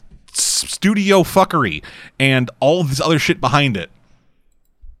and studio fuckery and all this other shit behind it,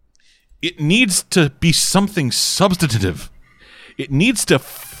 it needs to be something substantive. It needs to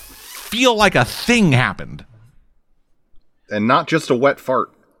feel like a thing happened. And not just a wet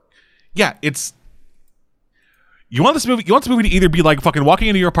fart. Yeah, it's... You want this movie to either be like fucking walking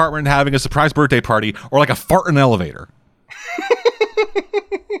into your apartment and having a surprise birthday party, or like a fart in an elevator.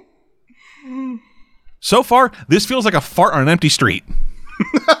 So far, this feels like a fart on an empty street.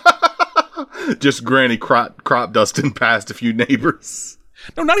 Just Granny crop dusting past a few neighbors.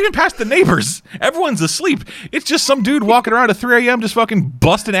 No, not even past the neighbors. Everyone's asleep. It's just some dude walking around at 3 a.m. just fucking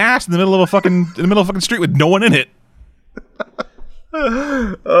busting ass in the middle of a fucking street with no one in it.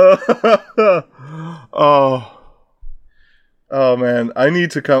 Oh man, I need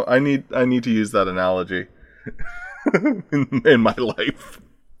to use that analogy. in my life.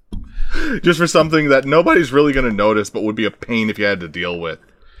 Just for something that nobody's really going to notice, but would be a pain if you had to deal with.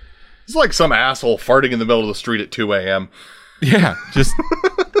 It's like some asshole farting in the middle of the street at 2 a.m. Yeah, just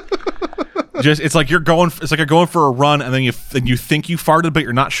it's like you're going for a run, and then you think you farted, but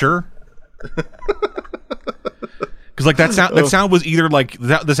you're not sure. Because like that sound was either like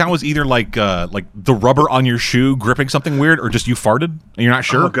the sound was either like the rubber on your shoe gripping something weird, or just you farted and you're not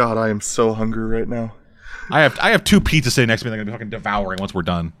sure. Oh god, I am so hungry right now. I have 2 pizzas sitting next to me that I'm gonna be fucking devouring once we're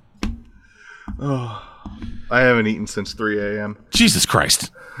done. Oh, I haven't eaten since 3 a.m. Jesus Christ.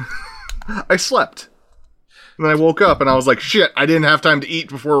 I slept. And then I woke up and I was like, shit, I didn't have time to eat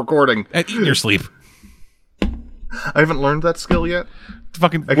before recording. And eat in your sleep. I haven't learned that skill yet.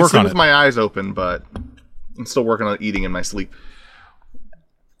 Fucking I can work sleep on with it. my eyes open, but I'm still working on eating in my sleep.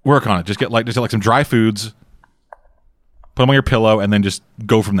 Work on it. Just get like some dry foods, put them on your pillow, and then just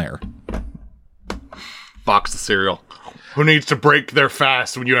go from there. Box of cereal. Who needs to break their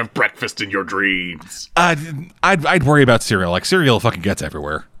fast when you have breakfast in your dreams? I'd worry about cereal. Like cereal fucking gets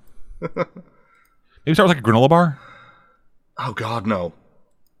everywhere. Maybe start with like a granola bar. Oh god, no.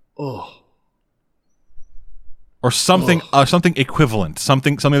 Oh. Or something something equivalent.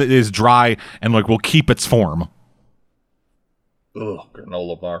 Something that is dry and like will keep its form. Ugh,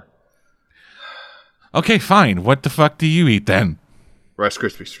 granola bar. Okay, fine. What the fuck do you eat then? Rice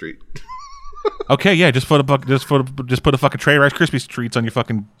Krispie Treat. Okay, yeah, just put a fucking tray of Rice Krispie treats on your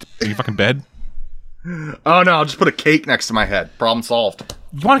fucking bed. Oh no, I'll just put a cake next to my head. Problem solved.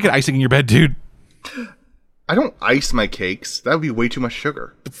 You want to get icing in your bed, dude? I don't ice my cakes. That would be way too much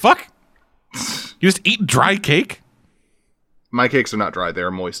sugar. The fuck? You just eat dry cake? My cakes are not dry. They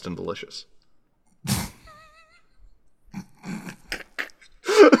are moist and delicious.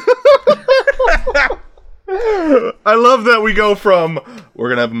 I love that we go from we're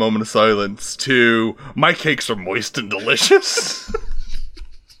gonna have a moment of silence to my cakes are moist and delicious.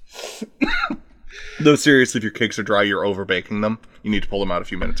 Though seriously, if your cakes are dry, you're over baking them. You need to pull them out a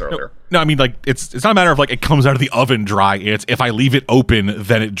few minutes earlier. No, I mean like it's not a matter of like it comes out of the oven dry. It's if I leave it open,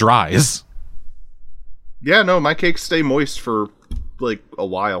 then it dries. Yeah, no, my cakes stay moist for like a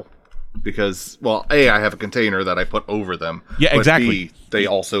while because, well, A, I have a container that I put over them. Yeah, but exactly. B, they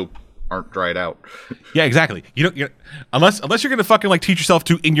also aren't dried out. Yeah, exactly. You don't unless you're gonna fucking like teach yourself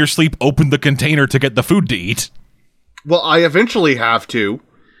to in your sleep open the container to get the food to eat. Well, I eventually have to.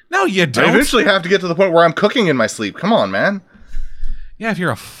 No, you don't. I eventually have to get to the point where I'm cooking in my sleep. Come on, man. Yeah, if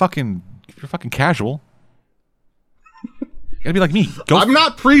you're fucking casual. You gotta be like me. I'm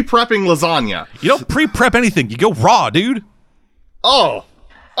not pre-prepping lasagna. You don't pre-prep anything. You go raw, dude. Oh,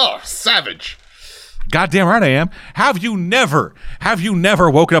 savage. Goddamn right I am. Have you never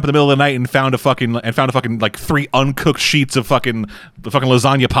woken up in the middle of the night and found a fucking like 3 uncooked sheets of fucking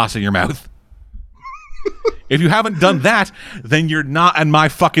lasagna pasta in your mouth? If you haven't done that, then you're not on my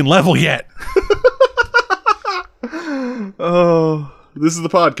fucking level yet. Oh, this is the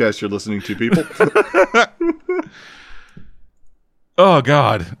podcast you're listening to, people. Oh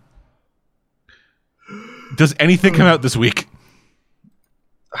God. Does anything come out this week?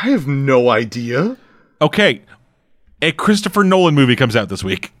 I have no idea. Okay. A Christopher Nolan movie comes out this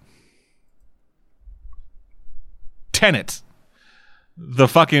week. Tenet. The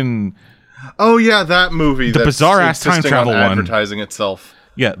fucking... Oh yeah, that movie. The bizarre-ass time insisting travel on one. advertising itself.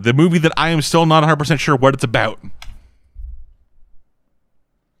 Yeah, the movie that I am still not 100% sure what it's about.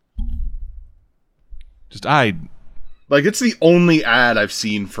 Like, it's the only ad I've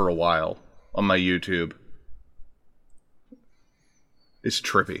seen for a while on my YouTube. It's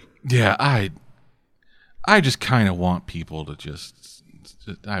trippy. Yeah, I just kind of want people to just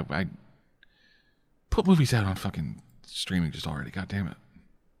I put movies out on fucking streaming just already. God damn it.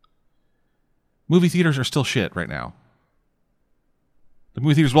 Movie theaters are still shit right now. The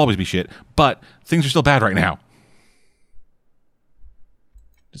movie theaters will always be shit, but things are still bad right now.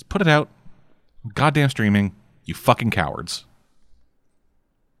 Just put it out. Goddamn streaming. You fucking cowards.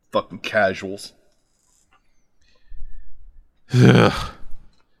 Fucking casuals. Ugh.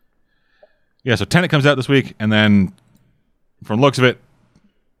 Yeah, so Tenet comes out this week, and then from the looks of it,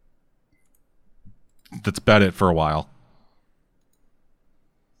 that's about it for a while.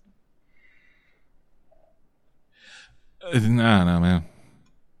 I don't know, man.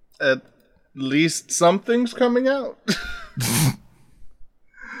 At least something's coming out.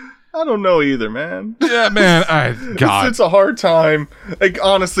 I don't know either, man. Yeah, man. God. It's a hard time. Like,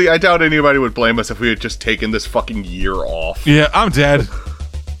 honestly, I doubt anybody would blame us if we had just taken this fucking year off. Yeah, I'm dead.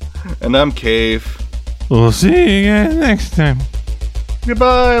 And I'm Cave. We'll see you again next time.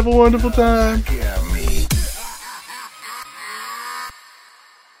 Goodbye, have a wonderful time. Yeah,